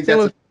 I think Same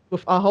that's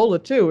with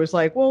Ahola too. It's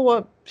like, well,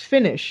 what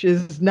Finnish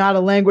is not a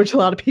language a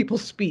lot of people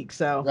speak.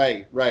 So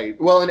right, right.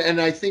 Well, and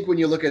I think when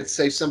you look at,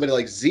 say, somebody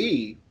like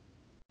Z,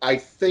 I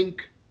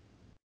think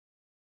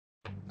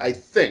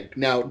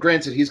now,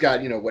 granted, he's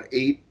got, what,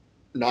 8,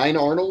 9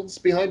 Arnolds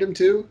behind him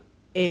too.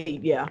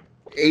 8, yeah,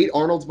 8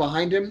 Arnolds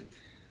behind him.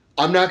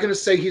 I'm not going to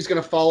say he's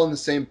going to follow in the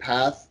same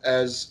path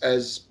as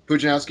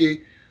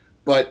Pujanowski,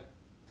 but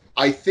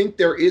I think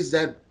there is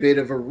that bit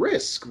of a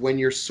risk when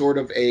you're sort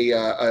of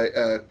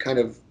a kind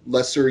of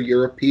lesser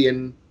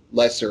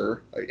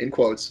in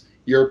quotes,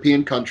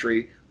 European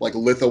country like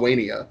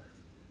Lithuania,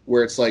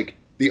 where it's like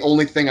the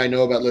only thing I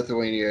know about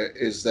Lithuania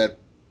is that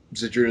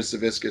Zydrunas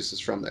Savickas is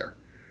from there.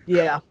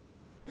 yeah.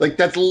 Like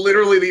that's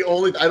literally the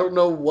only. I don't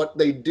know what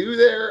they do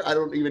there. I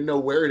don't even know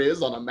where it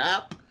is on a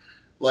map.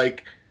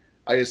 Like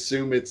I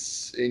assume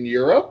it's in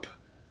Europe,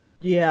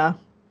 Yeah.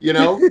 you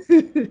know?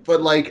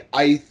 But like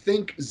I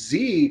think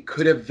Z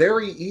could have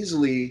very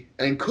easily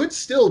and could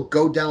still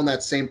go down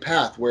that same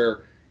path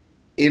where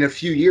in a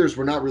few years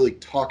we're not really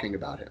talking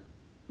about him.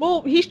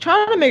 Well, he's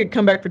trying to make a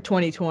comeback for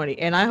 2020,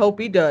 and I hope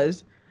he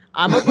does.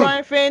 I'm a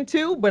Brian fan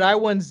too, but I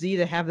want Z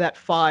to have that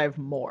 5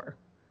 more.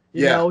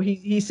 Yeah.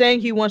 He's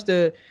saying he wants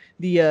the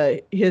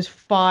his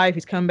 5.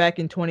 He's come back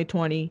in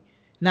 2020.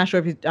 Not sure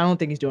if he's. I don't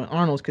think he's doing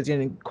Arnold's because he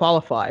didn't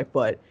qualify,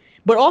 but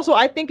also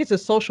I think it's a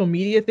social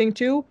media thing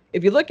too.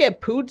 If you look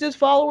at Poods'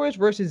 followers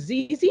versus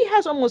Z, Z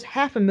has almost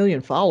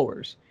 500,000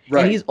 followers. And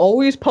Right. he's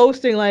always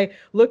posting like,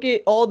 look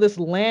at all this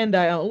land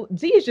I own.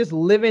 Z is just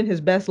living his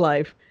best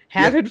life,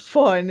 Yeah. having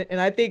fun, and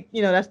I think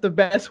that's the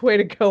best way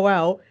to go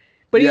out.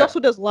 But he Yeah. also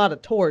does a lot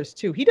of tours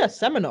too. He does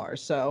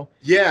seminars, so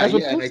Yeah. that's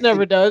what Yeah. And I Poots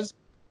never think does.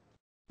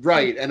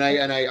 right. And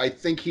I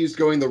think he's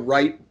going the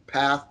right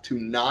path to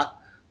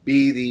not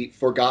be the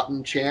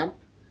forgotten champ.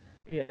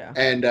 Yeah.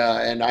 And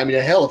I mean,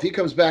 hell, if he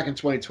comes back in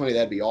 2020,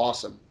 that'd be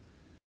awesome.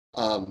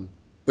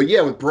 But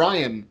yeah, with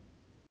Brian,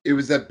 it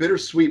was that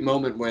bittersweet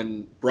moment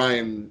when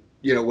Brian,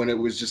 when it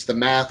was just the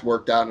math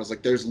worked out, and I was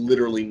like, there's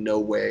literally no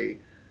way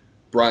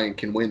Brian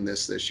can win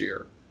this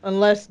year.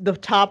 Unless the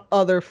top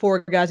other 4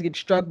 guys get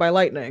struck by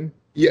lightning.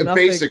 Yeah,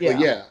 Nothing. basically, Yeah.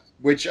 yeah.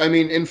 Which I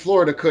mean, in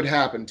Florida could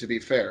happen, to be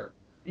fair.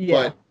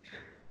 Yeah.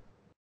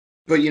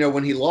 But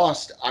when he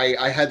lost,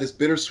 I had this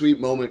bittersweet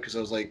moment because I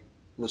was like,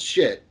 well,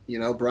 shit,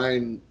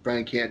 Brian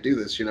can't do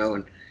this,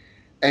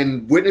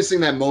 and witnessing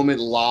that moment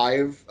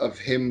live of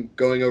him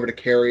going over to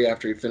Kerry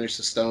after he finished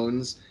the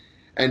Stones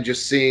and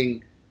just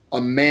seeing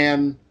a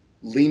man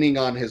leaning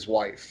on his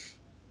wife,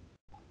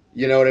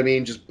 you know what I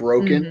mean, just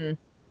broken. Hmm.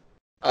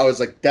 I was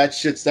like,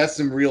 that's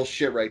some real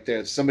shit right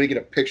there. Somebody get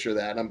a picture of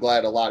that, and I'm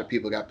glad a lot of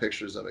people got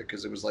pictures of it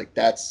because it was like,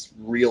 that's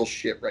real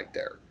shit right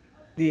there.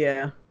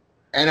 Yeah.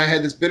 And I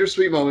had this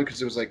bittersweet moment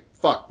because it was like,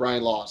 fuck,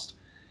 Brian lost.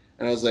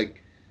 And I was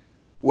like,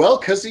 well,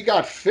 because he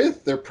got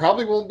 5th, there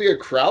probably won't be a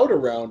crowd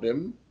around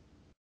him.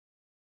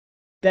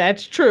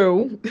 That's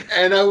true.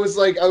 And I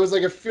feel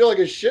like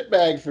a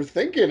shitbag for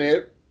thinking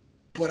it,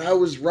 but I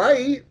was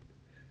right.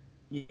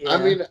 I Yeah.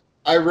 mean,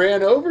 I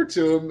ran over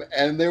to him,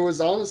 and there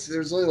was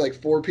only like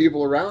four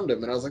people around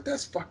him, and I was like,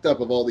 "That's fucked up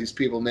of all these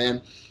people,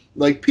 man.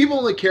 Like, people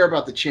only care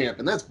about the champ,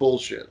 and that's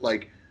bullshit.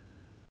 Like,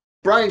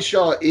 Brian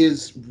Shaw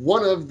is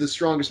one of the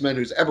strongest men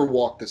who's ever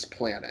walked this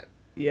planet.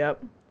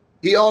 Yep.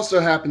 He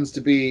also happens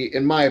to be,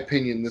 in my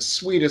opinion, the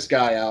sweetest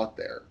guy out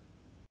there.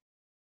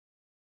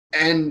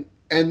 And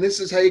this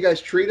is how you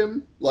guys treat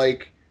him?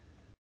 Like,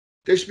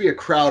 there should be a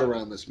crowd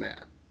around this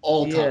man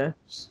all Yeah.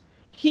 times.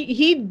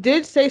 He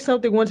did say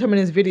something one time in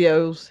his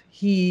videos.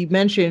 He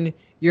mentioned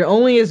you're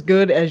only as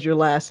good as your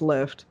last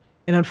lift.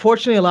 And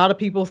unfortunately a lot of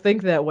people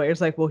think that way.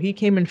 It's like, well, he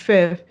came in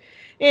fifth.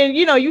 And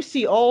you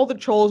see all the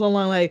trolls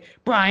online like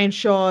Brian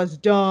Shaw's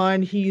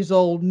done, he's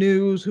old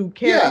news, who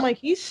cares? I'm Yeah, like,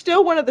 he's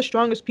still one of the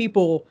strongest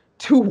people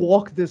to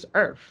walk this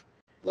earth,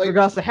 like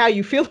regardless of how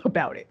you feel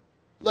about it.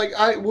 like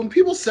I when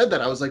people said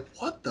that, I was like,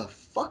 "What the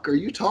fuck are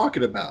you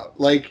talking about?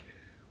 Like,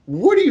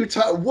 what are you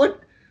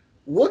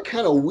what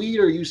kind of weed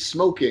are you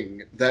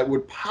smoking that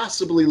would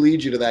possibly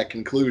lead you to that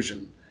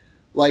conclusion?"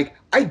 Like,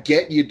 I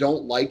get you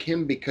don't like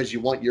him because you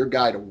want your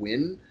guy to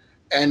win,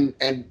 and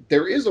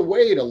there is a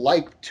way to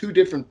like two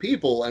different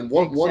people and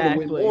want one to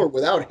win Exactly. more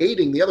without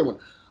hating the other one.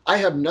 I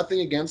have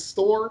nothing against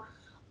Thor.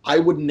 I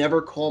would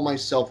never call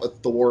myself a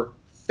Thor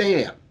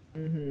fan.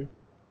 Hmm.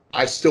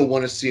 I still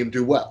want to see him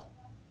do well.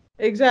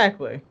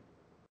 Exactly.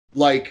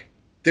 Like,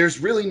 there's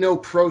really no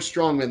pro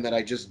strongman that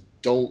I just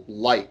don't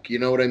like. You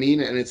know what I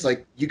mean? And it's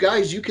like, you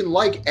guys, you can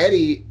like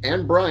Eddie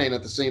and Brian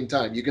at the same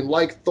time. You can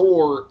like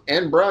Thor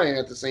and Brian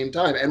at the same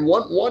time and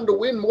want one to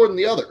win more than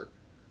the other.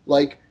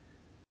 Like,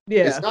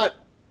 it's Yeah. not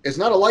it's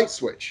not a light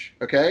switch,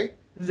 okay?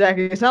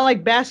 Exactly. It's not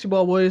like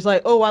basketball where it's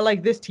like, oh, I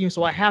like this team,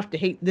 so I have to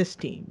hate this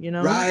team.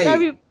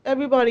 Right.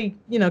 Everybody,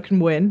 can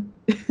win.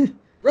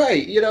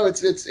 Right.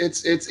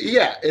 It's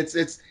yeah,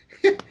 it's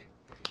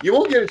you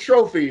won't get a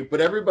trophy,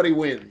 but everybody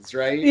wins,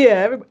 right?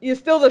 Yeah, you're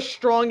still the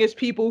strongest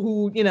people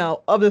who,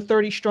 of the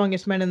 30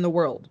 strongest men in the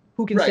world.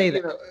 Who can Right. say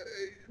that?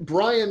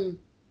 Brian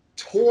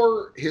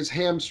tore his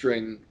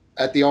hamstring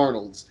at the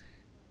Arnold's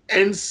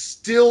and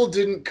still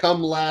didn't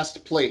come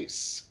last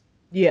place.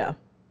 Yeah.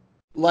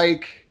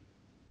 Like,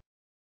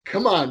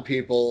 come on,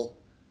 people.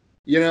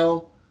 You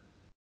know?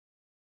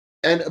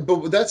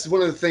 But that's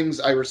one of the things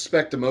I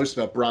respect the most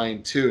about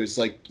Brian too, is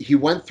like he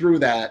went through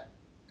that,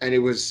 and it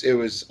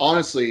was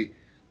honestly,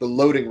 the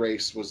loading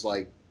race was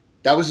like,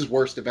 that was his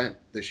worst event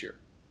this year.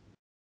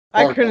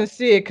 I Bar couldn't none.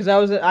 see it because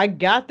I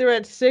got there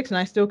at 6 and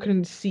I still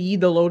couldn't see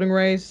the loading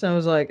race. I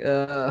was like,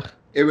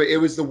 It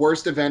was the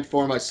worst event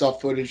for him. I saw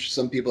footage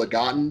some people had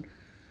gotten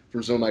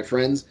from some of my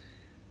friends,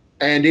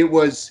 and he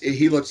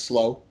looked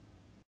slow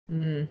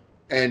mm,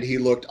 and he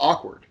looked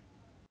awkward.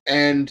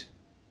 And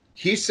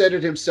he said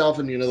it himself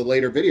in the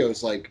later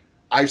videos, like,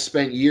 I've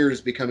spent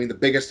years becoming the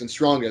biggest and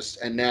strongest,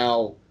 and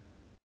now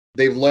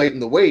they've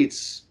lightened the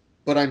weights,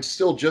 but I'm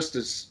still just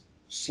as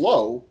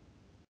slow,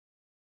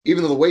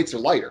 even though the weights are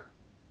lighter.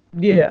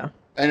 yeah,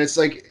 And it's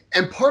like,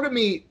 and part of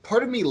me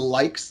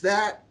likes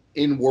that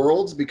in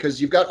Worlds,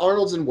 because you've got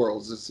Arnold's and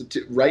Worlds.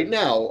 Right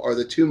now are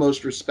the two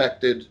most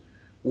respected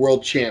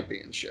world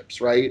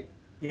championships, right?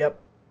 yep,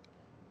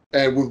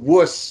 And with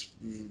Wuss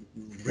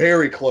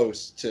very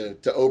close to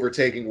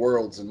overtaking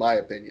Worlds, in my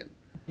opinion.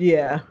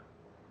 yeah.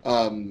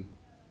 Um,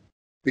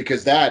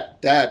 because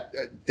that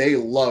they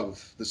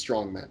love the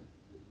strong men.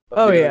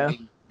 Oh You know what I yeah,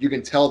 mean? You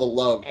can tell the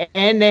love.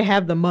 and they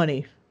have the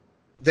money.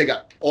 They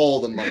got all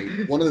the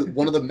money. One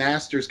of the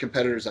Masters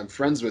competitors I'm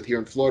friends with here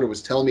in Florida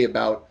was telling me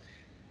about.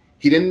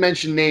 He didn't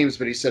mention names,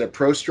 but he said a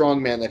pro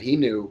strongman that he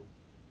knew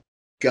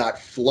got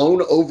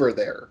flown over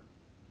there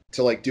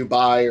to like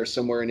Dubai or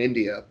somewhere in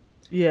India,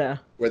 Yeah.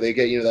 where they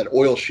get that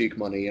oil sheik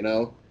money,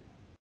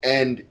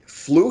 and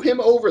flew him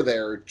over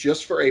there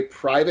just for a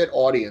private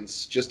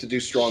audience, just to do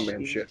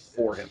strongman shit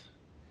for him. Jesus.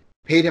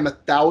 Paid him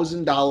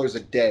 $1,000 a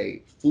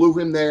day, flew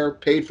him there,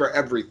 paid for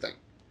everything.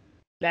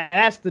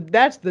 That's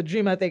the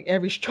dream I think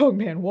every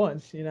strongman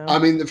wants. I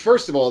mean,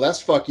 first of all,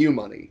 that's fuck you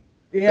money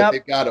that Yep.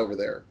 they've got over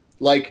there.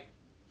 Like,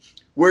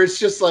 where it's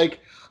just like,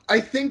 I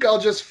think I'll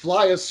just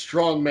fly a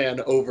strongman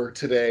over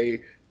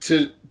today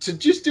to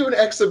just do an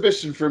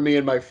exhibition for me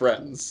and my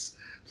friends.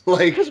 Cause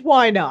Like,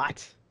 why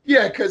not?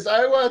 yeah, because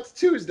it's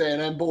Tuesday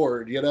and I'm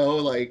bored,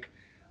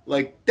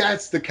 like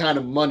that's the kind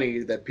of money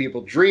that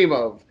people dream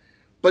of.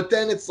 But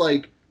then it's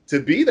like, to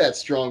be that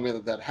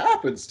strongman that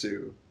happens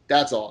to,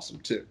 that's awesome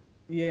too.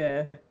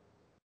 Yeah.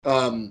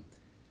 Um,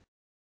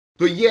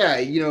 but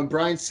yeah,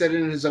 Brian said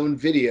it in his own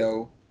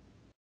video.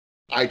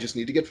 I just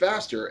need to get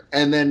faster.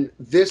 And then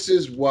this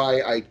is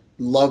why I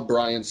love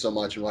Brian so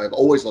much, and why I've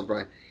always loved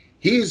Brian.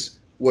 He's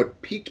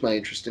what piqued my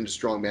interest into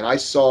strongman. I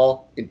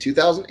saw in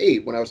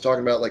 2008, when I was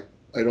talking about, like,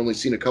 I'd only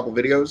seen a couple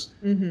videos.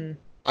 Mm-hmm.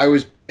 I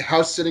was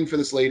house sitting for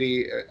this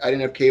lady. I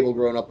didn't have cable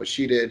growing up, but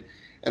she did.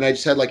 And I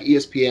just had like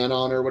ESPN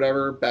on or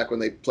whatever back when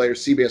they played, or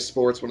CBS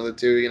Sports, one of the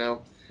two.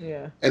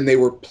 Yeah. And they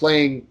were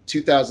playing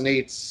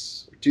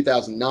 2008's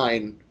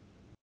 2009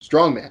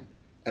 Strongman.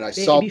 And I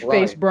saw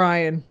Babyface Brian.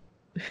 Brian.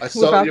 I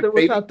saw without your the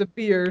baby without the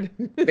beard.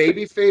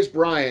 babyface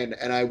Brian,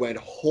 and I went,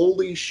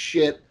 holy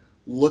shit,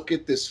 look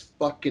at this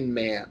fucking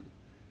man.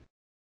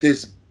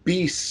 this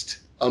beast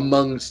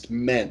amongst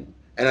men.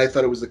 And I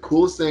thought it was the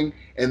coolest thing.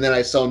 And then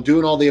I saw him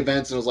doing all the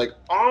events, and I was like,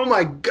 oh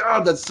my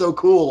God, that's so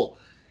cool.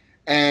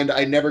 And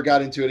I never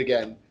got into it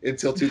again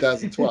until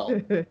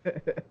 2012.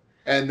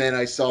 And then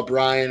I saw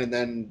Brian, and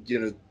then,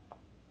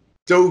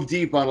 dove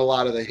deep on a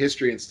lot of the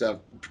history and stuff.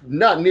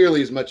 Not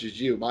nearly as much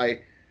as you. My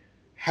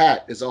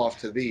hat is off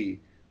to thee.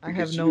 I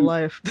have no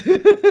life.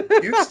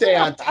 You stay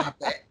on top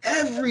of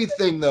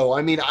everything, though.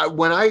 I mean,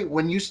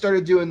 when you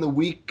started doing the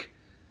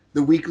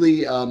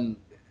weekly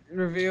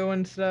review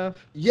and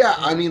stuff. Yeah,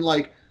 I mean,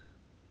 like,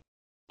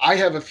 I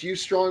have a few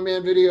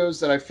strongman videos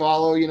that I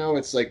follow.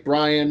 It's like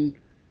Brian,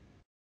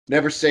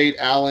 Never Sate,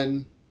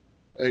 Alan.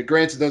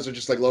 Granted, those are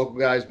just like local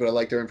guys, but I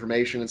like their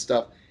information and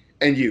stuff.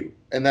 And you,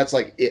 and that's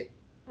like it.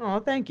 Oh,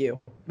 thank you.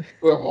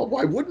 Well,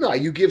 why wouldn't I?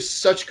 You give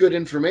such good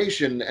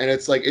information, and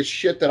it's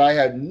shit that I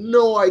had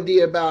no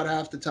idea about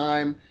half the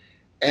time.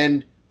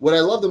 And what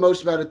I love the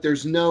most about it,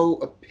 there's no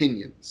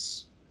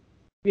opinions.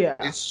 Yeah.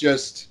 It's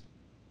just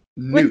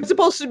news. It's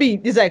supposed to be,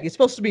 exactly, it's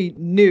supposed to be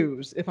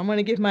news. If I'm going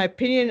to give my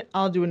opinion,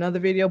 I'll do another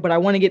video, but I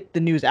want to get the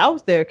news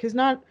out there, because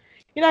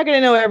you're not going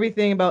to know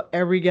everything about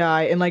every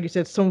guy. And like you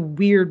said, some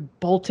weird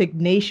Baltic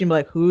nation,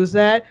 like, who's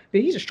that?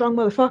 But he's a strong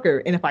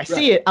motherfucker. And if I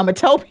see it, I'm going to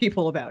tell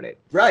people about it.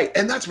 Right.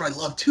 And that's what I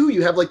love, too.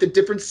 You have, like, the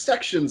different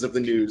sections of the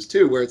news,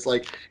 too, where it's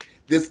like,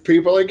 this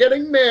people are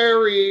getting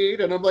married.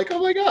 And I'm like, oh,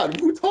 my God,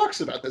 who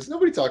talks about this?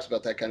 Nobody talks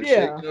about that kind of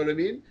shit. You know what I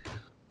mean?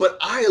 But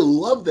I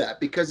love that,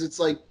 because it's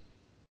like,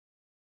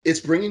 it's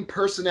bringing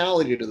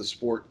personality to the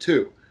sport,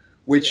 too,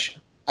 which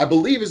I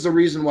believe is the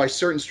reason why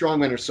certain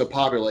strongmen are so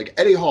popular. Like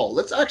Eddie Hall,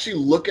 let's actually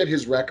look at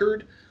his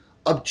record.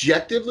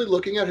 Objectively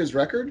looking at his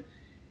record,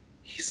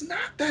 he's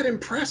not that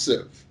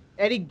impressive.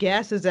 Eddie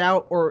gasses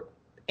out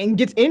and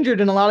gets injured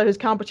in a lot of his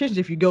competitions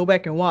if you go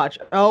back and watch.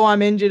 Oh,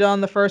 I'm injured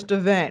on the first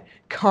event.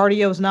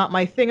 Cardio's not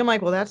my thing. I'm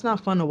like, well, that's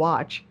not fun to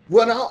watch.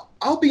 Well,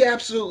 I'll be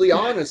absolutely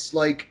honest.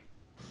 Like,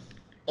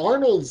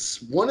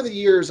 Arnold's, one of the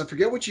years, I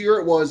forget which year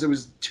it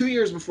was 2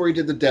 years before he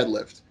did the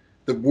deadlift,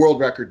 the world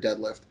record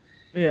deadlift.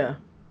 Yeah.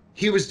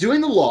 He was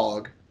doing the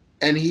log,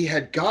 and he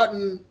had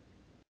won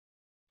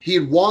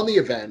the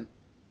event,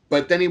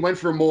 but then he went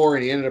for more,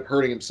 and he ended up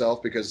hurting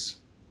himself because,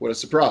 what a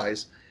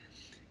surprise.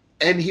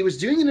 And he was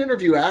doing an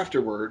interview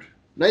afterward,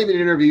 not even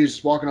an interview, he was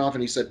just walking off,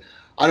 and he said,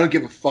 I don't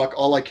give a fuck,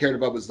 all I cared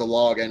about was the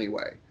log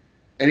anyway.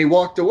 And he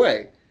walked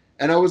away.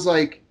 And I was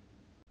like,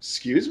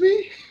 excuse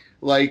me?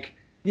 Like,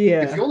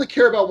 if you only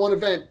care about one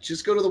event,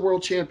 just go to the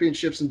World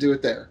Championships and do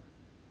it there.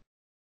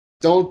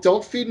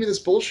 Don't feed me this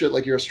bullshit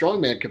like you're a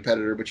strongman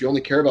competitor, but you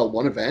only care about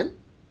one event?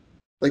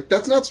 Like,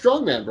 that's not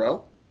strongman,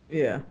 bro.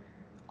 Yeah.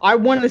 I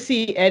want to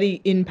see Eddie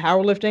in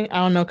powerlifting. I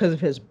don't know, because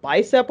of his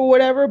bicep or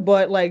whatever,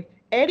 but, like,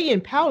 Eddie in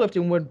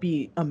powerlifting would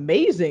be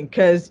amazing,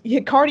 because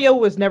cardio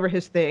was never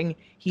his thing.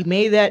 He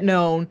made that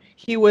known.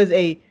 He was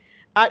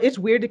it's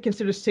weird to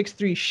consider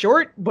 6'3"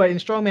 short, but in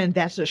strongman,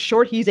 that's a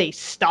short. He's a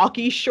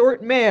stocky,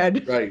 short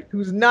man, right,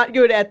 who's not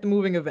good at the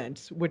moving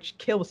events, which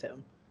kills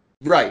him.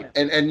 Right.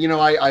 And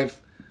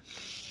I've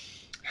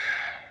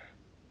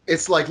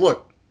it's like,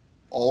 look,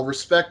 all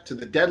respect to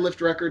the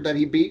deadlift record that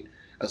he beat,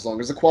 as long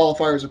as the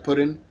qualifiers are put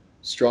in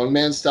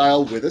strongman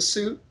style with a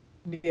suit.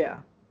 Yeah.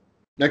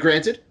 Now,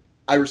 granted,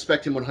 I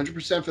respect him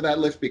 100% for that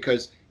lift,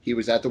 because he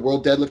was at the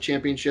World Deadlift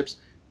Championships.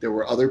 There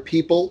were other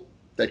people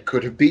that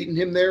could have beaten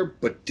him there,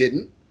 but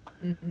didn't.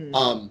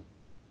 Mm-hmm.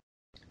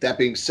 That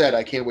being said,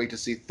 I can't wait to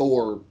see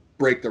Thor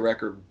break the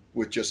record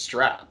with just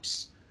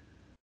straps,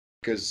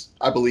 because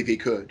I believe he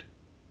could.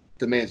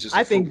 The man's just.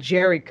 I think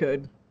Jerry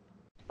could.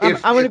 I'm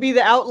going to be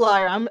the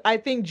outlier. I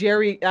think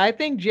Jerry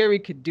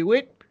could do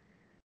it.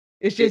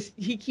 It's just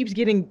he keeps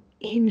getting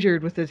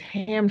injured with his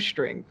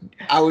hamstring.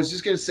 I was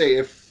just going to say,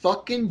 if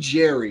fucking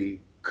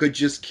Jerry could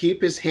just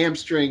keep his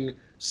hamstring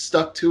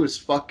stuck to his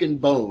fucking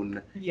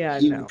bone,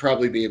 he would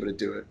probably be able to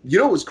do it. You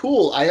know what was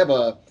cool?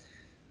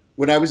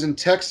 When I was in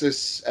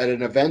Texas at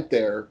an event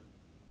there,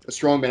 a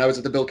strongman, I was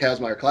at the Bill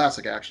Kazmaier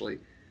Classic, actually.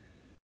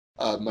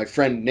 My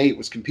friend Nate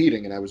was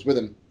competing, and I was with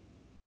him.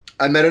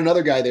 I met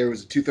another guy there who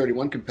was a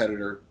 231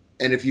 competitor,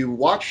 and if you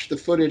watch the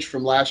footage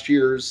from last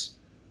year's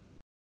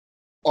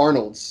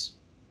Arnold's,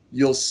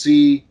 you'll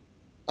see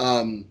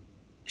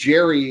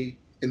Jerry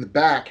in the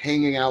back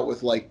hanging out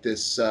with like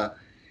this,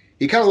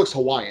 he kind of looks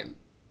Hawaiian,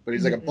 but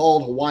he's like a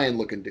bald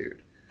Hawaiian-looking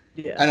dude.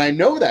 Yeah. And I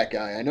know that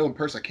guy. I know him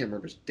personally. I can't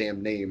remember his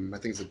damn name. I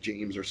think it's like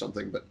James or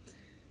something, but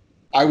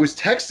I was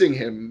texting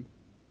him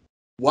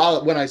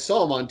when I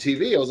saw him on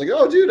TV. I was like,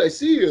 oh, dude, I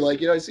see you.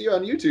 Like, I see you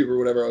on YouTube or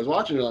whatever. I was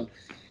watching it on.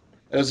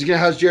 And I was like,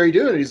 how's Jerry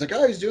doing? And he's like,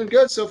 oh, he's doing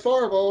good so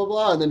far, blah, blah,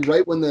 blah. And then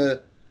right when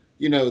the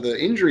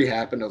injury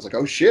happened, I was like,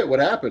 oh, shit, what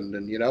happened?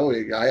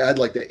 And, I had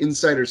like the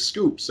insider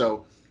scoop.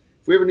 So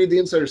if we ever need the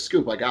insider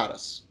scoop, I got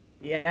us.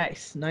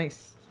 Yes,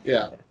 nice.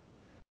 Yeah.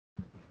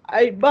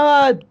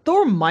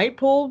 Thor might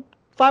pull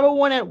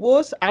 501 at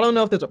Wuss. I don't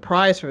know if there's a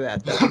prize for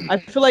that, though. I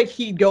feel like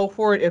he'd go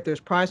for it if there's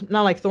prize.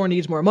 Not like Thor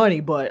needs more money,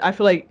 but I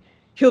feel like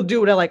he'll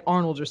do it at like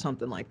Arnold's or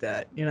something like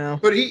that,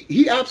 But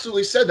he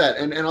absolutely said that,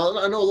 and I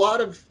know a lot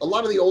of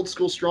the old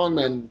school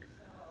strongmen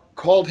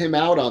called him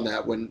out on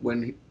that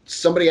when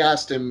somebody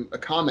asked him a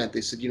comment.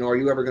 They said, are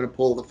you ever going to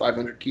pull the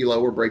 500 kilo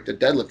or break the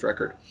deadlift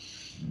record?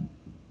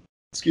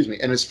 Excuse me.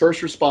 And his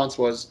first response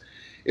was,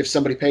 if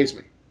somebody pays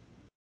me.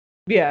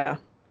 Yeah.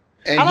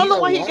 And I don't he know had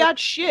a why he lot of, got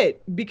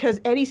shit because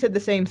Eddie said the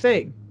same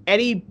thing.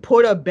 Eddie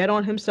put a bet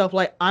on himself,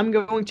 like, I'm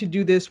going to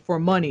do this for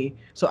money.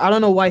 So I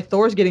don't know why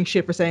Thor's getting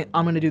shit for saying,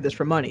 I'm going to do this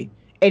for money.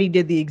 Eddie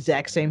did the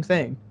exact same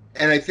thing.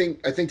 and I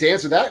think to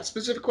answer that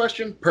specific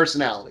question,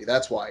 personality.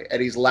 That's why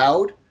Eddie's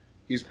loud,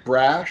 he's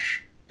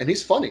brash, and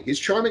he's funny. He's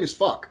charming as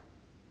fuck.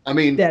 I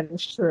mean, That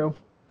is true.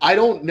 I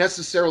don't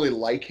necessarily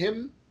like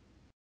him.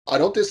 I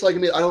don't dislike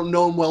him. I don't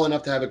know him well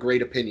enough to have a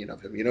great opinion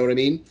of him. You know what I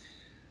mean?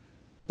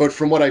 But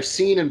from what I've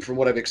seen and from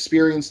what I've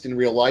experienced in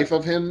real life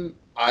of him,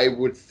 I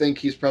would think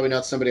he's probably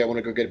not somebody I want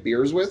to go get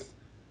beers with.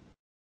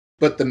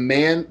 But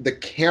the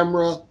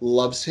camera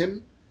loves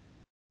him.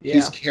 He's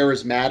Yeah.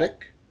 charismatic.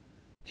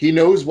 He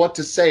knows what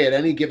to say at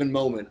any given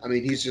moment. I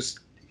mean,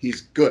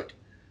 he's good.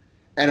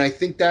 And I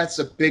think that's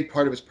a big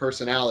part of his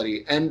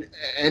personality. And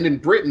in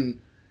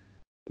Britain,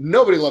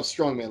 nobody loves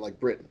strongman like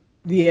Britain.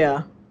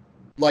 Yeah.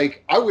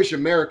 Like, I wish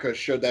America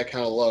showed that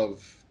kind of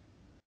love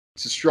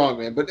to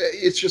strongman, but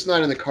it's just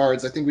not in the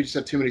cards. I think we just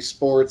have too many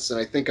sports, and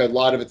I think a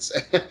lot of it's.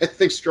 I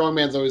think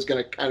strongman's always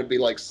going to kind of be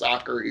like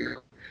soccer here,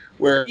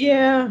 where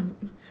Yeah.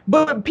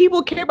 But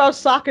people care about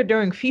soccer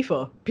during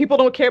FIFA. People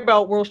don't care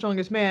about World's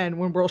Strongest Man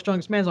when World's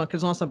Strongest Man's on because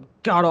it's on some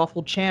god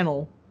awful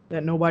channel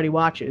that nobody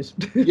watches.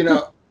 you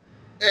know,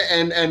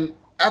 and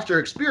after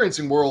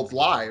experiencing Worlds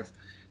live,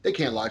 they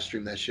can't live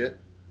stream that shit.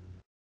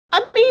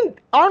 I mean,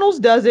 Arnold's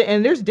does it,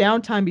 and there's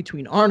downtime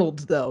between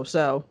Arnold's though.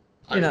 So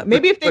But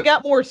maybe if they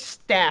got more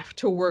staff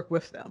to work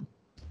with them.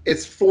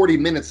 it's 40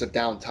 minutes of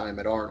downtime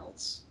at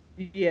Arnold's.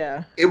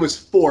 Yeah. It was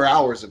 4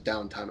 hours of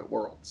downtime at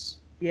Worlds.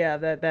 Yeah.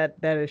 That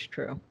is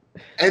true.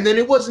 And then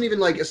it wasn't even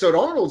like so at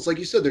Arnold's, like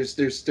you said, there's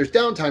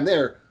downtime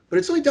there, but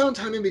it's only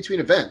downtime in between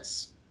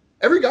events.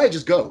 Every guy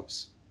just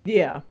goes.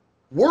 Yeah.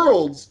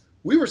 Worlds,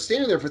 we were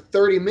standing there for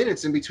 30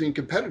 minutes in between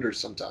competitors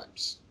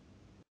sometimes.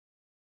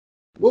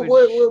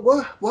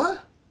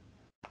 What?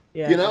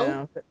 Yeah, You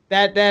know? no,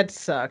 that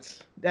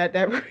sucked. That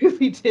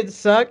really did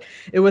suck.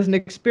 It was an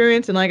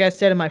experience, and like I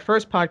said in my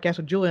first podcast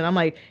with Julian, I'm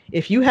like,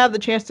 if you have the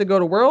chance to go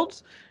to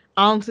Worlds,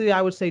 honestly,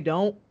 I would say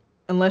don't,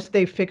 unless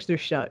they fix their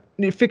shit.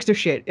 Fix their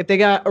shit. If they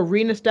got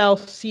arena style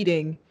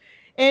seating,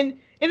 and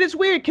it's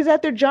weird because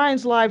at their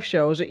Giants live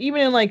shows, or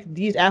even in like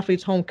these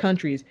athletes' home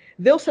countries,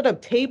 they'll set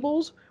up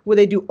tables where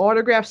they do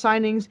autograph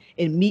signings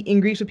and meet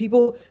and greets with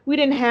people. We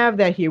didn't have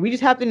that here. We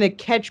just happened to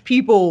catch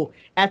people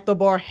at the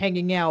bar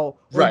hanging out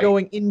or Right.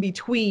 going in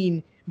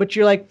between, but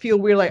you're like, feel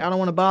weird, like, I don't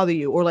want to bother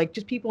you, or like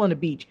just people on the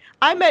beach.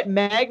 I met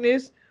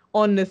Magnus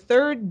on the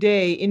third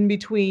day in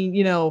between,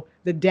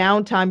 the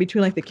downtime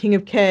between like the King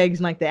of Kegs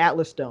and like the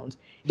Atlas Stones.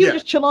 He Yeah.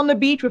 was just chill on the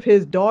beach with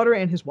his daughter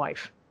and his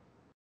wife.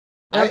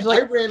 And I was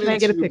like, I ran can I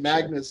get a into picture?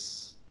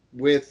 Magnus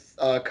with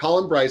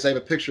Colin Bryce. I have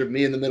a picture of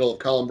me in the middle of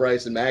Colin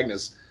Bryce and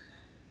Magnus.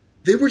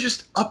 They were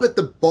just up at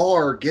the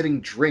bar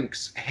getting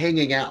drinks,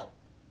 hanging out.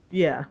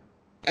 Yeah.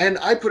 And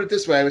I put it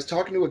this way. I was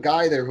talking to a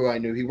guy there who I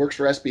knew. He works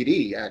for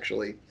SBD,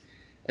 actually.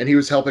 And he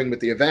was helping with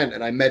the event.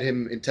 And I met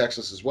him in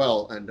Texas as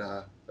well. And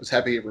I was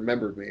happy he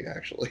remembered me,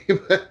 actually.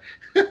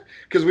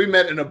 Because we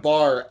met in a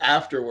bar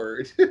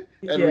afterward.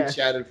 And we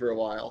chatted for a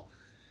while.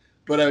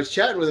 But I was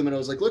chatting with him and I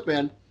was like, look,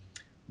 man,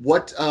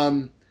 what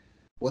the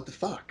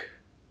fuck?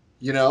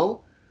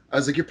 I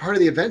was like, you're part of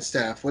the event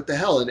staff. What the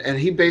hell? And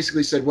he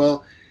basically said,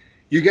 well,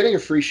 you're getting a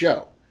free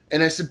show.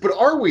 And I said, but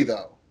are we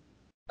though?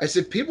 I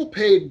said, people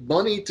paid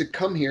money to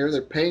come here.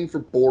 They're paying for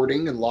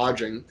boarding and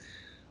lodging.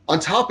 On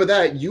top of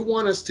that, you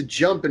want us to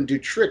jump and do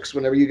tricks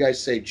whenever you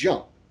guys say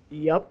jump.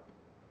 Yep.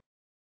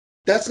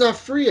 That's not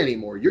free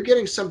anymore. You're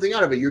getting something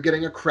out of it. You're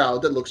getting a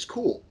crowd that looks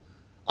cool.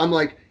 I'm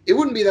like, it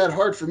wouldn't be that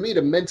hard for me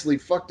to mentally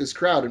fuck this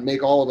crowd and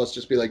make all of us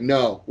just be like,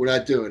 no, we're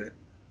not doing it.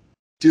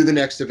 Do the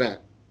next event.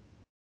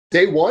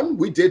 Day one,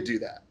 we did do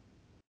that.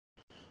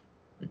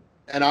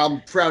 And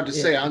I'm proud to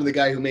say I'm the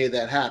guy who made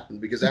that happen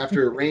because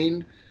after it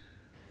rained,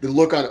 the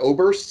look on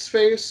Oberst's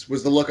face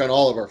was the look on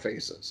all of our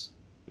faces.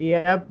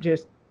 Yep,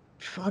 just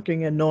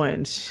fucking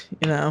annoyance,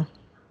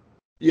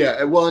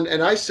 Yeah, well,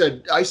 and I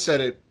said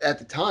it at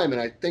the time,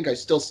 and I think I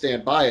still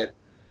stand by it.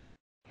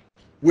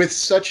 With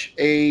such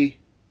a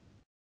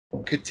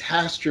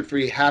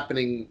catastrophe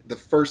happening the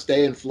first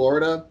day in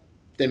Florida,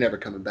 they're never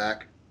coming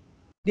back.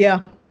 Yeah.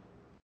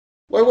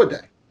 Why would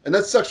they? And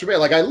that sucks for me.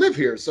 Like, I live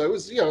here, so it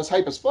was, it was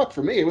hype as fuck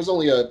for me. It was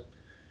only a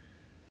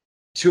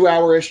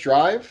 2-hour-ish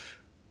drive.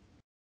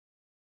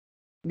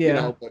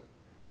 Yeah. But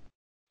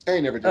I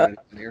ain't never doing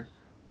anything here.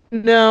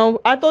 No,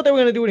 I thought they were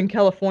gonna do it in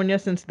California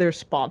since they're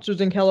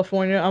sponsors in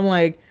California. I'm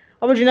like,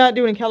 how would you not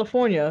do it in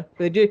California?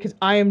 But they did because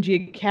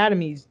IMG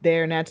Academy's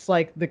there, and that's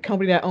like the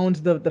company that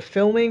owns the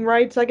filming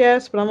rights, I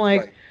guess. But I'm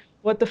like, Right.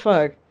 What the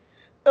fuck?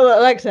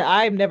 Like I said,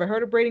 I've never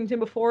heard of Bradenton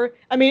before.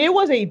 I mean, it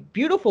was a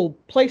beautiful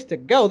place to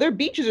go. Their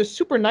beaches are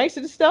super nice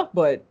and stuff,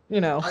 but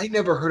I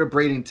never heard of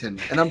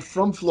Bradenton, and I'm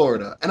from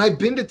Florida, and I've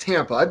been to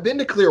Tampa, I've been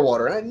to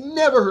Clearwater, and I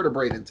never heard of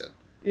Bradenton.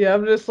 Yeah,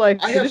 I'm just like,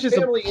 I this have is just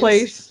a family in St.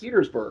 place.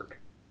 Petersburg,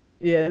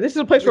 Yeah, this is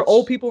a place where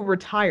old which people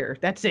retire.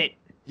 That's it.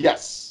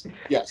 yes,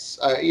 yes.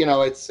 You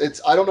know, it's.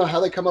 I don't know how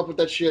they come up with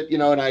that shit. You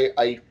know, and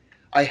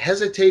I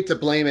hesitate to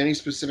blame any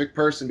specific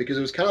person because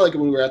it was kind of like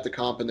when we were at the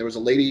comp and there was a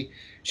lady.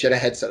 She had a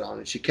headset on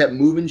and she kept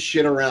moving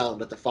shit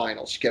around at the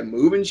finals. She kept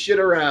moving shit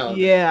around.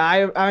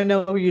 Yeah, I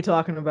know who you're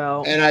talking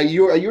about. And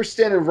you were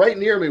standing right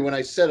near me when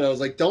I said it. I was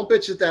like, "Don't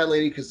bitch at that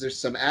lady because there's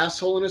some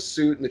asshole in a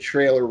suit in the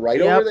trailer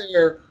right over Yep.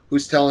 there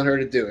who's telling her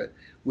to do it.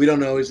 We don't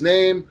know his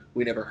name.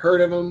 We never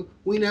heard of him.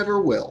 We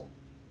never will."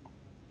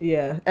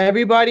 Yeah.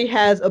 Everybody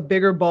has a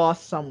bigger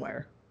boss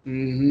somewhere.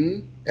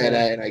 Mm-hmm. And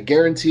Yeah. I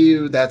guarantee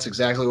you that's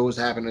exactly what was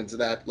happening to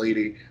that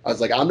lady. I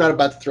was like, I'm not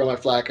about to throw my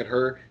flack at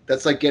her.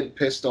 That's like getting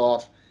pissed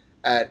off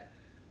at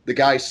the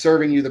guy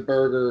serving you the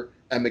burger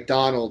at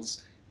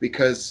McDonald's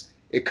because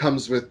it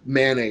comes with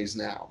mayonnaise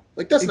now.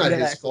 Like, that's not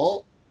his Exactly.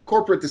 fault.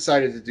 Corporate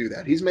decided to do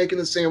that. He's making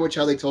the sandwich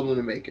how they told him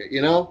to make it,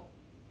 you know?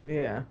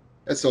 Yeah.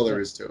 That's all Yeah.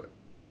 there is to it.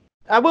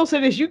 I will say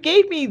this, you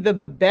gave me the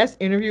best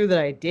interview that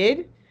I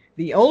did.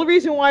 The only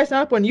reason why it's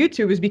not up on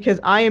YouTube is because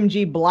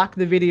IMG blocked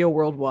the video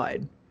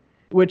worldwide,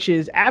 which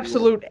is What?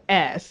 absolute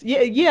ass.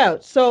 Yeah, yeah.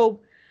 So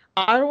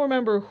I don't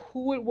remember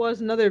who it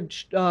was, another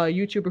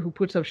YouTuber who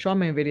puts up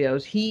Strongman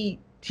videos. He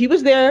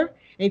was there and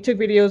he took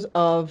videos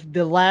of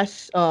the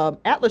last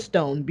Atlas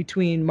Stone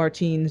between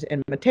Martins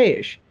and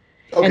Mateusz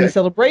and the Okay.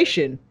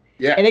 celebration.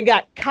 Yeah. And it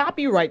got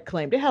copyright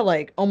claimed. It had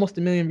like almost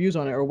 1 million views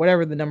on it or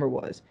whatever the number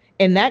was.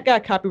 And that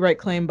got copyright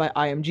claimed by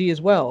IMG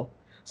as well.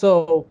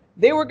 So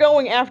they were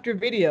going after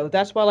videos.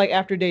 That's why, like,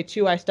 after day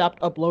two, I stopped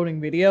uploading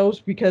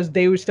videos because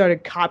they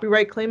started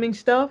copyright claiming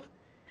stuff.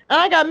 And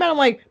I got mad. I'm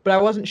like, but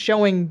I wasn't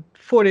showing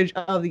footage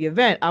of the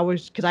event. I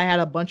was, because I had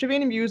a bunch of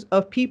interviews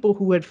of people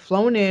who had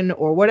flown in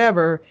or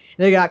whatever,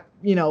 and they got,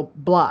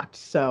 blocked.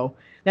 So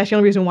that's the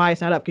only reason why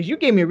it's not up. Because you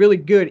gave me a really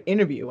good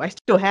interview. I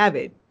still have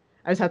it.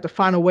 I just have to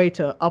find a way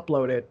to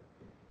upload it,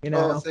 you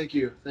Oh, know? thank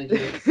you. Thank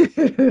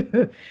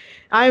you.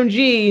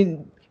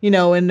 IMG,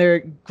 in their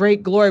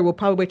great glory, will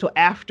probably wait till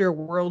after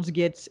Worlds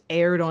gets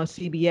aired on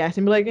CBS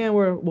and be like, "Yeah,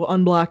 we'll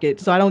unblock it,"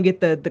 so I don't get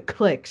the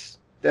clicks.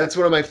 That's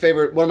one of my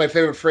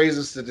favorite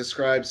phrases to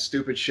describe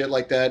stupid shit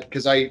like that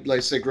because I like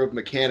I say grew up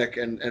mechanic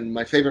and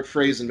my favorite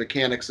phrase in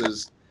mechanics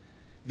is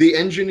the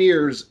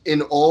engineers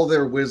in all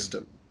their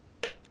wisdom.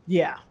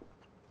 Yeah.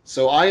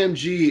 So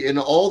IMG in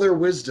all their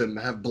wisdom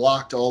have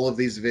blocked all of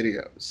these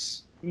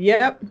videos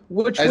Yep.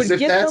 Which as would if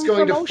get that's them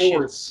going to promotion.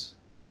 force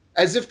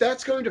as if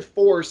that's going to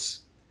force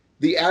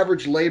the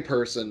average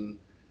layperson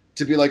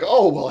to be like,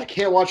 "Oh, well, I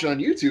can't watch it on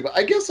YouTube.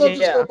 I guess I'll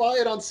just go Yeah. buy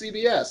it on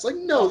CBS." Like,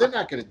 no, they're Uh,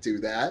 not going to do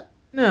that.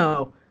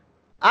 no,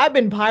 I've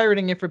been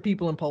pirating it for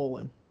people in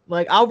Poland.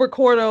 Like, I'll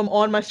record them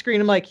on my screen.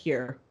 I'm like,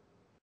 here,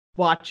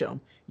 watch them.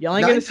 Y'all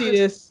ain't gonna Nine see times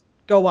this.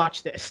 Go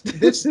watch this.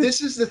 this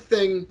is the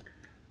thing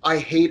I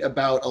hate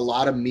about a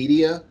lot of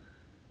media,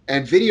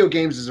 and video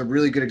games is a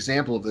really good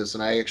example of this,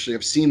 and I actually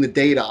have seen the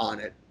data on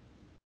it.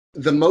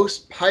 The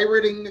most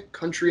pirating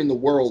country in the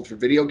world for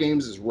video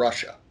games is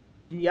Russia.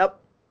 Yep.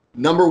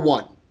 Number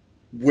one,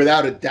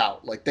 without a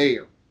doubt. Like, they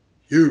are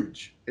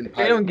huge in They don't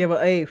pirating. give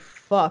a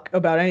fuck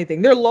about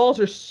anything. Their laws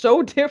are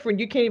so different,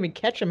 you can't even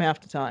catch them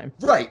half the time.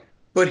 Right.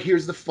 But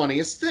here's the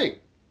funniest thing.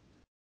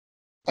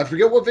 I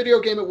forget what video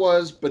game it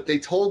was, but they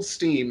told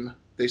Steam,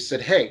 they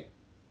said, hey,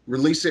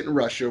 release it in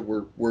Russia.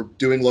 We're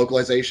doing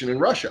localization in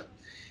Russia.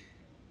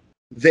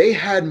 They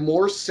had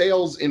more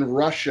sales in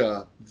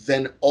Russia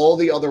than all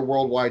the other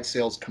worldwide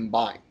sales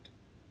combined.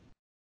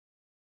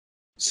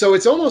 So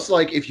it's almost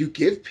like if you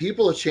give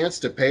people a chance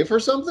to pay for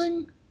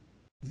something,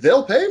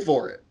 they'll pay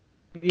for it.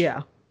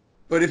 Yeah,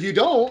 But if you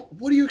don't,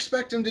 what do you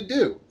expect them to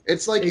do?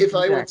 It's like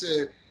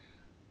exactly.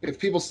 if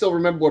people still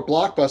remember what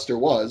Blockbuster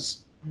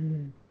was,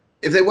 Mm.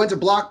 if they went to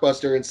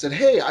Blockbuster and said,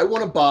 hey, I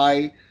want to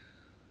buy,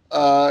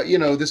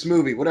 this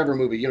movie, whatever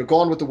movie,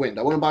 Gone with the Wind.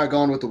 I want to buy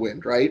Gone with the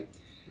Wind, right?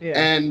 Yeah.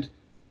 And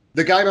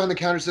the guy behind the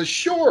counter says,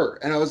 sure.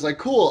 And I was like,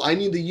 cool, I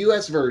need the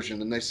US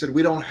version. And they said,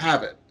 we don't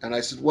have it. And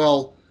I said,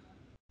 well,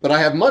 but I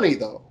have money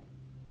though.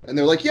 And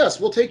they're like, yes,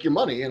 we'll take your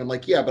money. And I'm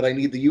like, yeah, but I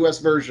need the US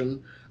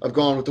version of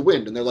Gone with the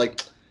Wind. And they're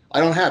like, I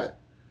don't have it.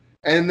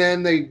 And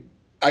then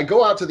I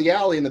go out to the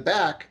alley in the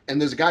back, and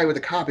there's a guy with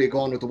a copy of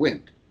Gone with the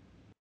Wind.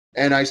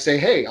 And I say,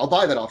 hey, I'll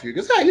buy that off you. He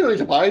goes, ah, you don't need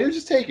to buy it.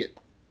 Just take it.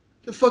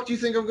 The fuck do you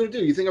think I'm going to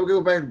do? You think I'm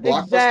going to go back to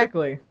Blockbuster?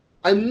 Exactly.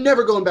 I'm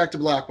never going back to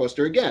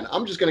Blockbuster again.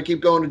 I'm just going to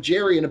keep going to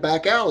Jerry in a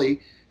back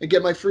alley and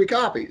get my free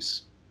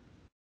copies.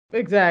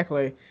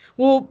 Exactly.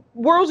 Well,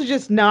 Worlds is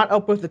just not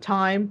up with the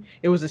time.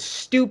 It was a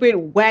stupid,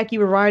 wacky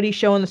variety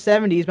show in the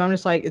 70s, but I'm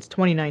just like, it's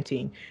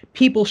 2019.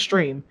 People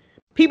stream.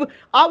 People,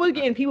 I was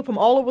getting people from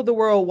all over the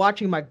world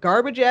watching my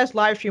garbage ass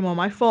live stream on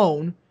my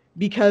phone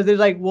because they're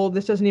like, well,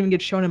 this doesn't even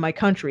get shown in my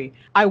country.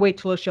 I wait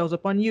till it shows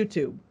up on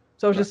YouTube.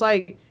 So it's Right. just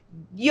like,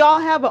 y'all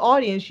have an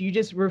audience, you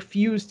just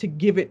refuse to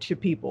give it to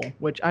people,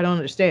 which I don't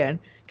understand.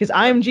 Because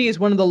IMG is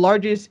one of the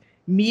largest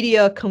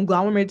media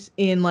conglomerates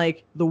in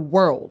like the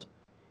world.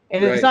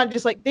 And it's Right. not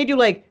just like they do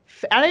like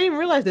I didn't even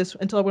realize this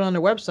until I went on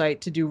their website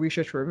to do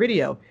research for a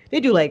video.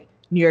 They do like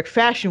New York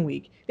Fashion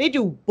Week. They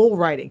do bull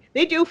riding.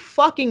 They do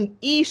fucking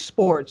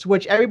esports,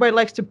 which everybody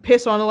likes to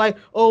piss on. Like,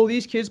 oh,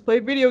 these kids play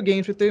video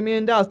games for $3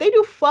 million. They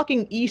do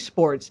fucking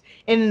esports,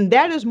 and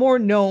that is more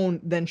known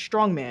than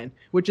strongman,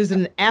 which is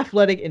an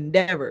athletic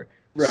endeavor.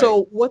 Right.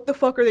 So what the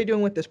fuck are they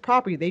doing with this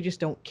property? They just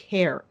don't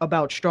care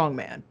about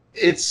strongman.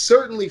 It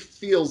certainly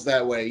feels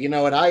that way, and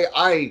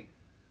I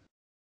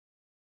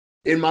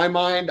in my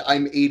mind,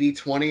 I'm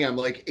 80-20. I'm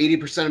like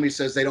 80% of me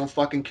says they don't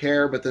fucking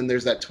care, but then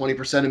there's that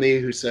 20% of me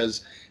who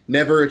says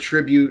never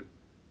attribute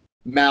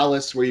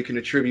malice where you can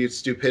attribute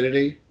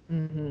stupidity.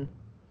 Mm-hmm.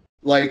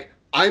 Like,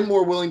 I'm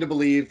more willing to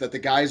believe that the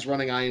guys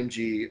running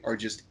IMG are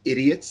just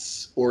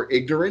idiots or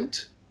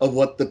ignorant of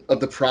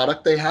the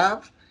product they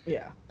have.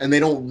 Yeah. And they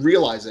don't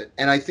realize it.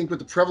 And I think with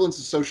the prevalence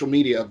of social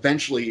media,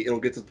 eventually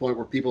it'll get to the point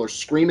where people are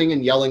screaming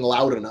and yelling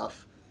loud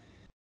enough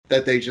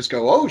that they just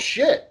go, oh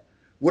shit.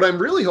 What I'm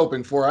really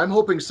hoping for, I'm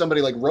hoping somebody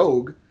like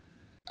Rogue,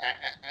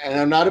 and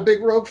I'm not a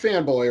big Rogue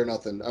fanboy or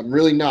nothing. I'm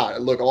really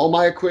not. Look, all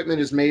my equipment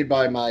is made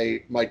by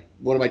my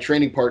one of my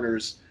training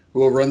partners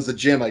who runs the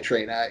gym I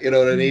train at. You know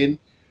what I mean?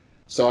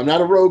 So I'm not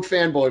a Rogue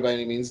fanboy by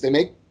any means. They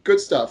make good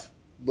stuff.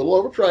 A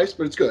little overpriced,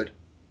 but it's good.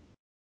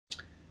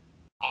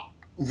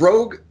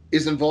 Rogue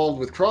is involved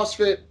with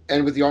CrossFit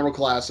and with the Arnold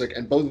Classic,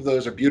 and both of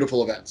those are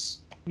beautiful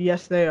events.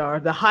 Yes, they are.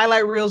 The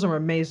highlight reels are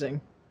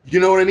amazing. You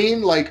know what I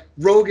mean? Like,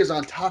 Rogue is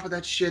on top of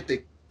that shit.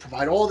 They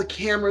provide all the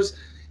cameras.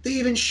 They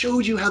even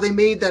showed you how they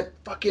made that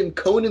fucking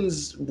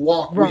Conan's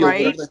walk wheel.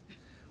 Right?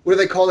 What do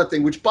they call that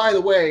thing? Which, by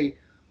the way,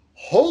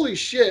 holy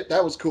shit,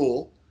 that was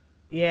cool.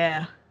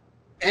 Yeah.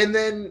 And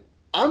then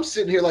I'm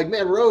sitting here like,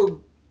 man,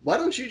 Rogue, why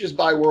don't you just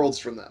buy Worlds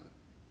from them?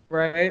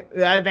 Right?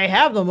 They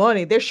have the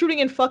money. They're shooting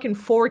in fucking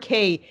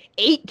 4K,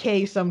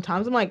 8K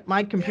sometimes. I'm like,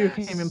 my computer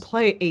can't even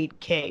play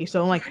 8K.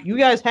 So I'm like, you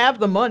guys have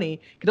the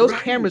money. Those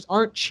cameras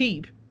aren't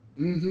cheap.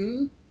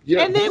 Mm-hmm.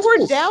 Yeah, and they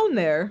were down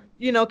there,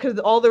 because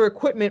all their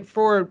equipment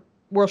for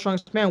World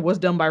Strongest Man was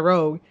done by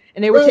Rogue.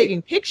 And they were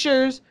taking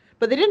pictures,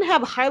 but they didn't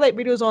have highlight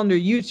videos on their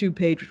YouTube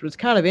page, which was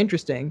kind of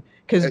interesting.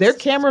 Because their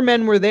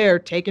cameramen were there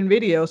taking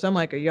videos. So I'm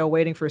like, are y'all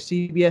waiting for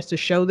CBS to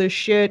show this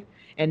shit?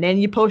 And then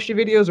you post your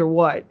videos or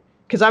what?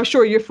 Because I'm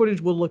sure your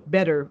footage will look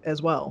better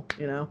as well,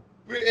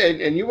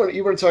 And you want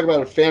to talk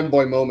about a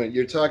fanboy moment.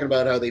 You're talking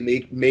about how they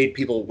made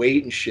people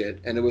wait and shit.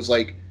 And it was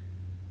like,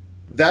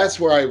 that's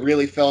where I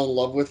really fell in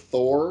love with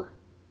Thor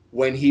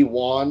when he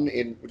won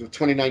in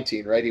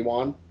 2019, right? He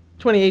won?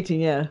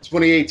 2018, yeah.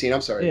 2018, I'm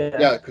sorry.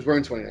 Yeah, because we're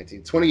in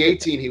 2019.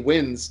 2018, he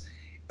wins,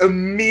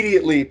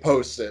 immediately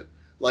posts it.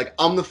 Like,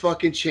 I'm the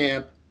fucking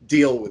champ,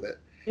 deal with it.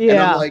 Yeah.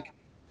 And I'm like,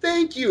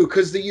 thank you,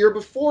 because the year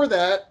before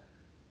that,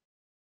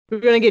 we're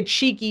going to get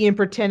cheeky and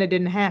pretend it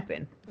didn't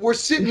happen. We're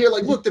sitting here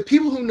like, look, the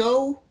people who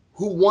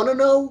want to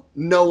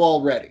know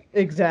already.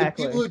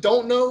 Exactly. The people who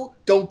don't know,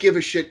 don't give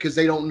a shit because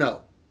they don't know.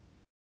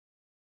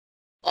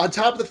 On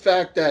top of the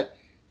fact that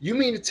you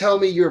mean to tell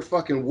me you're a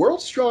fucking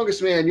world's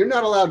strongest man, you're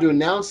not allowed to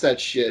announce that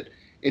shit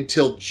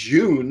until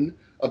June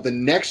of the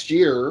next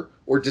year,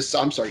 or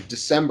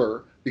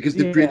December, because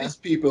the British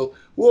people,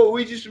 well,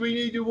 we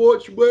need to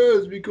watch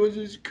Worlds because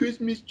it's a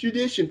Christmas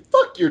tradition.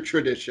 Fuck your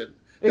tradition.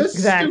 That's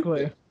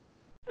exactly. Stupid.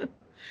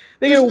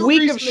 They get a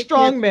week of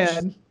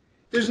strongman.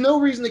 There's no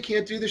reason they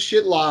can't do this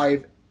shit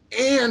live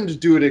and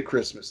do it at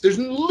Christmas. There's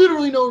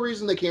literally no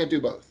reason they can't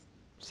do both.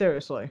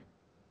 Seriously.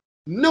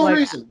 No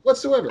reason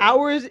whatsoever.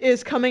 Ours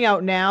is coming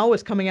out now.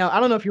 It's coming out.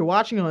 I don't know if you're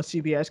watching it on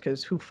CBS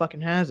because who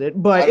fucking has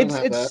it? But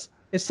it's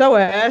so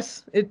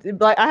ass.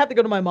 Like I have to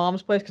go to my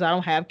mom's place because I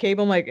don't have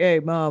cable. I'm like, hey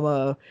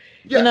mom,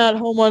 you're not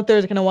home on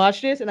Thursday. Can I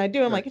watch this? And I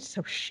do. I'm like, it's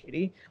so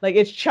shitty. Like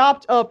it's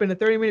chopped up into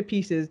 30-minute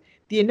pieces.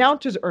 The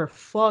announcers are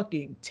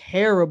fucking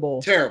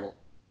terrible. Terrible.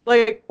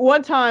 Like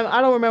one time,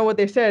 I don't remember what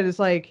they said. It's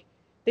like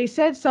they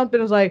said something.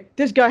 It was like,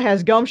 this guy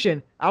has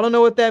gumption. I don't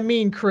know what that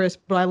means, Chris,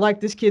 but I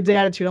like this kid's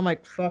attitude. I'm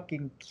like,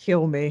 fucking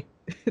kill me.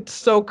 It's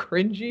so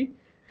cringy.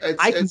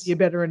 I can be a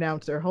better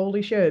announcer.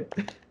 Holy shit.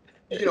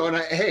 And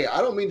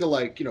I don't mean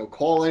to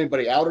call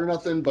anybody out or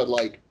nothing, but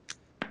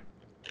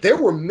there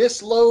were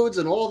misloads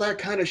and all that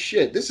kind of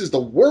shit. This is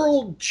the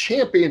world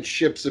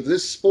championships of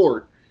this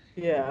sport.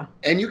 Yeah.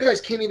 And you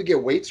guys can't even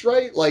get weights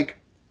right? Like,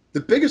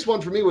 the biggest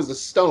one for me was the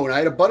Stone. I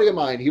had a buddy of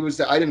mine.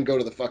 I didn't go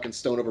to the fucking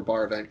Stone Over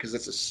Bar event because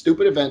it's a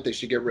stupid event. They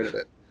should get rid of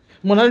it.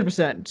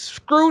 100%.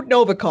 Screwed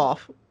Novikov.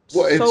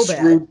 Well, it's so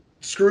bad.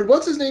 Screwed.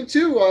 What's his name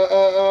too?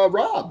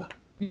 Rob.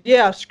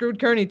 Yeah, screwed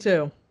Kearney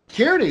too.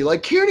 Kearney.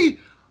 Kearney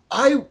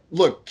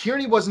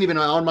wasn't even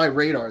on my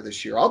radar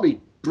this year. I'll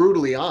be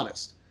brutally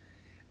honest.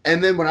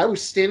 And then when I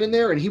was standing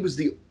there and he was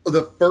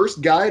the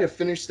first guy to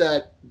finish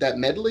that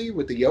medley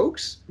with the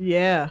yokes.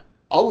 Yeah.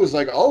 I was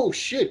like, oh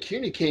shit,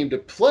 Kearney came to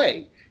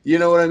play. You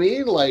know what I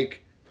mean?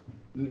 Like,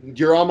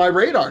 you're on my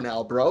radar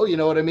now, bro. You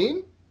know what I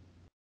mean?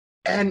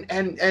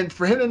 And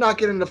for him to not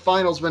get into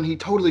finals when he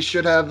totally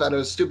should have at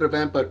a stupid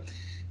event. But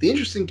the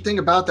interesting thing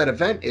about that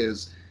event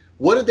is,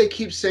 what did they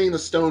keep saying the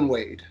Stone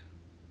weighed?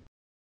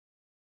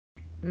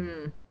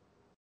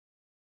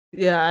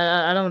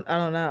 Yeah, I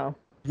don't know.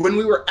 When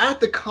we were at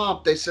the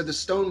comp, they said the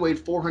Stone weighed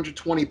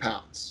 420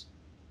 pounds.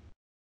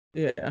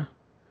 Yeah.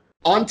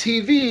 On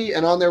TV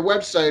and on their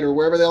website or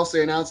wherever else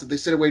they announced it, they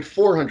said it weighed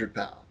 400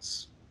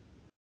 pounds.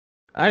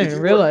 I didn't If even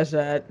you were realize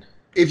that.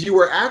 if you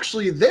were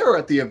actually there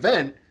at the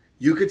event,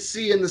 you could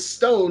see in the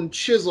stone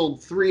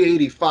chiseled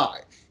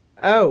 385.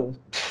 Oh,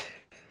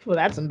 well,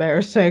 that's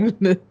embarrassing.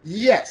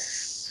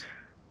 Yes.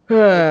 My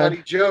Uh,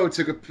 buddy Joe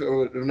took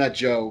not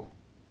Joe.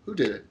 Who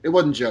did it? It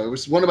wasn't Joe. It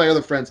was one of my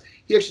other friends.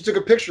 He actually took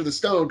a picture of the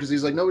stone because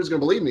he's like, nobody's going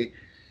to believe me.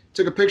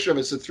 Took a picture of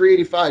it. It said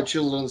 385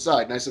 chiseled on the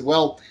side. And I said,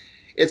 well,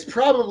 it's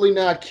probably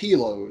not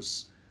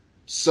kilos.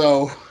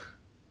 So,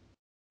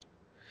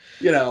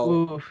 you know,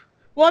 Oof.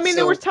 Well, I mean,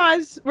 there was so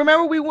times.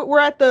 Remember, were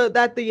at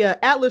the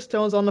Atlas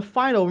Stones on the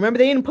final. Remember,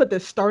 they didn't put the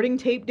starting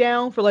tape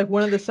down for like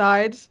one of the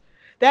sides.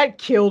 That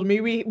killed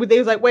me. They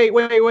was like, wait,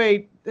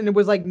 and it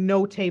was like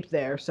no tape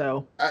there.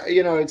 So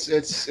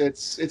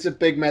it's a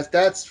big mess.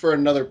 That's for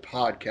another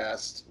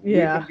podcast. We've been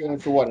yeah. going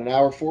for what, an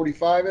hour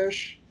 45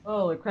 ish?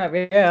 Holy crap!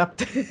 Yeah.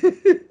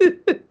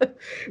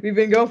 We've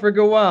been going for a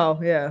good while.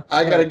 Yeah.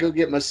 I gotta But go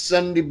get my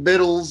Sunday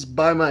biddles,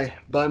 buy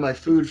my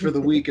food for the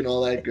week, and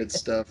all that good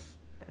stuff.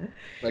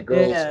 My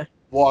girl's yeah.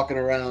 walking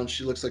around.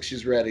 She looks like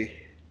she's ready.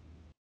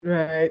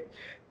 Right.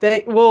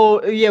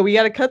 Well, yeah, we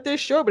got to cut this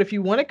short, but if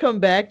you want to come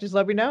back, just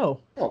let me know.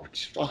 Oh,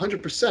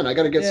 100%. I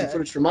got to get some Yeah.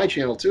 footage for my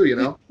channel too, you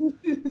know?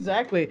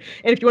 Exactly.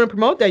 And if you want to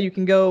promote that, you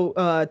can go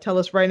tell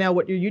us right now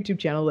what your YouTube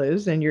channel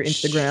is and your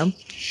Instagram.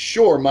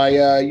 Sure. My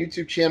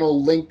YouTube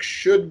channel link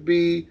should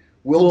be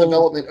Will We'll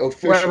Development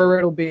Official.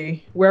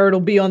 where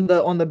it'll be on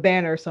the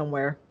banner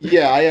somewhere.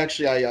 Yeah,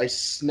 I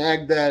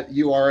snagged that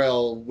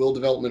URL, Will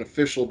Development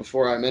Official,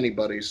 before I'm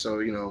anybody,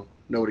 so,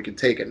 nobody can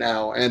take it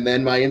now. And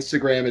then my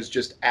Instagram is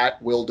just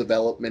at Will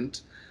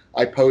Development.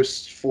 I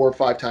post 4 or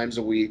 5 times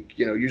a week,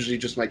 usually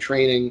just my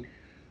training.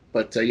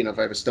 But, if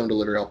I have a stone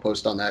delivery, I'll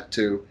post on that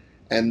too.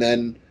 And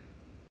then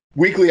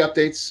weekly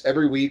updates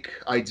every week.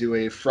 I do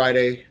a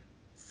Friday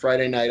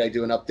night. I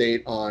do an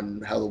update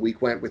on how the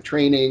week went with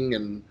training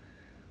and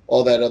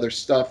all that other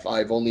stuff.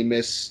 I've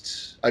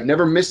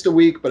never missed a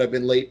week, but I've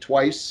been late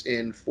twice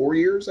in 4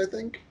 years, I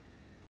think.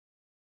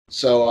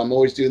 So I'm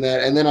always doing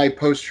that. And then I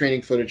post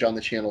training footage on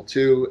the channel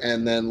too.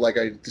 And then, like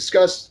I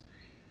discussed,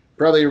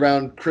 probably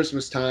around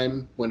Christmas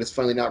time, when it's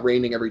finally not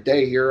raining every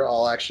day here,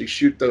 I'll actually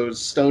shoot those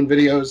stone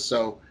videos.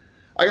 So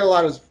I got a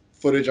lot of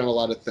footage on a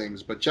lot of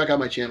things, but check out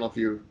my channel if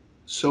you're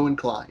so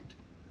inclined.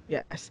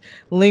 Yes.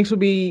 Links will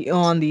be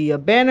on the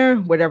banner,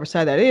 whatever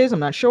side that is, I'm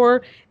not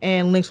sure.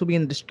 And links will be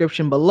in the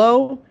description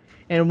below.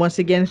 And once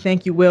again,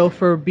 thank you, Will,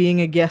 for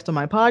being a guest on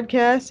my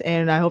podcast.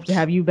 And I hope to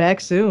have you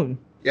back soon.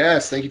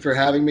 Yes, thank you for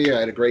having me. I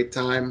had a great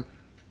time.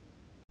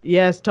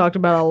 Yes, talked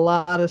about a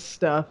lot of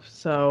stuff.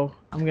 So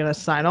I'm going to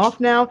sign off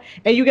now.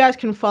 And you guys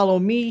can follow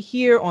me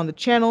here on the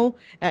channel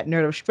at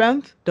Nerd of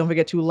Strength. Don't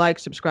forget to like,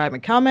 subscribe,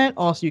 and comment.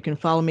 Also, you can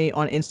follow me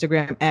on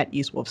Instagram at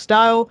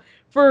EastWolfStyle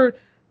for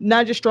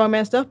not just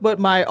strongman stuff, but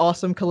my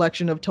awesome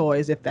collection of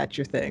toys, if that's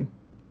your thing.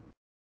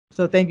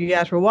 So thank you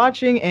guys for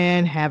watching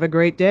and have a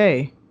great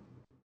day.